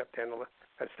 9, or a step 10 on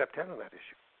that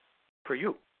issue. For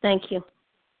you. Thank you.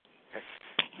 Okay.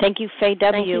 Thank you, Faye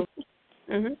W. Thank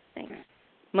you. Mm-hmm. Thanks.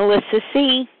 Melissa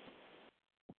C.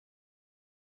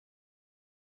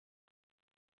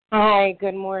 Hi,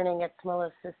 good morning. It's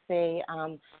Melissa C.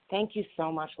 Thank you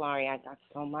so much, Lawrie. I got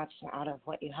so much out of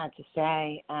what you had to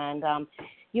say. And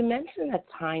you mentioned a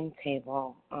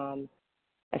timetable,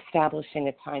 establishing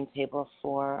a timetable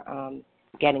for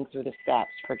getting through the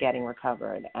steps, for getting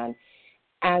recovered. And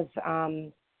as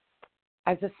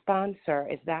a sponsor,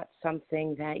 is that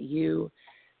something that you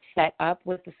set up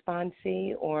with the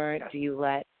sponsee, or do you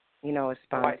let, a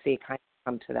sponsee kind of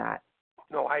come to that?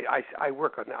 No, I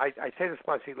work on that. I say to the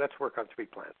sponsee, let's work on 3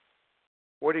 plans.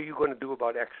 what are you going to do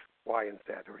about X, Y, and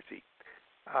Z or Z?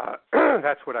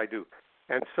 That's what I do.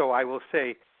 And so I will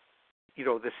say,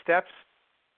 the steps,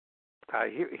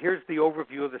 here's the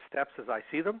overview of the steps as I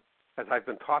see them, as I've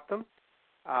been taught them.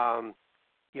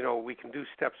 We can do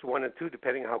steps 1 and 2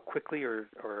 depending on how quickly or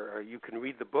you can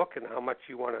read the book and how much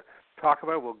you want to talk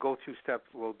about it. We'll go through steps.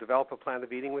 We'll develop a plan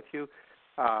of eating with you.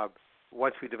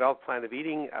 Once we develop a plan of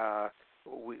eating,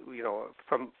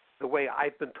 from the way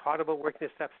I've been taught about working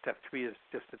the steps, step 3 is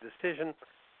just a decision.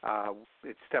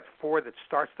 It's step 4 that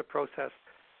starts the process.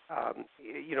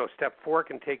 Step 4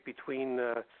 can take between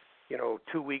 2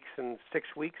 weeks and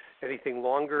 6 weeks. Anything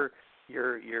longer,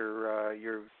 you're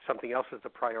something else is the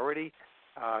priority.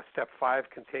 Step 5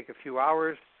 can take a few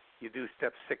hours. You do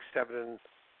step 6, 7,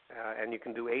 and you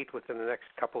can do 8 within the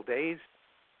next couple days.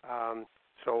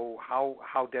 So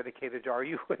how dedicated are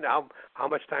you, and how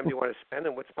much time do you want to spend,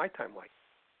 and what's my time like?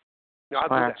 I'll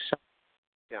do that.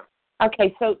 Yeah.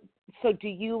 Okay, so do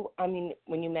you? I mean,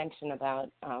 when you mention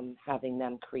about having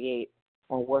them create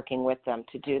or working with them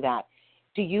to do that,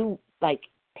 do you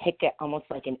pick it almost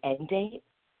like an end date,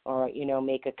 or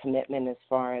make a commitment as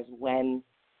far as when?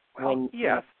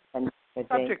 Yes.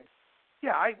 Subject.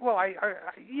 Yeah. I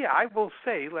will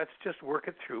say let's just work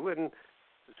it through, and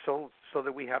so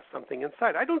that we have something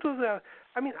inside. I don't do that.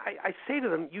 I mean, I say to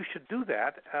them, you should do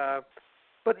that.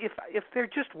 But if they're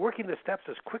just working the steps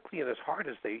as quickly and as hard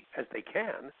as they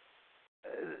can,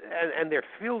 and they're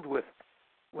filled with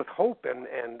hope and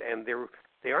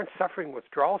they aren't suffering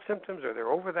withdrawal symptoms, or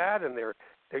they're over that and they're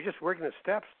just working the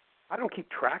steps, I don't keep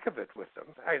track of it with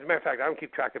them. As a matter of fact, I don't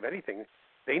keep track of anything.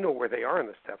 They know where they are in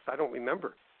the steps. I don't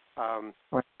remember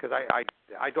because I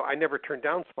never turn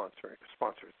down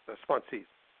sponsees.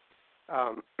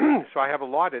 So I have a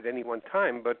lot at any one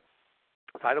time, but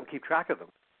I don't keep track of them.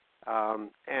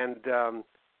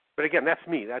 But again, that's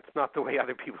me. That's not the way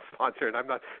other people sponsor, and I'm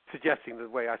not suggesting the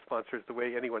way I sponsor is the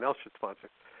way anyone else should sponsor.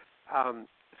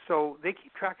 So they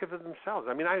keep track of it themselves.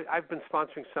 I mean, I've been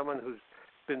sponsoring someone who's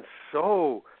been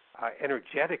so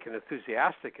energetic and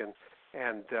enthusiastic, and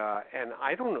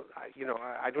I don't know,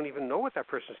 I don't even know what that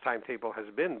person's timetable has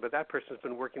been, but that person's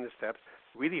been working the steps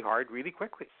really hard, really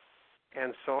quickly,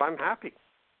 and so I'm happy.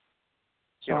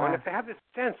 Sure. And if they have this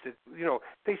sense that,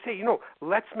 they say,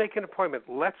 let's make an appointment,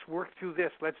 let's work through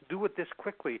this, let's do it this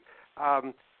quickly. I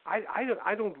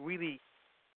don't really,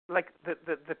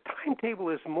 the timetable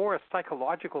is more a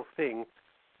psychological thing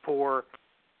for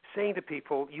saying to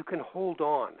people, you can hold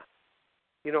on.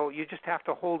 You just have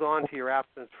to hold on to your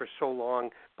abstinence for so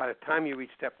long. By the time you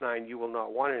reach step 9, you will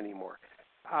not want it anymore.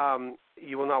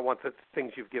 You will not want the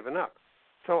things you've given up.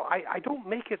 So I don't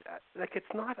make it,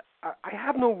 it's not, I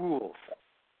have no rules.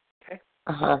 Okay?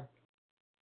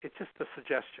 It's just a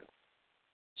suggestion.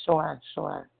 Sure.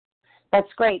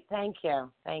 That's great. Thank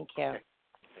you. Thank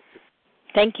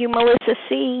you, Melissa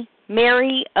C.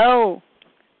 Mary O.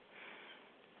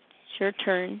 It's your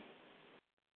turn.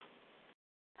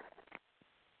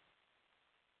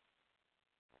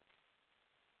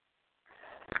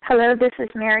 Hello, this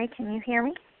is Mary. Can you hear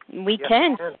me? We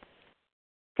can.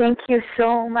 Thank you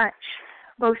so much,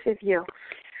 both of you.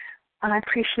 I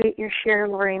appreciate your share,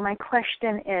 Lawrie. My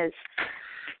question is,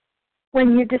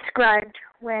 when you described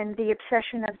when the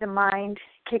obsession of the mind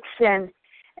kicks in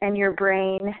and your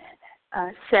brain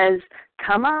says,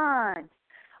 come on,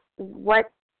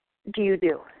 what do you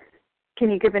do? Can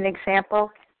you give an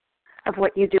example of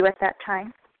what you do at that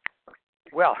time?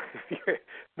 Well,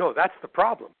 no, that's the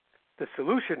problem. The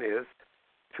solution is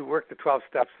to work the 12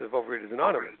 steps of Overeaters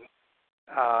Anonymous.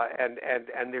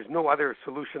 And there's no other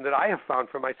solution that I have found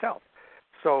for myself.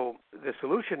 So the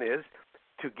solution is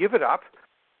to give it up,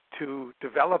 to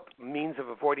develop means of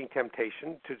avoiding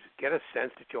temptation, to get a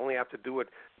sense that you only have to do it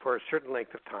for a certain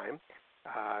length of time,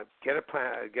 get a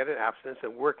plan, get an abstinence,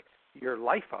 and work your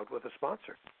life out with a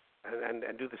sponsor, and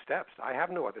do the steps. I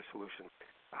have no other solution.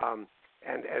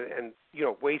 And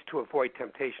ways to avoid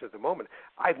temptation at the moment.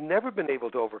 I've never been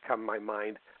able to overcome my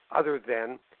mind other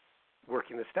than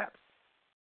working the steps.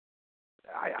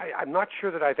 I'm not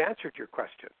sure that I've answered your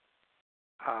question.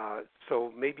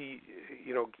 So maybe,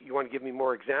 you want to give me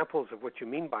more examples of what you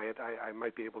mean by it. I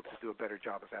might be able to do a better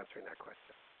job of answering that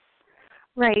question.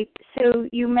 Right. So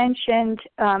you mentioned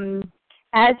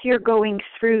as you're going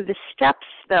through the steps,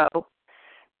 though,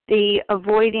 the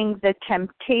avoiding the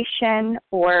temptation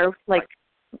or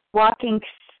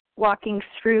walking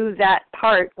through that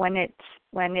part when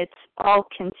it's all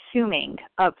consuming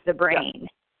of the brain.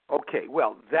 Yeah. Okay.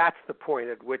 Well, that's the point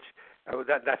at which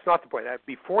that's not the point.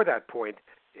 Before that point,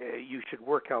 you should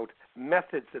work out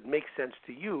methods that make sense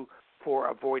to you for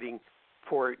avoiding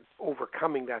for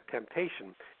overcoming that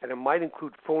temptation. And it might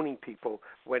include phoning people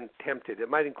when tempted. It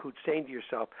might include saying to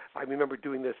yourself, I remember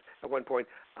doing this at one point,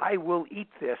 I will eat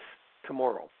this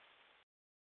tomorrow.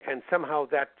 And somehow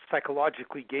that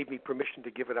psychologically gave me permission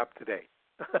to give it up today.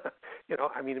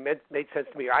 It made sense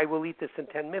to me. I will eat this in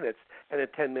 10 minutes, and in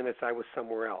 10 minutes I was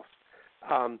somewhere else.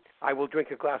 I will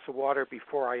drink a glass of water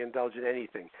before I indulge in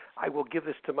anything. I will give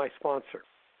this to my sponsor.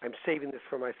 I'm saving this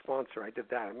for my sponsor. I did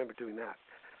that. I remember doing that.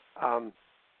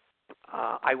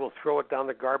 I will throw it down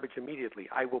the garbage immediately.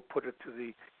 I will put it to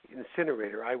the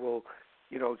incinerator. I will,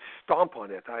 stomp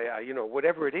on it.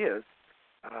 Whatever it is,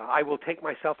 I will take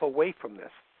myself away from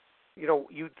this.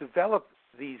 You develop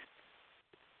these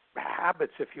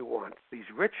habits, if you want, these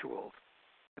rituals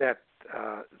that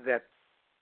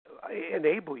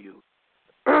enable you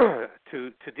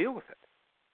to deal with it.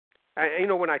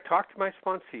 When I talk to my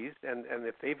sponsees, and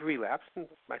if they've relapsed, and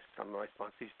some of my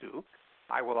sponsees do,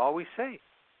 I will always say,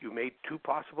 you made two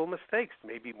possible mistakes,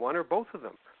 maybe one or both of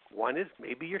them. One is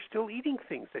maybe you're still eating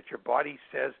things that your body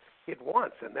says it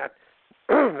wants, and that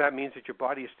that means that your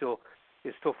body is still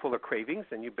full of cravings,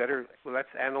 and let's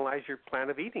analyze your plan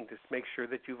of eating to make sure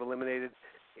that you've eliminated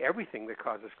everything that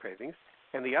causes cravings.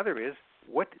 And the other is,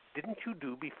 what didn't you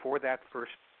do before that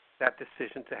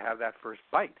decision to have that first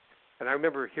bite? And I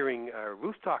remember hearing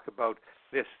Ruth talk about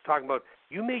this, talking about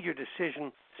you made your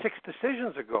decision 6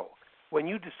 decisions ago when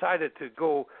you decided to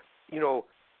go,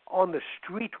 on the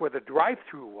street where the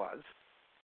drive-through was.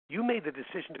 You made the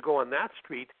decision to go on that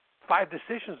street 5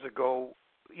 decisions ago,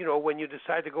 when you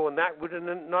decided to go on that route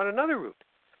and not another route.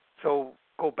 So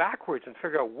go backwards and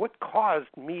figure out what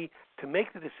caused me to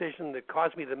make the decision that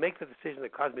caused me to make the decision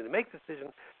that caused me to make the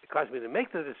decision that caused me to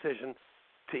make the decision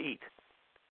to eat.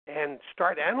 And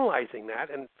start analyzing that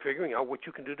and figuring out what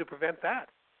you can do to prevent that.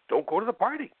 Don't go to the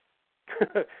party.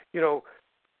 As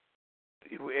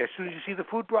soon as you see the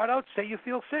food brought out, say you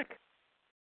feel sick.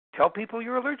 Tell people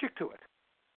you're allergic to it.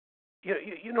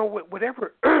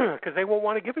 Whatever, because they won't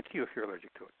want to give it to you if you're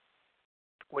allergic to it.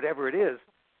 Whatever it is,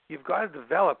 you've got to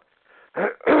develop.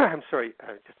 I'm sorry,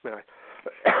 just a minute.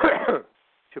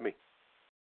 To me.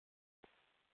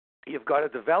 You've got to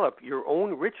develop your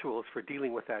own rituals for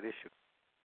dealing with that issue.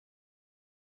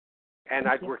 And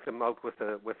I'd work them out with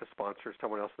a sponsor,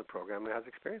 someone else in the program that has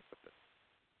experience with it.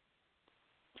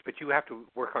 But you have to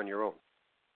work on your own.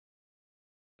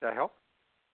 Does that help?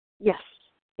 Yes.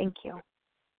 Thank you.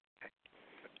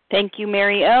 Thank you,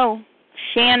 Mary O.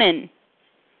 Shannon.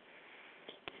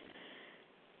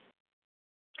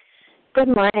 Good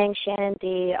morning, Shannon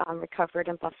D. Recovered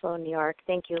in Buffalo, New York.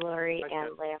 Thank you, Lawrie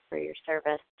and Leah, for your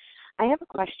service. I have a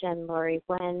question, Lawrie.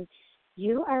 When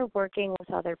you are working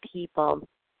with other people,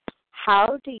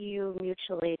 how do you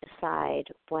mutually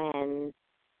decide when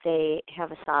they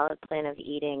have a solid plan of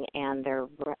eating and they're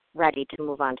ready to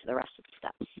move on to the rest of the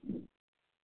steps?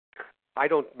 I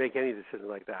don't make any decision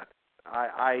like that.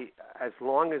 I as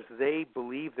long as they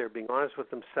believe they're being honest with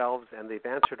themselves and they've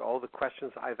answered all the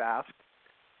questions I've asked,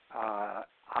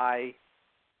 I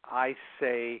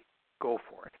say go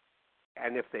for it.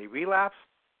 And if they relapse,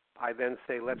 I then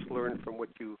say let's learn from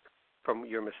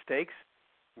your mistakes.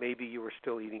 Maybe you were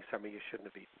still eating something you shouldn't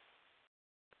have eaten.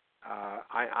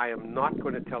 I am not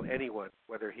going to tell anyone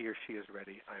whether he or she is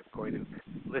ready. I am going to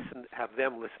have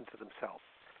them listen to themselves.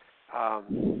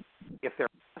 If they're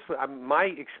my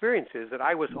experience is that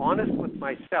I was honest with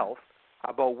myself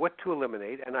about what to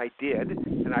eliminate, and I did,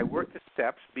 and I worked the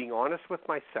steps, being honest with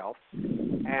myself,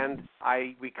 and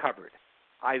I recovered.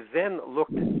 I then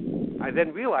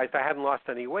realized I hadn't lost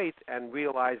any weight, and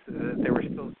realized that there were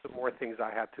still some more things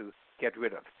I had to get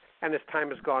rid of. And as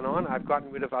time has gone on, I've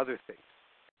gotten rid of other things.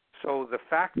 So the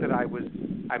fact that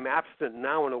I'm abstinent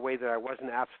now in a way that I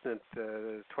wasn't abstinent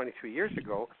 23 years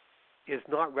ago is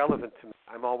not relevant to me.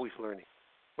 I'm always learning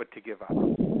what to give up.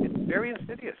 It's very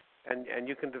insidious, and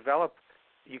you can develop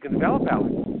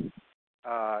allergies,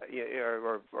 or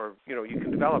you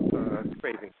can develop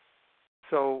cravings.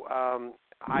 So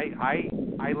I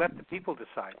let the people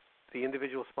decide, the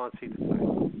individual sponsee decide.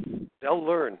 They'll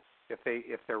learn if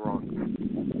they're wrong.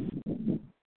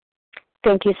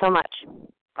 Thank you so much.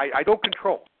 I don't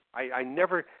control. I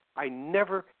never,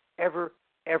 ever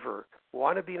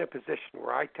want to be in a position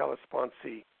where I tell a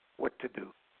sponsee what to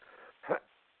do.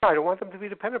 I don't want them to be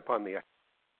dependent upon me.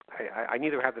 I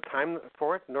neither have the time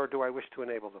for it, nor do I wish to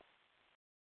enable them.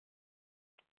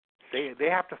 They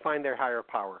have to find their higher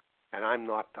power, and I'm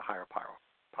not the higher power.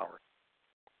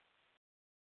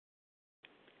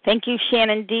 Thank you,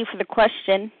 Shannon D., for the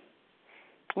question.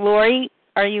 Lawrie,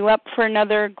 are you up for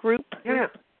another group? Yeah.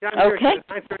 I'm okay.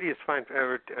 Here. 9:30 is fine,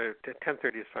 or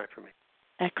 10:30 is fine for me.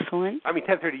 Excellent. I mean,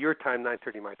 10:30 your time,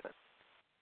 9:30 my time.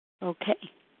 Okay.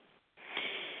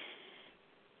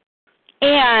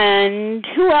 And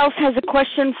who else has a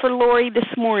question for Lawrie this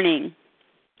morning?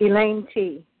 Elaine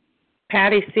T.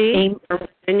 Patty C. from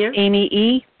Virginia. Amy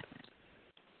E.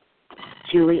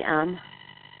 Julie M.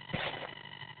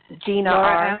 Gina Laura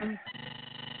R. M.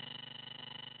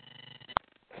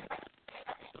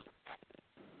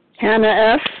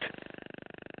 Hannah F.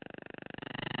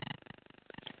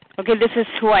 Okay, this is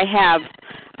who I have.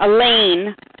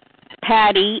 Elaine,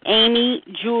 Patty, Amy,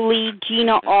 Julie,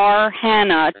 Gina R.,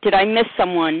 Hannah. Did I miss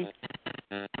someone?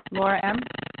 Laura M.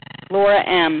 Laura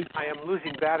M. I am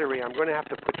losing battery. I'm going to have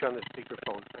to put you on the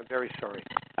speakerphone. I'm very sorry.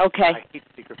 Okay. I hate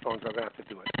speakerphones. I'm going to have to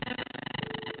do it.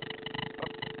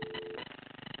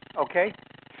 Okay?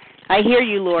 I hear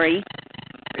you, Lawrie.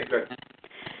 Okay, good.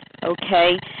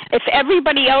 Okay. If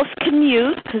everybody else can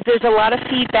mute, because there's a lot of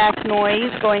feedback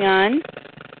noise going on.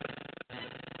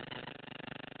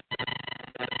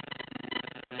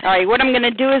 All right, what I'm going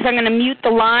to do is I'm going to mute the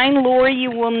line. Lawrie,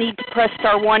 you will need to press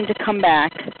 *1 to come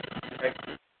back.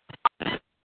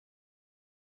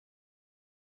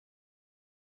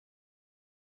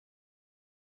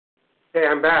 Okay,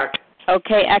 I'm back.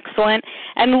 Okay, excellent.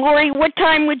 And Lawrie, what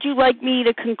time would you like me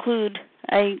to conclude?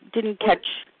 I didn't catch.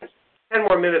 10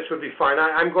 more minutes would be fine.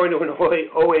 I'm going to an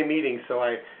OA meeting, so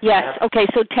I... Yes, okay,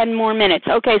 so 10 more minutes.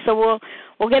 Okay, so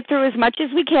we'll get through as much as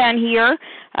we can here.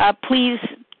 Please,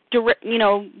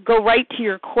 go right to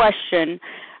your question.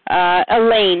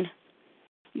 Elaine,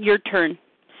 your turn.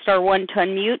 *1 to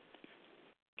unmute.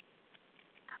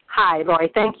 Hi,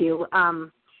 Lawrie. Thank you.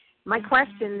 My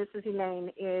question, this is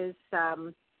Elaine, is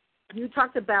you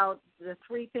talked about the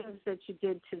 3 things that you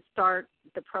did to start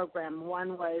the program.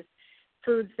 1 was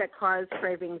foods that cause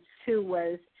cravings. 2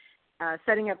 was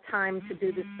setting up time to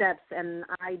do the steps, and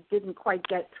I didn't quite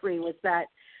get 3. Was that,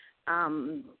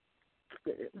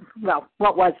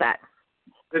 what was that?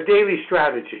 The daily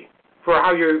strategy for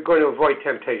how you're going to avoid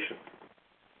temptation.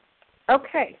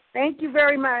 Okay. Thank you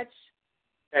very much.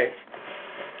 Okay.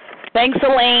 Thanks,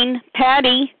 Elaine.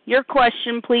 Patty, your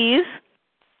question, please.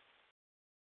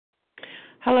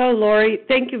 Hello, Lawrie.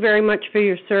 Thank you very much for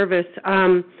your service.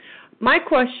 My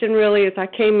question really is, I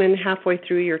came in halfway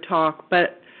through your talk,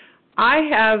 but I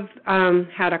have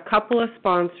had a couple of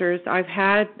sponsors. I've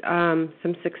had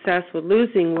some success with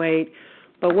losing weight,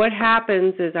 but what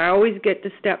happens is I always get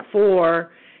to step 4,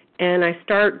 and I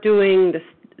start doing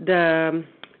the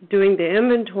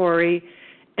inventory,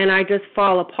 and I just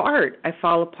fall apart. I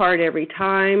fall apart every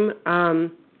time,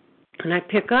 and I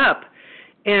pick up,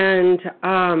 and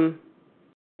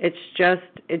it just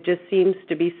seems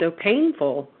to be so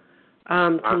painful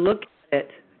to look at it.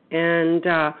 And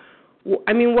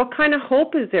what kind of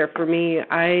hope is there for me?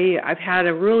 I've had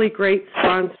a really great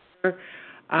sponsor.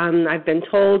 I've been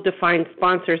told to find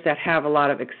sponsors that have a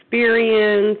lot of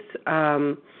experience.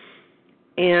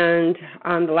 And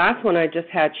the last one I just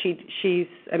had, she's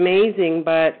amazing,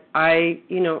 but I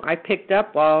picked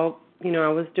up while, I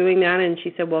was doing that, and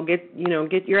she said, well, get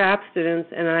your abstinence,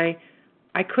 and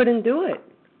I couldn't do it.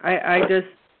 I just,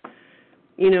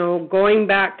 going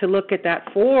back to look at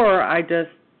that 4, I just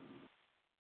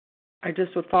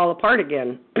would fall apart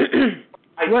again.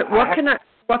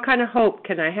 What kind of hope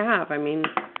can I have?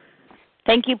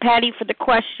 Thank you, Patty, for the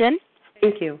question.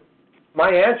 Thank you. My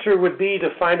answer would be to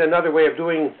find another way of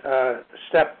doing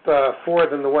step 4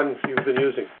 than the one you've been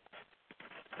using.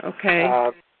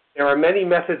 Okay. There are many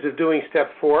methods of doing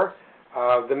step 4.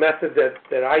 The method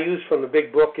that I use from the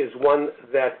big book is one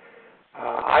that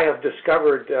I have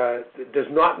discovered does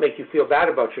not make you feel bad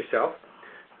about yourself.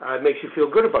 It makes you feel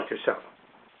good about yourself.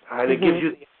 And it gives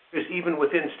you the answers, even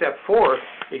within step 4,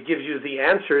 it gives you the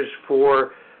answers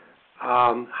for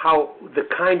how the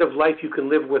kind of life you can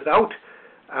live without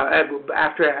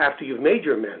after you've made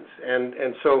your amends.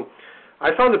 And so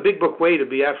I found the Big Book Way to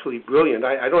be absolutely brilliant.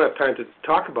 I don't have time to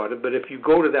talk about it, but if you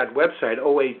go to that website,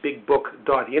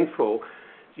 oabigbook.info,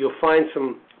 you'll find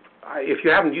some, if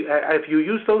you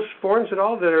use those forms at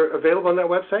all that are available on that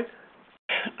website?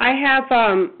 I have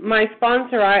my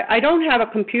sponsor. I don't have a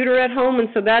computer at home, and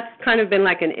so that's kind of been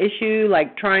like an issue,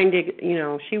 like trying to,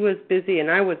 she was busy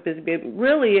and I was busy. But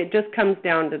really, it just comes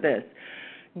down to this.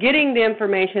 Getting the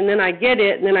information, then I get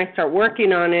it, and then I start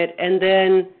working on it, and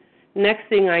then next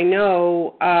thing I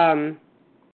know,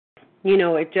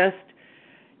 it just,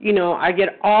 I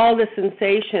get all the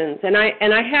sensations, and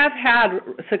I have had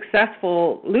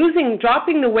successful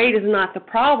dropping the weight is not the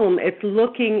problem. It's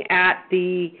looking at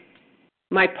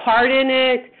my part in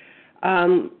it,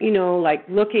 like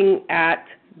looking at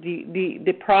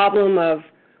the problem of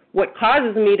what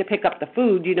causes me to pick up the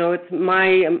food. It's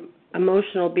my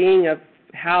emotional being of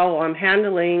how I'm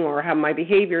handling or how my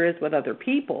behavior is with other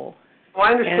people. Well,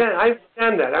 I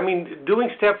understand that. I mean, doing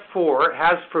step 4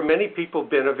 has for many people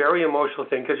been a very emotional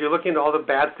thing because you're looking at all the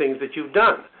bad things that you've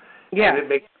done. Yeah. And it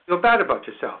makes you feel bad about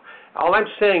yourself. All I'm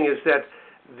saying is that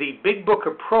the big book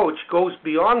approach goes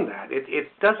beyond that. It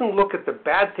doesn't look at the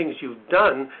bad things you've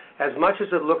done as much as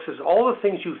it looks at all the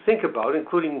things you think about,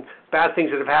 including bad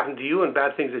things that have happened to you and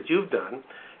bad things that you've done,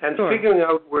 and figuring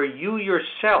out where you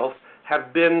yourself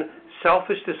have been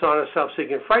selfish, dishonest,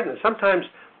 self-seeking, and frightened. Sometimes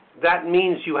that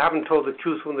means you haven't told the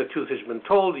truth when the truth has been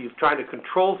told. You've tried to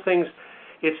control things.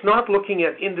 It's not looking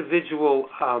at individual,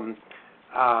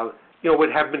 what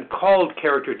have been called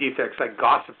character defects like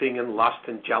gossiping and lust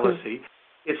and jealousy.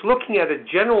 It's looking at a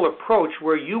general approach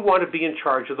where you want to be in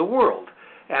charge of the world,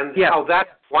 and how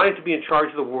that wanting to be in charge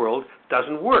of the world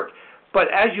doesn't work. But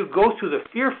as you go through the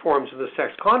fear forms and the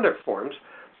sex conduct forms,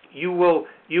 you will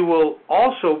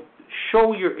also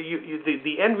show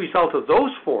the end result of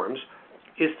those forms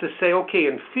is to say, okay,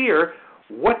 in fear,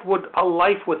 what would a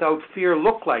life without fear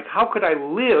look like? How could I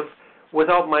live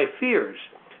without my fears?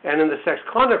 And in the sex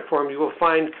conduct form, you will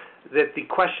find that the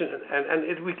question,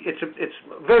 it's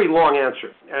a very long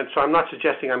answer, and so I'm not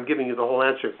suggesting I'm giving you the whole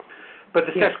answer, but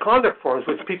the sex conduct forms,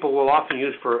 which people will often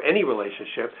use for any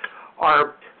relationship,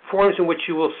 are forms in which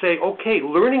you will say, okay,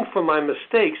 learning from my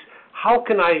mistakes, how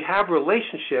can I have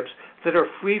relationships that are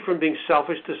free from being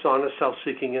selfish, dishonest,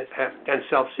 self-seeking, and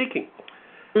self-seeking?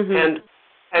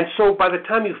 And so by the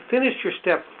time you finish your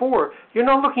step 4, you're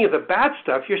not looking at the bad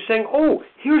stuff. You're saying, oh,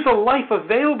 here's a life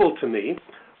available to me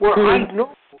where I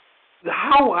know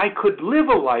how I could live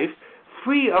a life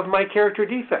free of my character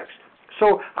defects.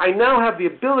 So I now have the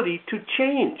ability to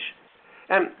change.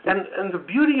 And the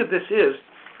beauty of this is,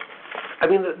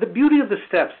 the beauty of the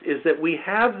steps is that we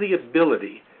have the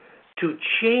ability to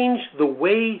change the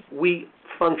way we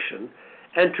function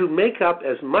and to make up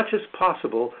as much as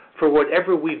possible for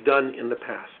whatever we've done in the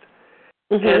past.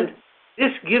 And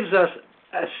this gives us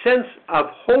a sense of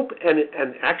hope and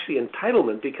actually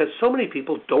entitlement because so many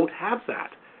people don't have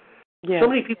that. So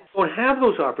many people don't have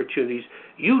those opportunities.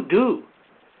 You do.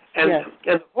 And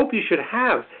the hope you should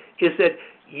have is that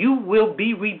you will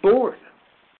be reborn.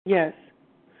 Yes.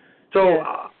 So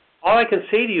all I can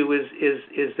say to you is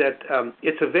that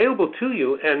it's available to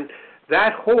you, and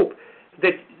that hope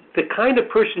that the kind of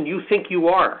person you think you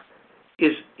are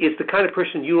is the kind of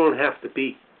person you don't have to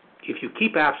be if you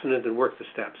keep abstinent and work the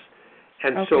steps.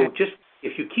 And so just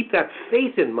if you keep that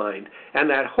faith in mind and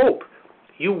that hope,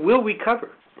 you will recover.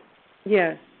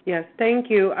 Yes, thank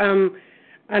you.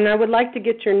 And I would like to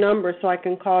get your number so I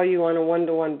can call you on a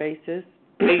one-to-one basis.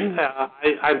 I'm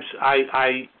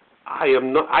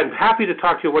happy to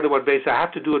talk to you on a one-to-one basis. I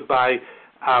have to do it by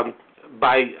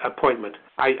appointment.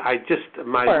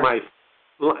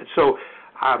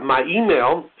 My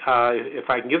email, if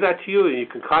I can give that to you, you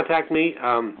can contact me.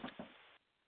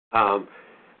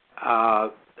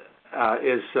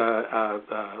 Is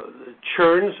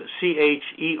Chern,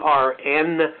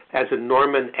 CHERN, as in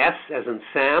Norman, S as in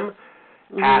Sam,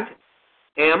 at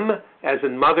M as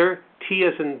in Mother, T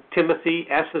as in Timothy,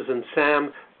 S as in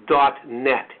Sam,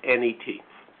 .net, N-E-T.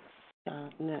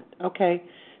 .net. Okay.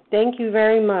 Thank you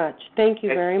very much. Thank you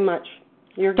very much.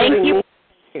 Thank you,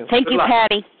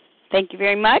 Patty. Thank you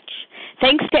very much.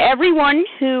 Thanks to everyone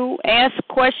who asked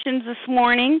questions this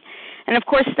morning. And, of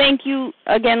course, thank you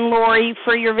again, Lawrie,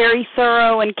 for your very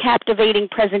thorough and captivating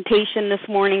presentation this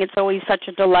morning. It's always such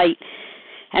a delight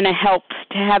and a help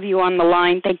to have you on the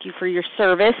line. Thank you for your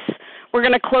service. We're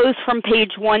going to close from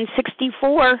page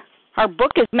 164. Our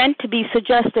book is meant to be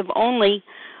suggestive only.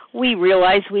 We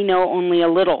realize we know only a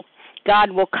little.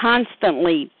 God will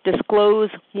constantly disclose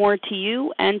more to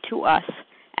you and to us.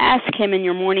 Ask him in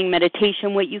your morning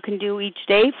meditation what you can do each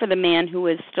day for the man who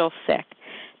is still sick.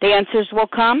 The answers will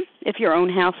come if your own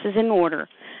house is in order.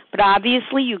 But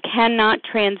obviously you cannot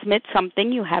transmit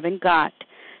something you haven't got.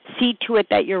 See to it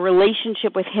that your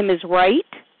relationship with him is right,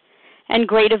 and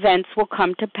great events will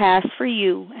come to pass for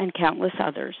you and countless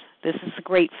others. This is a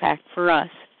great fact for us.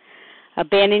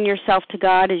 Abandon yourself to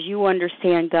God as you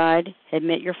understand God.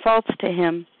 Admit your faults to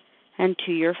him and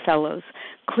to your fellows.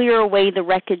 Clear away the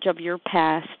wreckage of your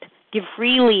past. Give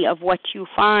freely of what you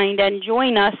find, and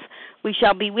join us. We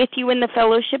shall be with you in the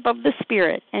fellowship of the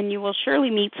Spirit, and you will surely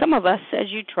meet some of us as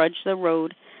you trudge the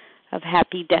road of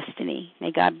happy destiny.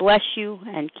 May God bless you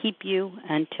and keep you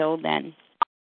until then.